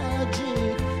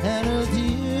magic, and her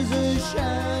tears are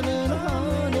shining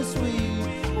honey sweet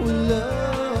with love.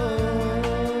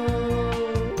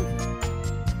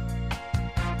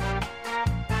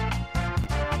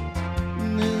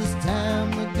 This time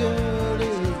the girl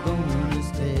is gonna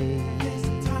stay. This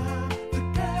time the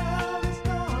girl is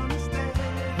gonna stay.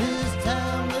 This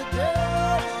time the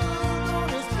girl is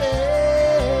gonna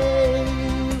stay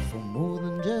for more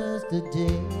than just a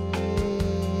day.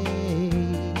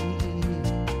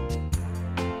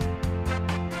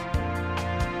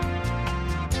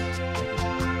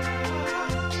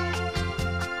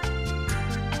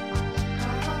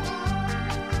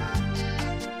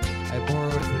 I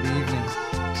borrowed it for the evening.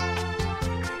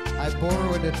 I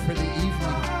borrowed it for the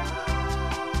evening.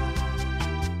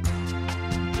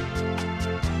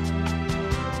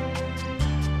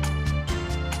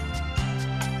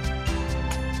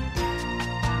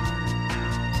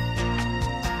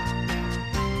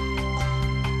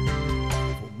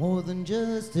 For more than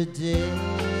just a day.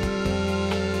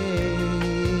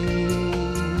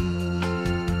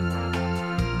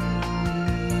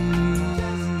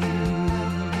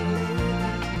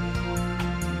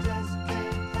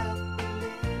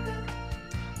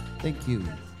 Thank you.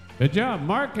 Good job,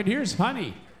 Mark, and here's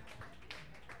Honey.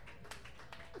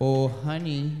 Oh,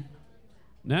 honey.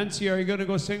 Nancy, are you going to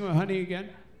go sing with Honey again?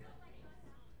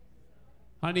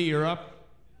 Honey, you're up.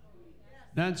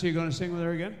 Nancy, you going to sing with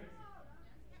her again?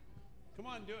 Come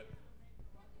on, do it.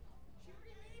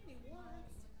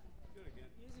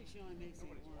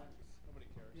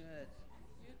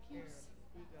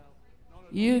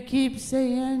 You keep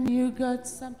saying you got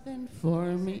something for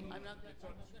me.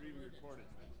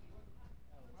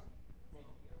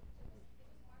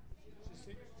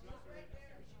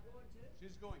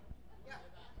 She's going.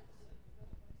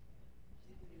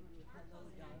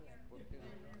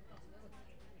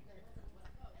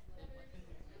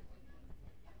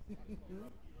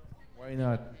 Why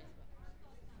not?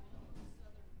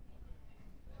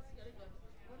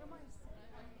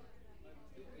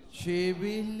 She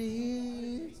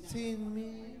believes in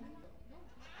me.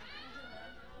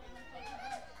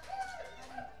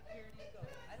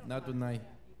 Not tonight.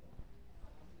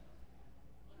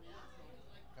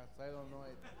 Cause I don't know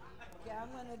it. Okay,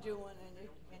 I'm gonna do one, and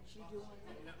can she do one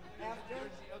after?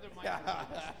 Yeah.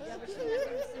 Yeah, but she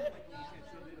never seen it.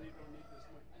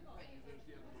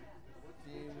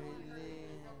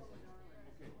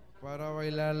 para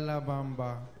bailar la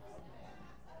bamba.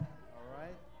 All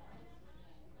right.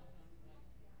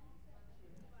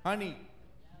 Honey.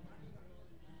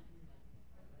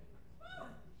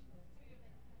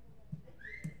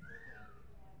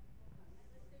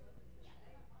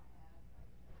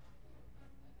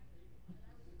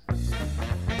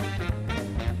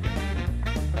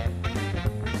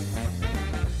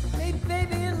 Hey,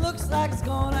 baby, it looks like it's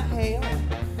gonna hail.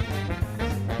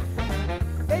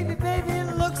 Baby,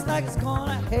 it looks like it's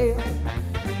gonna hail.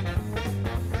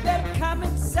 Better come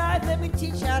inside, let me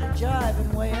teach you how to jive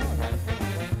and wail.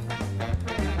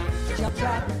 Jump,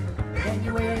 jive, then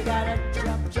you really gotta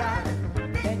jump,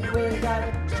 jive. Then you really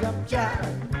gotta jump,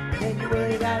 jive. Then you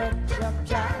really gotta jump,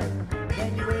 jive.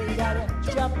 Then you really gotta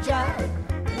jump, jive.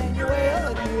 Then you wail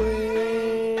and wail.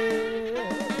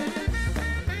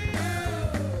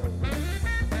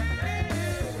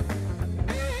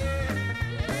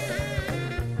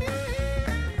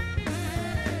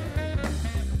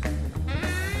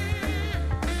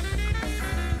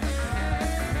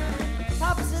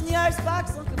 Papa's in the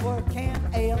icebox looking for a can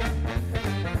of ale.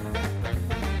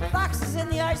 Fox is in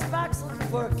the icebox looking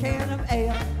for a can of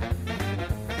ale.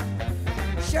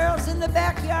 Cheryl's in the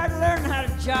backyard learning how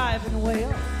to jive and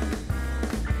wail.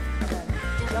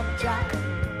 Jump, jive,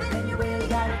 then you really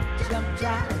gotta jump,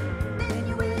 jive. Then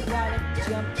you really gotta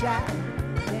jump, jive.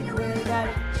 Then you really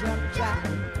gotta jump, jive.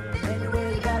 Then you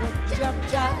really gotta jump,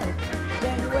 jive.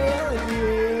 Then you wail and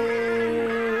wail.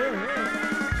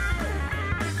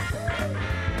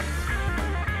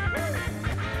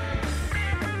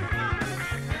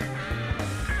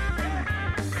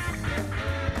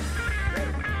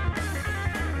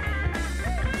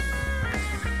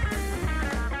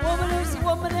 Woman is a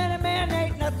woman and a man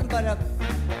ain't nothing but a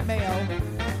male.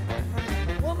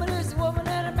 Woman is a woman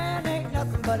and a man ain't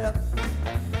nothing but a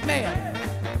male.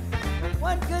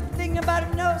 One good thing about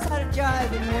him knows how to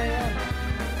jive and wail.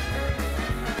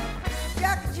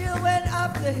 Jack and Jill went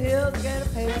up the hill to get a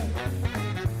pail.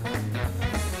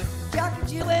 Jack and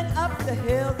Jill went up the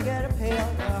hill to get a pail.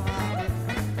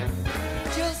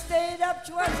 Jill stayed up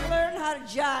to us to learn how to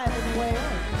jive and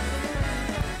wail.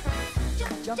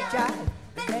 Jump, jive.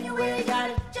 Then you really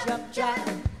gotta jump,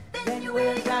 jive. Then you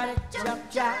really gotta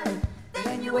jump, jive.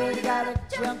 Then you really gotta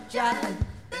jump, jive.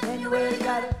 Then you really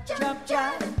gotta jump,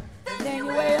 jive. Then you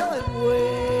wail and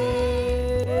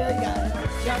wail. Gotta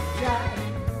jump, jive.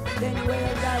 Then you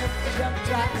really gotta jump,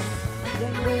 jive.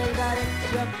 Then you really gotta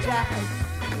jump, jive.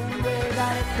 Then you really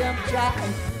gotta jump, jive.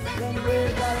 Then you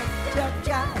really gotta jump,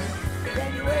 jive. Then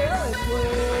you wail and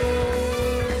wail.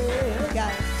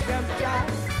 Gotta jump, jive.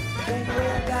 Then you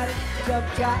really gotta jump,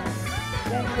 jive.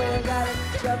 Then you really gotta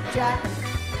jump, jive.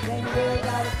 Then you really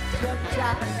gotta jump,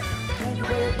 jive. Then you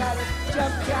really gotta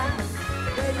jump, jive.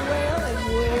 Then you wail and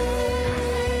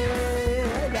wail.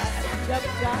 Gotta jump,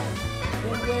 jive.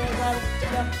 Then you really gotta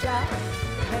jump, jive.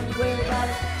 Then you really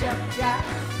gotta jump, jive.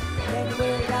 Then you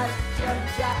really gotta jump,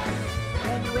 jive.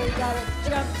 Then you really gotta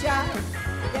jump, jive.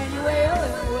 Then you wail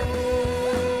and wail.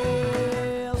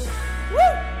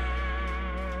 Woo!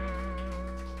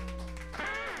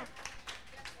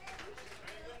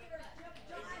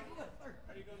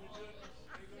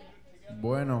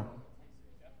 Bueno.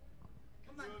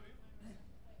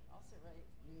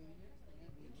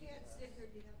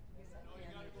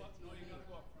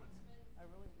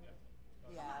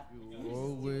 You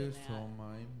always on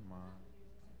my mind.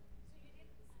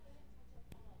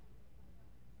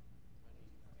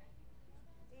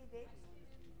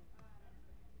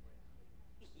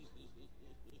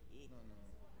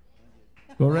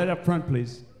 Go right up front,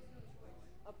 please.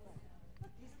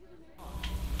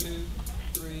 2,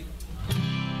 3.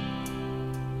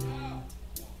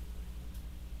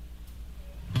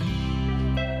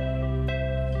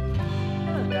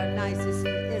 Look how nice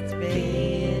it's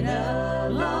been a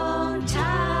long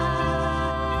time.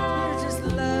 You're just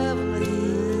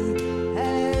lovely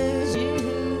as you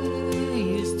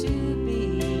used to be.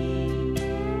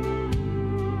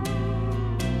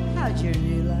 How's your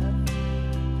new love?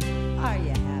 Are you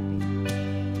happy?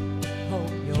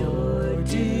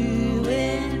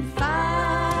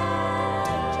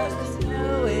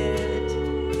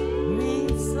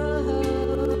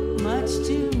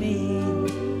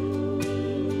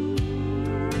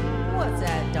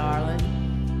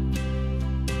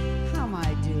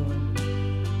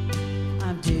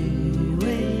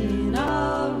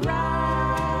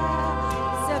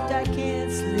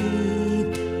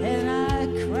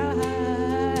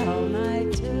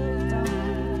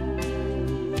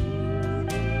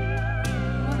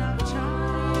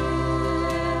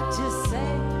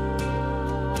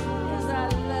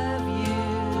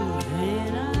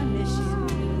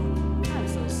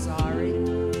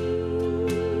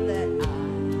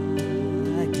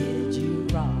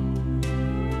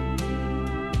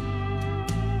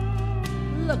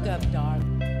 Look up,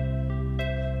 darling.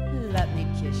 Let me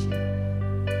kiss you.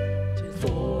 Just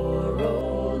for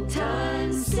old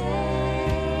time's sake,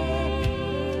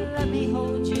 let me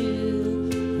hold you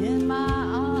in my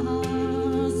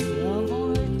arms one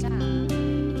more time.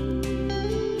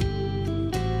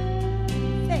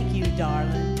 Thank you,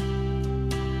 darling.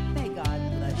 May God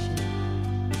bless you.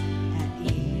 And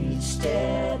each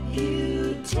step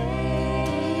you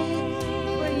take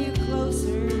bring you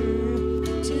closer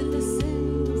to the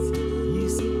sins you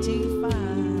seek to find.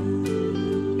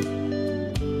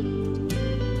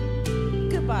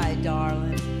 Goodbye,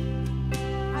 darling.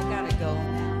 I gotta go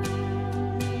now.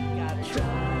 Gotta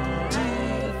try to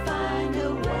find a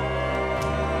way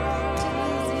to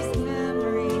lose these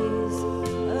memories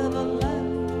of a love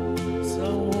so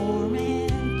warm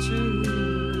and true.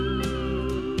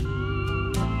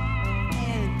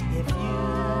 And if you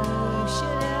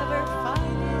should ever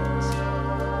find it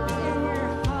in your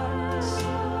heart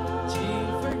to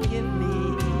forgive me,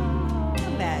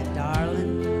 come back,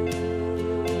 darling.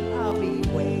 I'll be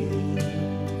waiting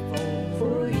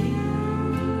for you.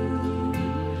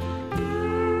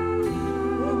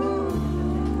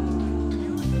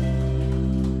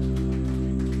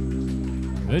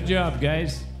 Good job,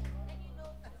 guys.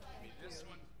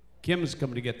 Kim's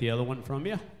coming to get the other one from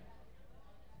you.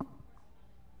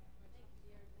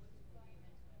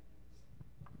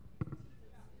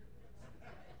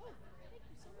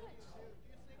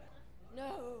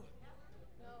 No.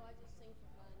 No, I just sing for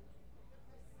fun.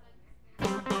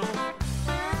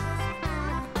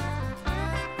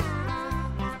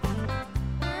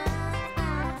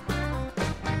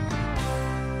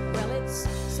 Well, it's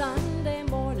Sunday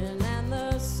morning and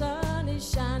the sun is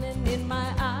shining in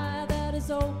my eye that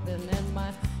is open and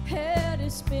my head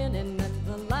is spinning and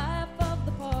the life of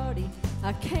the party.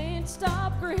 I can't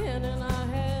stop grinning. I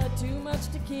had too much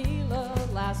tequila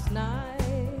last night.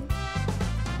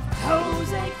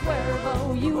 Jose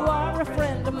Cuervo, you are a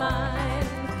friend of mine.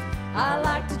 I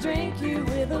like to drink you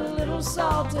with a little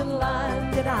salt and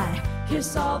lime. Did I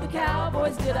kiss all the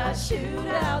cowboys? Did I shoot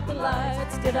out the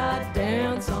lights? Did I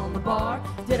dance on the bar?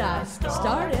 Did I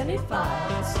start any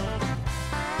fights?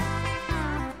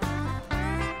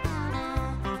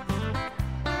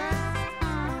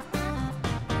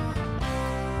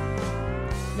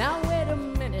 Now wait a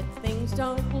minute, things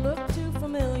don't look too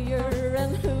familiar.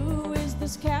 And who is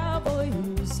this cowboy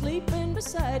who's sleeping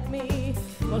beside me?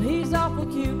 Well, he's awful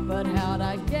cute, but how'd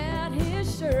I get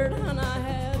his shirt? And I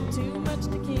had too much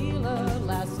tequila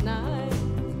last night.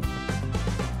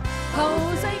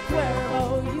 Jose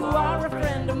Cuervo, you are a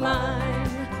friend of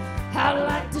mine. I'd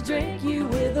like to drink you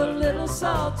with a little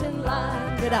salt and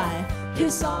lime. Did I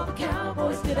kiss all the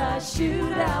cowboys? Did I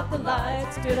shoot out the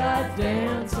lights? Did I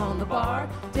dance on the bar?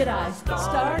 Did I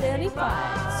start any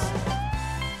fights?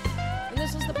 And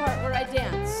this is the part where I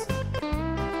dance.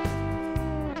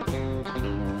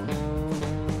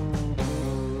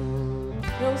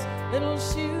 Those little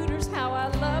shooters, how I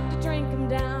love to drink them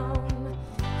down.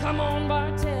 Come on,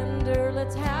 bartender,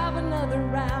 let's have another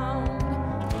round.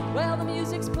 Well, the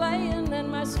music's playing and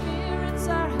my spirits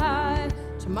are high.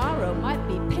 Tomorrow might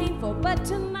be painful, but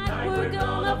tonight we're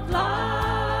gonna fly.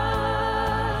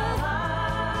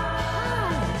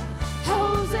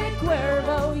 Jose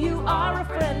Cuervo, you are a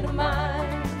friend of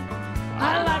mine.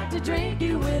 I like to drink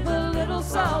you with a little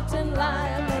salt and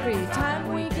lime. Every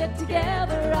time we get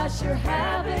together, I sure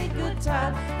have a good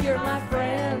time. You're my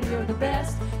friend, you're the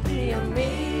best, mi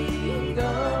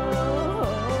amigo.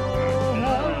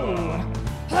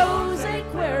 Jose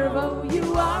Cuervo,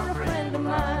 you are a friend of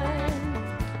mine.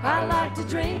 I like to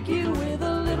drink you with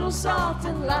a little salt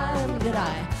and lime. Did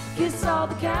I kiss all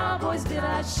the cowboys? Did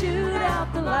I shoot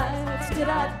out the lights? Did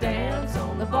I dance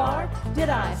on the bar? Did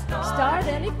I start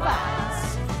any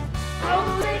fights?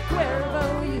 Jose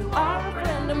Cuervo, you are a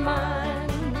friend of mine.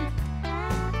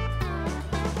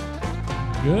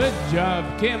 Good job,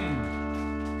 Kim.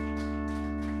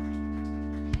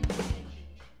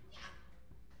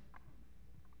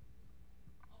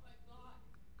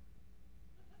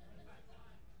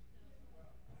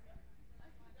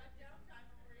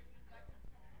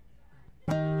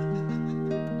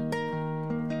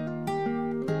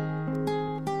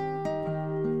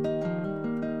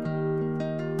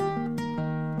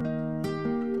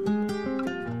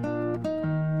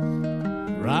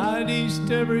 Ride east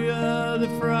every other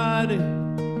Friday,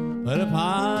 but if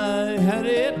I had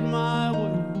it my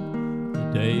way,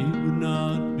 the day would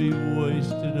not be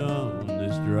wasted on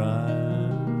this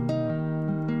drive.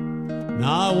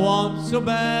 Now I want so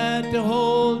bad to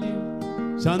hold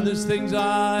you, son, there's things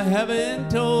I haven't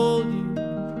told you.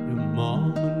 Your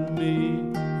mom and me,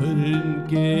 we didn't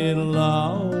get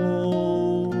along. Now I want so bad to hold you, son, there's things I haven't told you. Your mom and me, we didn't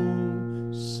get along.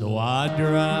 I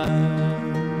drive.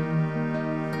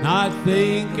 I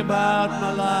think about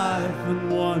my life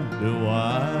and wonder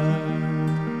why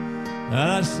that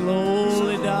I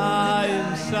slowly die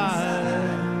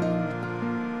inside.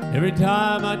 Every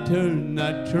time I turn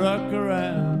that truck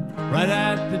around, right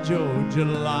at the Georgia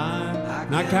line,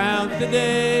 and I count the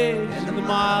days and the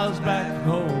miles back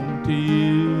home to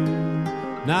you,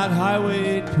 not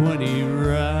Highway 20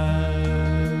 ride.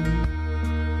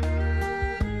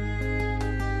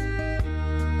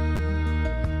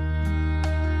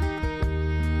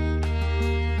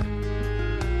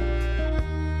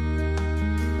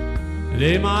 The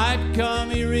day might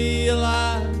come you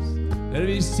realize that if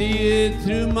you see it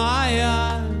through my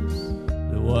eyes,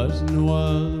 there wasn't no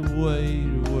other way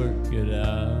to work it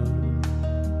out.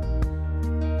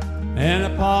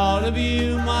 And a part of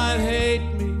you might hate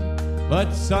me,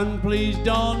 but son, please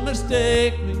don't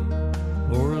mistake me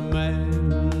for a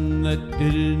man that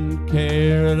didn't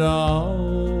care at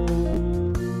all.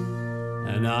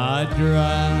 And I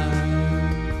drive,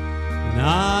 and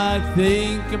I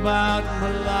think about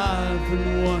my life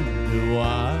and wonder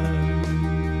why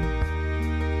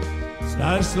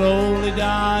I slowly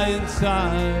die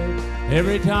inside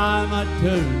every time I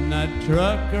turn that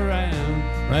truck around,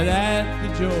 right at the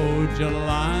Georgia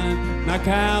line. And I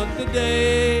count the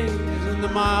days and the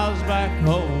miles back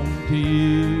home to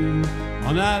you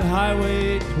on that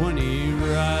Highway 20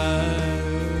 ride.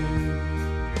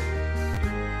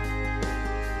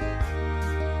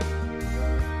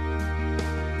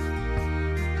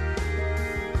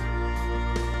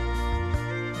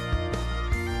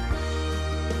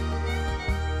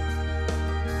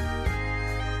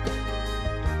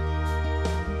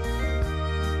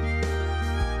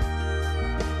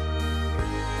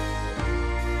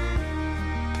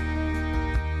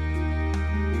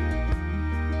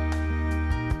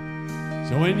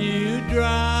 So when you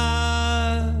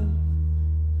drive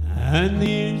and the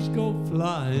years go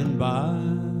flying by,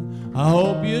 I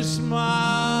hope you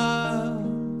smile.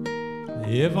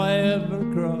 If I ever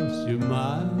cross your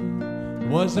mind, it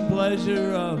was the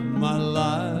pleasure of my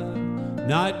life,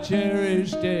 not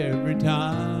cherished every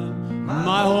time.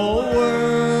 My whole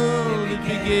world, it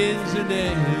begins and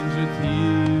ends with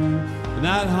you, and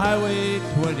that Highway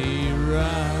 20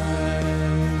 ride.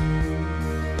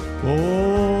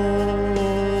 Oh,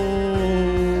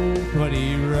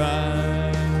 20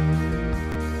 ride.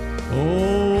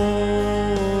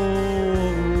 Oh,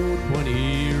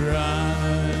 20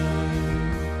 ride.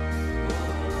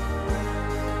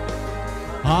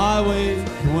 Highway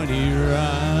 20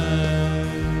 ride.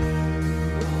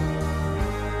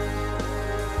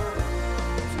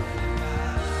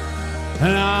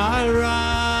 And I ride.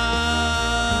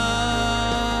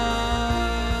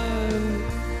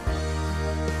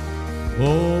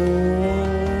 Oh.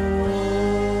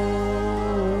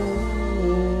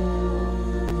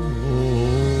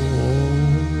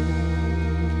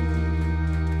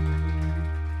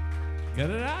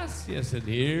 Yes, and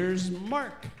here's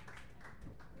Mark.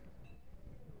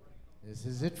 This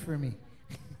is it for me.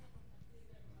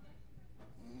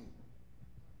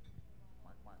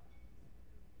 Mark.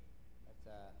 That's a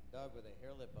dog with a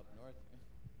hair lip up north.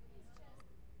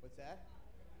 What's that?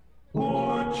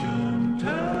 Fortune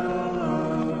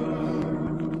teller,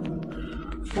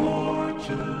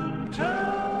 fortune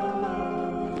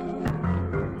teller,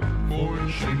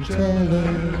 fortune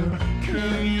Teller,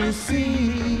 can you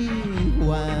see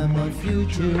why my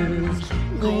future's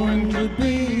going to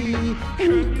be?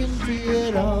 You can see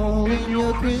it all in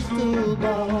your crystal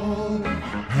ball.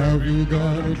 Have you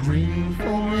got a dream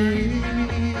for me?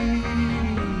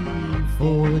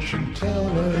 Fortune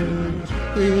teller,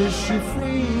 is she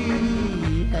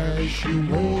free? Has she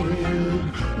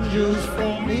waited just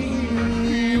for me?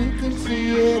 You can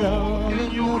see it all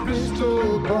in your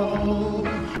crystal ball.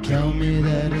 Tell me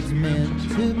that it's meant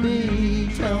to be.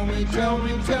 Tell me,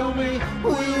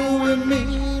 will we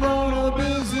meet on a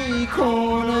busy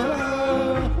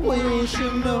corner? Will she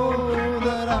know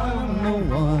that I'm the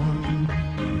one?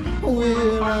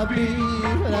 Will I be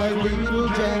like little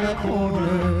Jack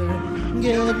Horner,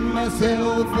 get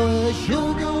myself a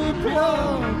sugar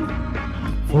plum?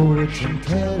 Fortune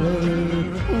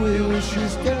teller, will she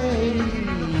stay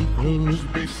close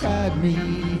beside me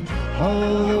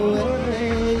all the way?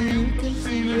 You can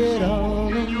see it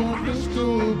all in your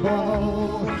crystal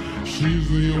ball. She's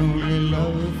the only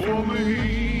love for me.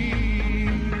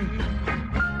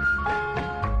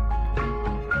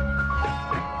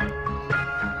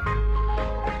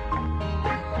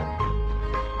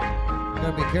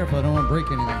 Gotta be careful, I don't want to break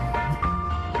anything.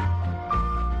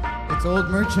 It's old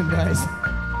merchandise.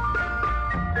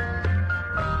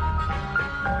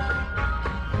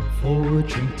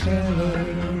 Fortune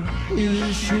teller,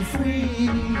 is she free?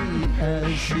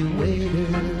 Has she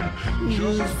waited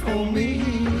just for me?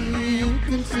 You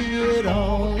can see it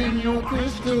all in your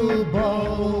crystal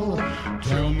ball.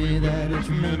 Tell me that it's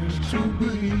meant to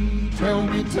be. Tell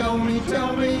me, tell me,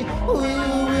 tell me,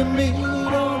 will we meet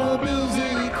on a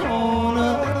busy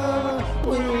corner?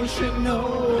 Will she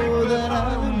know that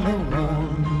I'm the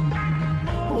one?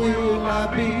 Will I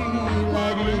be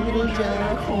like little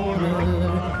Jack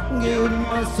Horner, give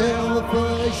myself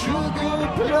a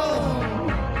sugar plum?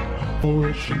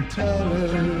 Fortune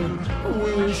teller,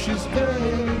 will she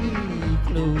stay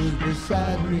close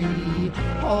beside me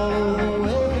all the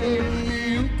way?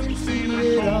 You can see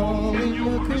it all in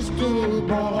your crystal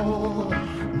ball.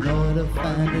 Gotta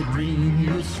find a dream,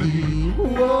 you see.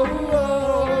 Whoa,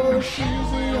 whoa, she's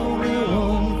the only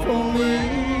one for me.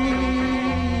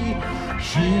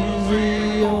 She's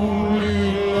the only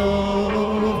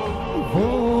love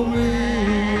for me.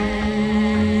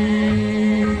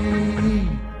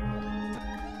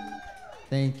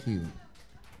 Thank you.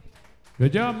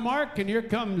 Good job, Mark. And here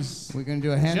comes We're gonna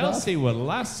do a handoff. Chelsea with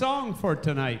last song for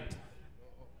tonight.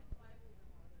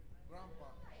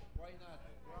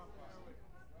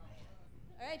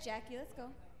 All right, Jackie, let's go.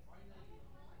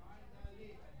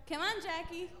 Come on,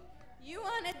 Jackie. You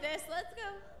wanted this. Let's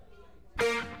go.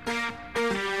 Let's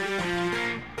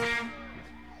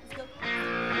go.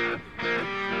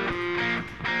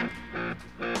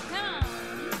 Come on.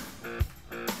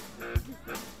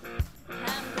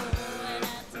 I'm going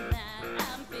out tonight.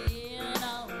 I'm feeling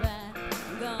alright.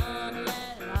 I'm gonna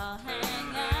let it all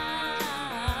hang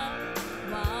out.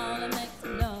 Wanna make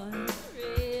some noise,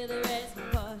 really raise my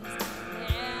voice.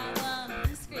 Yeah, I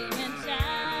wanna scream and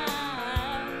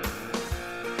shout.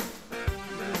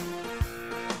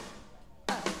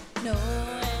 No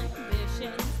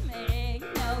ambitions, make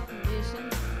no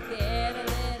conditions. Get a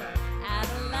little out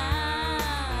of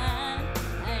line.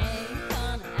 I ain't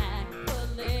gonna act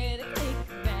politically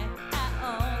correct. I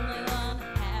only wanna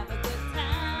have a good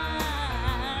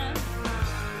time.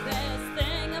 Best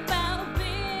thing about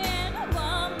being a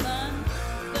woman,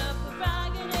 the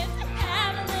prerogative to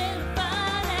have a little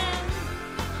fun. And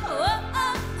oh,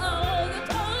 oh, oh, you're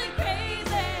totally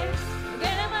crazy.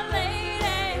 Forgetting my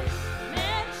lady,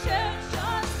 men shirt,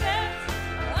 short skirts.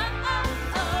 Oh, oh,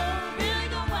 oh, really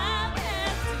go wild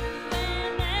and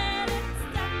doing that in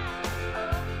style. Oh,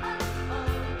 oh, oh,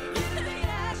 feel the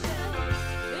action,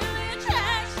 feel the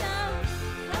attraction.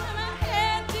 Come in my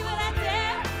head, do what I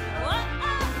dare. Oh,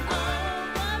 oh, oh,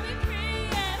 want me free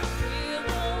and feel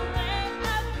the way I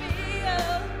feel.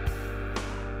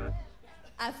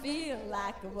 I feel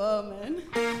like a woman.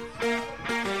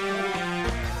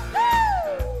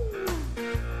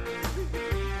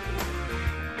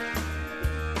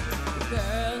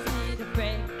 Girls need a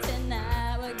break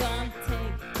tonight. We're gonna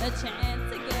take a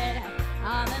chance to get out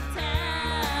on the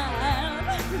town.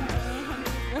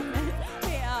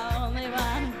 We only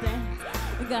wanna dance.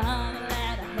 We're gonna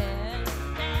let our head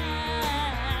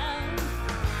down.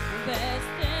 Best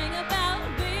thing about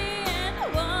being a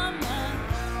woman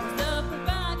is the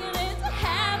prerogative to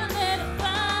have a little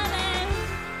fun. And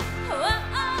oh,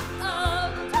 oh, oh,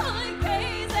 totally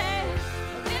crazy.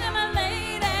 Forgetting my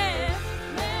lady,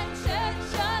 men shirt,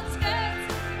 short skirts.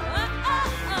 Oh, oh,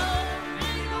 oh,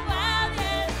 really go wild,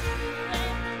 yeah.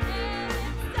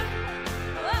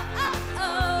 Oh, oh, oh,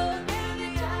 get the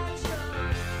action,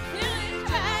 feel the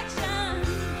attraction.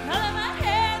 Color my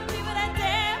hair, do what I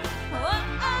dare. Oh,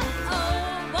 oh, oh,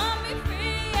 want me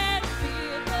free and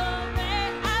feel the way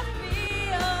I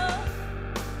feel.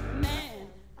 Man,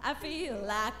 I feel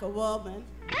like a woman.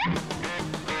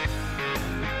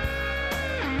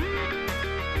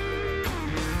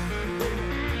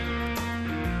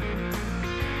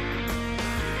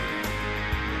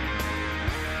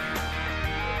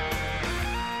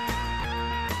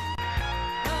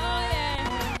 Oh,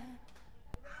 yeah.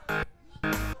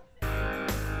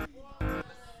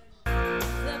 The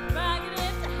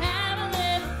prerogative to have a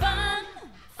little fun.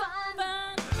 Fun,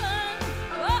 fun, fun.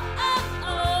 Oh, oh,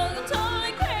 oh, you're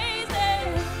totally crazy.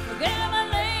 Forget my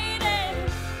lady.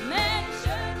 Men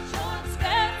shirt, short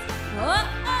skirts. Oh,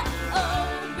 oh, oh,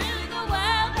 really go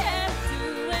wild, yeah.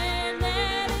 Doing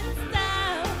that in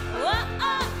style. Oh,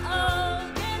 oh, oh,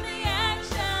 get the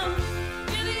action.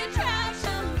 Feel the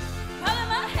attraction. Color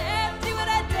my hair, do what I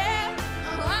dare.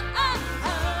 Oh, oh,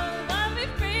 oh, want me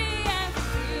free and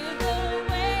feel the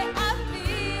way I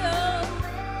feel.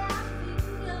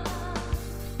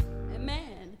 And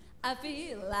man, I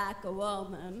feel like a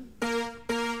woman. Yeah.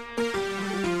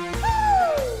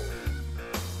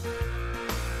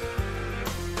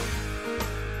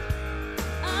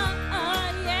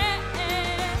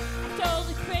 I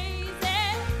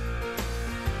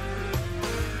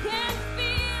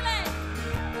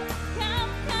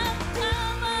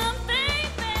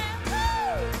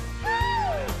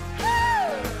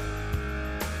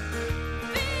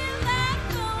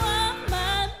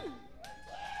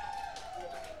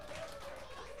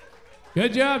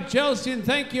Good job, Chelsea, and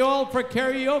thank you all for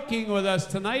karaokeing with us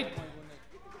tonight.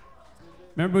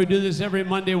 Remember, we do this every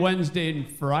Monday, Wednesday,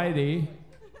 and Friday,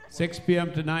 6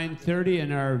 p.m. to 9:30,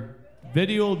 and our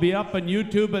video will be up on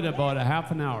YouTube in about a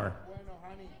half an hour.